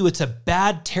tell you it's a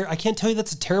bad, I can't tell you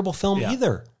that's a terrible film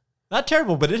either. Not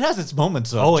terrible, but it has its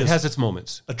moments. Oh, it has its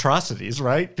moments. Atrocities,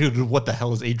 right? Dude, what the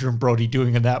hell is Adrian Brody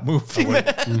doing in that movie?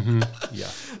 Yeah.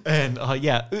 And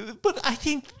but I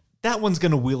think that one's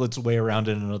going to wheel its way around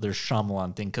in another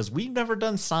Shyamalan thing because we've never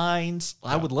done Signs.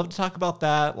 I would love to talk about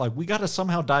that. Like, we got to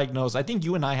somehow diagnose. I think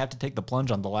you and I have to take the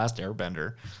plunge on The Last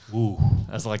Airbender. Ooh.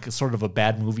 As like a sort of a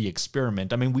bad movie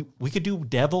experiment. I mean, we could do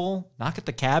Devil, Knock at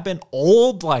the Cabin,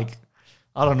 Old, like,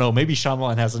 I don't know. Maybe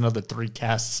Shyamalan has another 3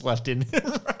 casts left in him,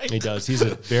 right? He does. He's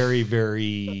a very,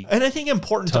 very and I think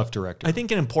important director. I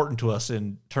think important to us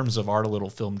in terms of our little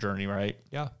film journey, right?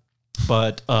 Yeah.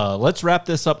 But let's wrap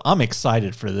this up. I'm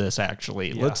excited for this,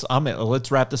 actually. Yeah.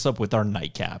 Let's wrap this up with our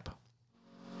nightcap.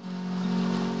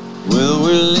 Well,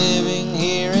 we're living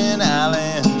here in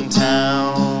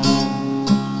Allentown,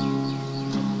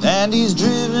 and he's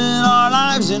driven our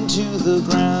lives into the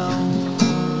ground.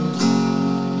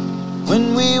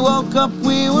 When we woke up,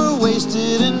 we were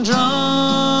wasted and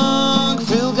drunk.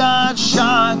 Phil got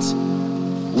shot,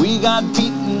 we got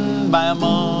beaten by a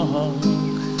monk.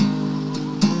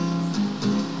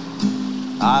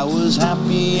 I was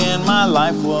happy and my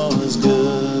life was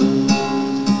good,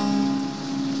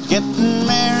 getting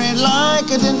married like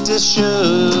a dentist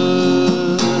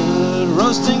should,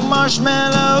 roasting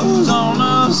marshmallows on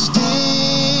a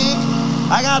stick.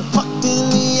 I got fucked in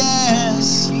the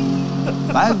ass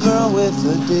by a girl with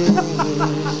a dick.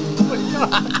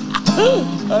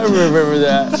 I remember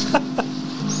that.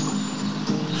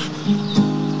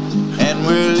 And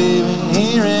we're living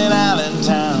here in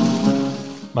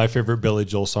Allentown. My favorite Billy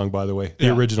Joel song, by the way. The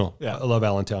original. Yeah. I love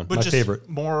Allentown. But my just favorite.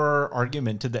 more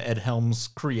argument to the Ed Helms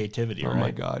creativity, right? Oh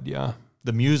my God, yeah.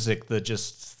 The music,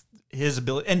 his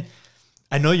ability. And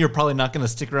I know you're probably not going to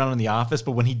stick around in The Office,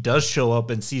 but when he does show up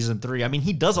in season 3, I mean,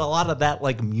 he does a lot of that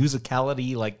like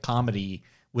musicality, like comedy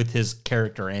with his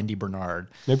character, Andy Bernard.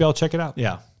 Maybe I'll check it out.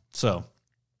 Yeah. So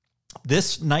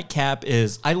this nightcap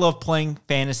is, I love playing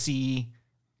fantasy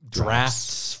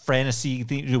drafts, fantasy.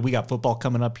 We got football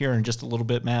coming up here in just a little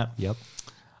bit, Matt. Yep.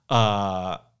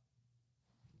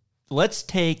 Let's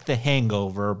take The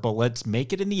Hangover, but let's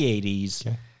make it in the 80s.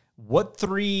 Okay. What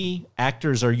 3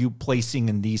 actors are you placing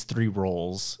in these 3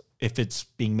 roles if it's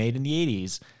being made in the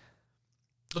 80s?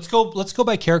 Let's go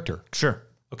by character. Sure.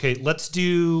 Okay, let's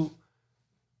do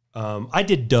I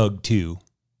did Doug too.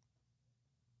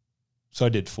 So I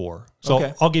did 4. So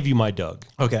Okay. I'll give you my Doug.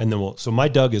 Okay. And then so my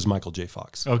Doug is Michael J.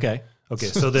 Fox. Okay. Okay,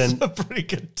 so then That's a pretty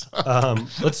good time.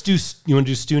 let's do, you want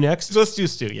to do Stu next? Let's do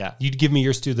Stu, yeah. You give me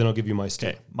your Stu, then I'll give you my Stu.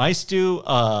 Okay. My Stu,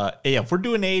 if we're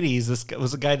doing 80s, this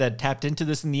was a guy that tapped into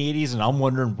this in the 80s, and I'm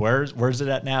wondering where's it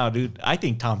at now, dude? I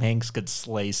think Tom Hanks could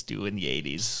slay Stu in the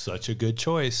 80s. Such a good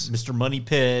choice. Mr. Money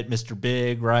Pit, Mr.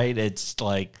 Big, right? It's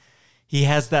like he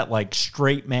has that like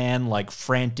straight man, like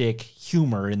frantic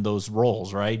humor in those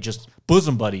roles, right? Just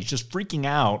bosom buddies, just freaking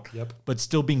out, but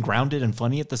still being grounded and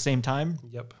funny at the same time.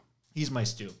 Yep. He's my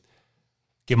Stu.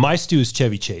 Okay, my Stu is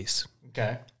Chevy Chase.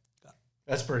 Okay.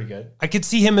 That's pretty good. I could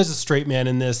see him as a straight man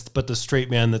in this, but the straight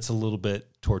man that's a little bit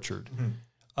tortured.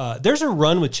 Mm-hmm. There's a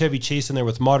run with Chevy Chase in there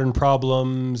with Modern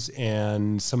Problems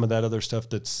and some of that other stuff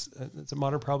that's is it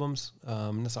Modern Problems?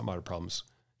 That's not Modern Problems.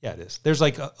 Yeah, it is. There's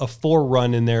like a 4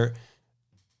 run in there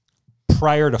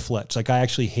prior to Fletch. Like I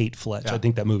actually hate Fletch. Yeah. I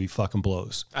think that movie fucking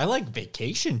blows. I like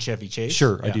Vacation Chevy Chase.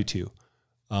 Sure, Yeah. I do too.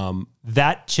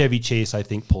 That Chevy Chase, I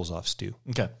think, pulls off Stu.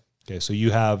 Okay. Okay, so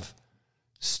you have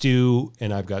Stu,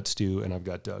 and I've got Stu, and I've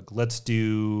got Doug. Let's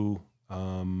do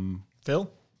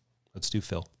Phil? Let's do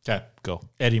Phil. Okay. Go.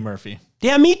 Eddie Murphy.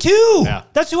 Yeah, me too. Yeah.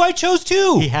 That's who I chose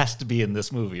too. He has to be in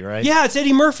this movie, right? Yeah, it's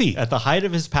Eddie Murphy. At the height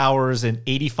of his powers in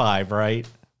 85, right?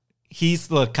 He's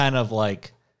the kind of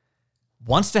like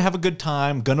wants to have a good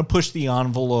time, gonna push the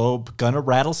envelope, gonna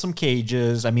rattle some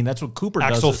cages. I mean, that's what Cooper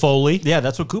does. Axel Foley. Yeah,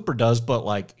 that's what Cooper does. But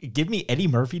like, give me Eddie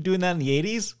Murphy doing that in the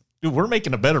 80s. Dude, we're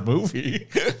making a better movie.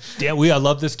 Yeah, I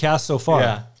love this cast so far.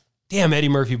 Yeah. Damn, Eddie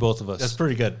Murphy, both of us. That's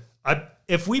pretty good.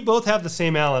 If we both have the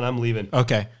same Alan, I'm leaving.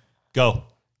 Okay. Go.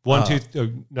 1,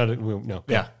 2. No.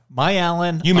 Yeah. My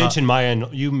Alan. You mentioned my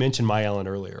Alan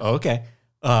earlier. Okay.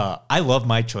 I love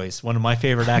my choice. One of my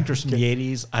favorite actors from the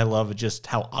 80s. I love just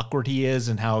how awkward he is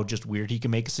and how just weird he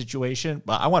can make a situation.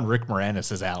 But I want Rick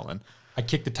Moranis as Alan. I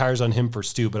kicked the tires on him for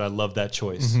Stu, but I love that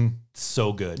choice. Mm-hmm.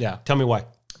 So good. Yeah. Tell me why.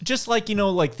 Just like,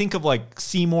 think of like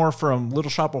Seymour from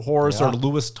Little Shop of Horrors or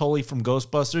Louis Tully from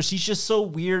Ghostbusters. He's just so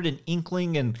weird and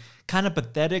inkling and kind of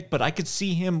pathetic, but I could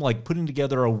see him like putting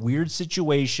together a weird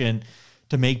situation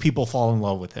to make people fall in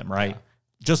love with him, right? Yeah.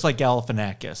 Just like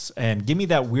Galifianakis. And give me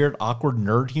that weird, awkward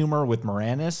nerd humor with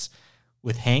Moranis,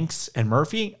 with Hanks and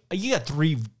Murphy. You got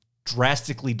 3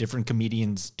 drastically different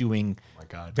comedians doing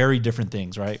very different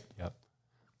things, right? Yep.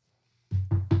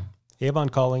 Avon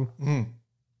Calling.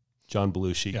 John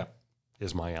Belushi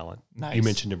is my Alan. Nice. You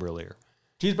mentioned him earlier.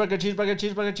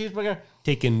 Cheeseburger.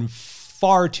 Taken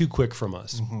far too quick from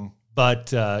us. Mm-hmm.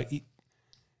 But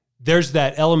there's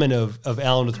that element of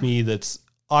Alan with me that's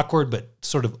awkward, but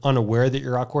sort of unaware that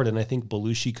you're awkward. And I think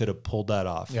Belushi could have pulled that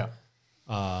off. Yeah.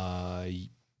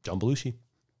 John Belushi.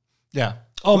 Yeah.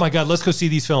 Oh my God, let's go see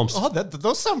these films. Oh,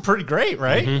 those sound pretty great,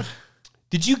 right?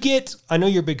 Mm-hmm. I know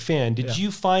you're a big fan. Did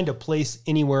you find a place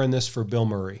anywhere in this for Bill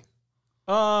Murray?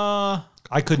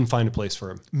 I couldn't find a place for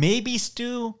him. Maybe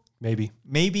Stu.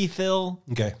 Maybe Phil.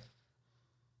 Okay.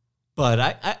 But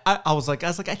I was like,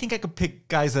 I think I could pick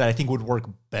guys that I think would work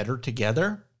better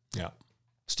together. Yeah.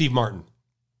 Steve Martin.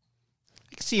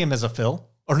 I could see him as a Phil.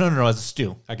 Or no, as a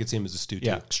Stu. I could see him as a Stu too.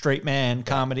 Yeah. Straight man,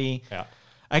 comedy. Yeah.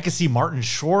 I could see Martin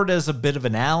Short as a bit of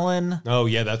an Alan. Oh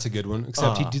yeah, that's a good one.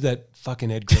 Except he'd do that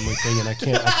fucking Ed Grimley thing, and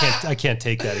I can't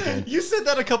take that again. You said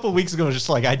that a couple of weeks ago, just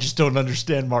like I just don't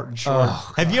understand Martin Short.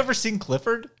 Have you ever seen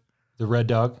Clifford? The Red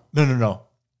Dog? No.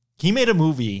 He made a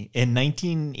movie in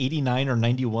 1989 or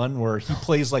 91 where he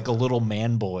plays like a little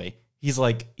man boy. He's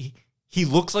like he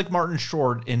looks like Martin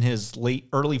Short in his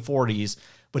early 40s,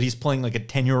 but he's playing like a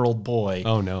 10-year-old boy.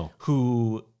 Oh no.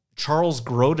 Who Charles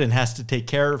Grodin has to take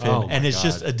care of him, and it's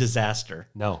just a disaster.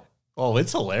 No. Oh,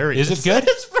 it's hilarious. Is it good?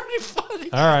 It's pretty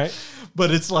funny. All right.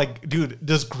 But it's like, dude,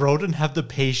 does Grodin have the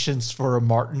patience for a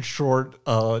Martin Short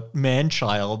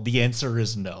man-child? The answer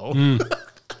is no.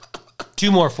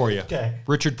 2 more for you. Okay.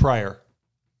 Richard Pryor.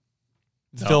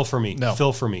 No. Phil for me. No.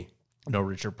 Phil for me. No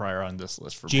Richard Pryor on this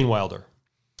list for Gene me. Wilder.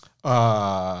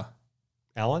 Alan?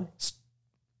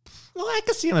 Well, I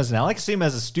could see him as an Al. I could see him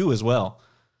as a Stu as well.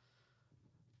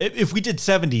 If we did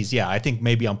 70s, yeah, I think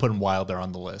maybe I'm putting Wilder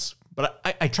on the list. But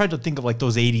I tried to think of like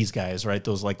those 80s guys, right?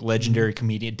 Those like legendary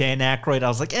comedian Dan Aykroyd. I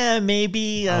was like,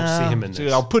 maybe. I'll see him in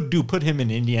this. I'll put him in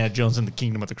Indiana Jones and the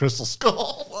Kingdom of the Crystal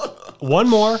Skull. One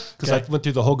more, because I went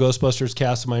through the whole Ghostbusters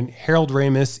cast of mine. Harold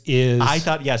Ramis is... I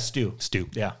thought, Stu. Stu.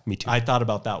 Yeah. Me too. I thought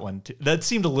about that one too. That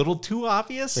seemed a little too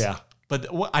obvious. Yeah.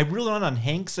 But what I really went on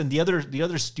Hanks, and the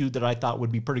other Stu that I thought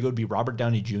would be pretty good would be Robert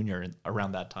Downey Jr.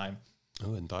 around that time.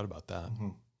 Oh, I hadn't thought about that. Mm-hmm.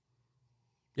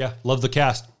 Yeah, love the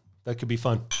cast. That could be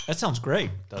fun. That sounds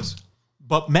great. It does.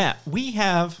 But Matt,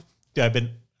 I've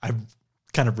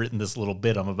kind of written this little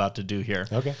bit I'm about to do here.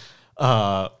 Okay.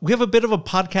 We have a bit of a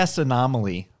podcast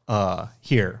anomaly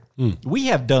here. We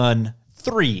have done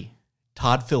 3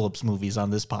 Todd Phillips movies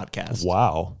on this podcast.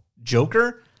 Wow.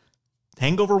 Joker,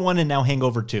 Hangover 1, and now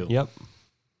Hangover 2. Yep.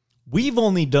 We've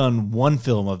only done 1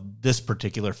 film of this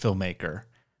particular filmmaker,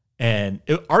 and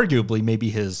arguably maybe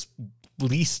his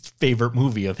least favorite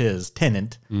movie of his,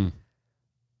 Tenet.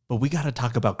 But we got to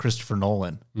talk about Christopher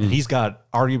Nolan. And he's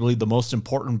got arguably the most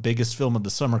important, biggest film of the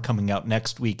summer coming out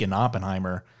next week in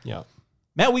Oppenheimer. Yeah.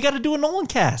 Matt, we got to do a Nolan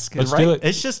cast. Let's right? do it.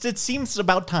 It seems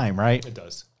about time, right? It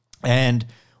does. And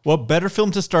what better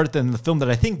film to start than the film that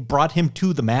I think brought him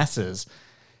to the masses?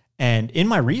 And in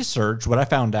my research, what I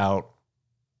found out,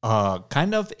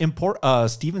 Steven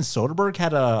Soderbergh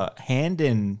had a hand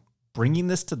in bringing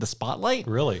this to the spotlight.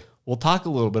 Really? We'll talk a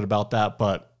little bit about that,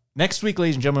 but next week,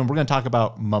 ladies and gentlemen, we're going to talk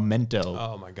about Memento.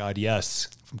 Oh my God, yes.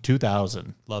 From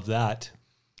 2000. Love that.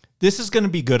 This is going to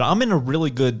be good. I'm in a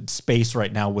really good space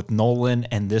right now with Nolan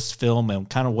and this film and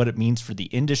kind of what it means for the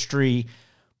industry,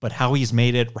 but how he's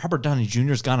made it. Robert Downey Jr.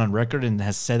 has gone on record and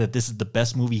has said that this is the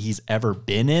best movie he's ever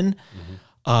been in.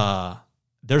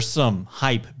 There's some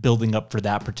hype building up for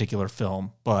that particular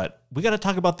film, but we got to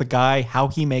talk about the guy, how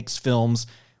he makes films.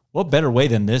 What better way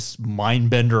than this mind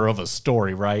bender of a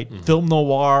story, right? Film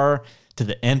noir to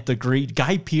the nth degree.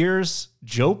 Guy Pearce,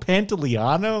 Joe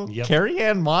Pantoliano,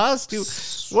 Carrie-Anne Moss. Dude,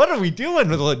 what are we doing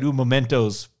with the new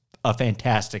Memento's a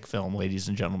fantastic film, ladies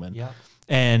and gentlemen. Yeah.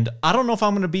 And I don't know if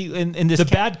I'm going to be in this. The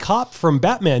bad cop from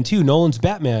Batman, too. Nolan's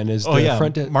Batman is the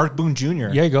front. Mark Boone Jr.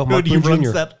 There you go, Mark He Boone Jr.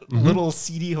 runs that little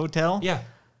seedy hotel. Yeah.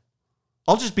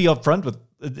 I'll just be upfront with,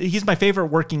 he's my favorite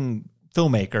working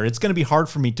filmmaker. It's going to be hard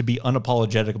for me to be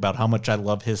unapologetic about how much I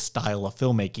love his style of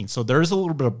filmmaking. So there is a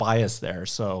little bit of bias there.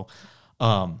 So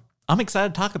I'm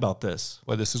excited to talk about this.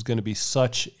 Well, this is going to be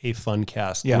such a fun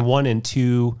cast. Yeah. And 1 and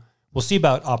 2, we'll see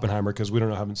about Oppenheimer because we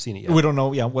haven't seen it yet. We don't know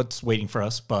what's waiting for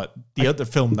us, but the other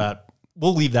film that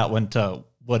we'll leave that one to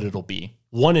what it'll be.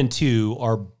 1 and 2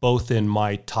 are both in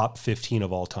my top 15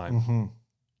 of all time.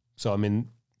 So, I mean,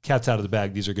 cat's out of the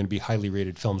bag. These are going to be highly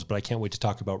rated films, but I can't wait to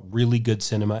talk about really good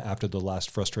cinema after the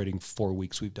last frustrating 4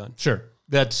 weeks we've done. Sure.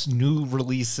 That's new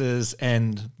releases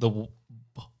and the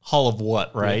Hall of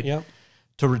What, right? Yeah.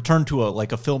 To return to a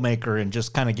filmmaker and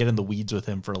just kind of get in the weeds with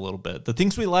him for a little bit. The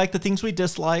things we like, the things we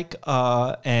dislike,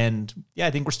 and yeah,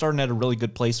 I think we're starting at a really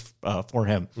good place for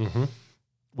him.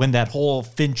 When that whole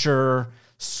Fincher,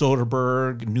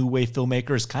 Soderbergh, new wave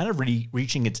filmmaker is kind of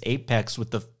reaching its apex with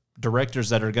the directors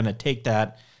that are going to take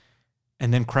that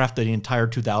and then craft the entire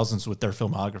 2000s with their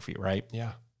filmography, right?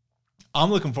 Yeah. I'm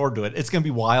looking forward to it. It's going to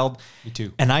be wild. Me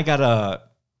too. And I got a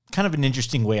kind of an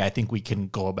interesting way I think we can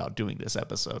go about doing this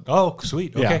episode. Oh,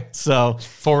 sweet. Okay. Yeah. So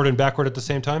forward and backward at the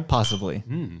same time? Possibly.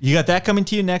 You got that coming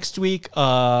to you next week.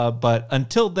 But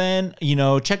until then,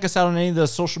 check us out on any of the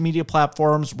social media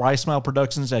platforms,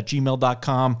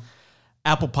 rysmileproductions@gmail.com,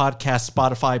 Apple Podcasts,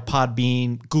 Spotify,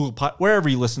 Podbean, Google, wherever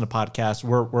you listen to podcasts,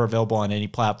 we're available on any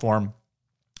platform.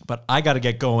 But I got to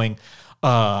get going.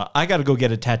 I got to go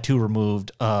get a tattoo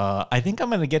removed. I think I'm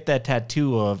going to get that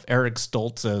tattoo of Eric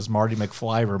Stoltz as Marty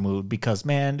McFly removed because,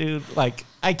 man, dude, I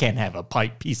can't have a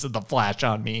piece of the Flash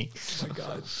on me. Oh my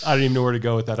God. I don't even know where to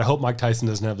go with that. I hope Mike Tyson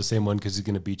doesn't have the same one because he's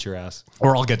going to beat your ass.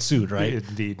 Or I'll get sued, right?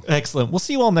 Indeed. Excellent. We'll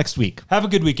see you all next week. Have a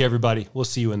good week, everybody. We'll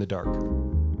see you in the dark.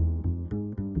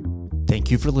 Thank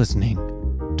you for listening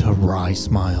to Rye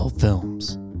Smile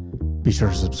Films. Be sure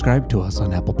to subscribe to us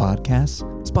on Apple Podcasts,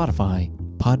 Spotify,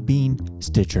 Podbean,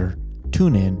 Stitcher,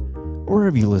 TuneIn, or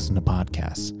wherever you listen to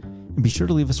podcasts. And be sure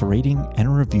to leave us a rating and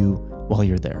a review while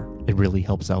you're there. It really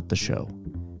helps out the show.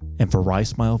 And for Rye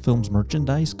Smile Films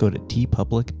merchandise, go to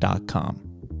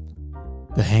tpublic.com.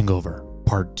 The Hangover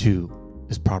Part II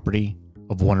is property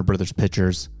of Warner Brothers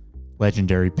Pictures,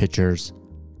 Legendary Pictures,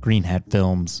 Green Hat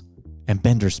Films, and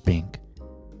Bender Spink,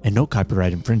 and no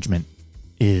copyright infringement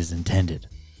is intended.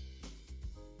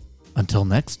 Until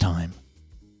next time,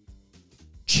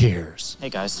 cheers. Hey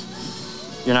guys,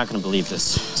 you're not gonna believe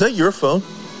this. Is that your phone?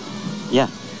 Yeah,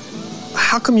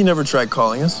 How come you never tried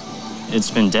calling us? it's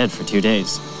been dead for 2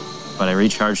 days, but I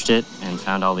recharged it and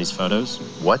found all these photos.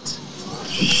 What?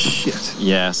 Shit.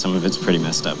 Yeah, some of it's pretty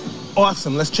messed up.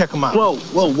 Awesome. Let's check them out.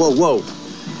 Whoa.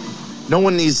 No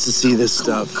one needs to see this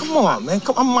stuff. Come on, man.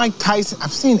 I'm Mike Tyson.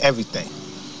 I've seen everything.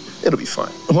 It'll be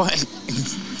fine. What?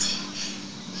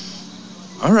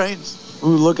 All right. We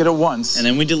look at it once. And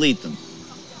then we delete them.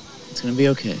 It's gonna be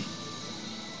okay.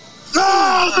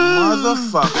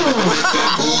 Motherfucker.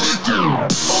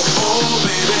 Oh,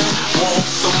 baby, want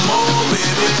some more,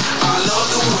 baby. I love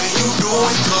the way you do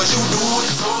it, 'cause you do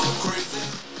it so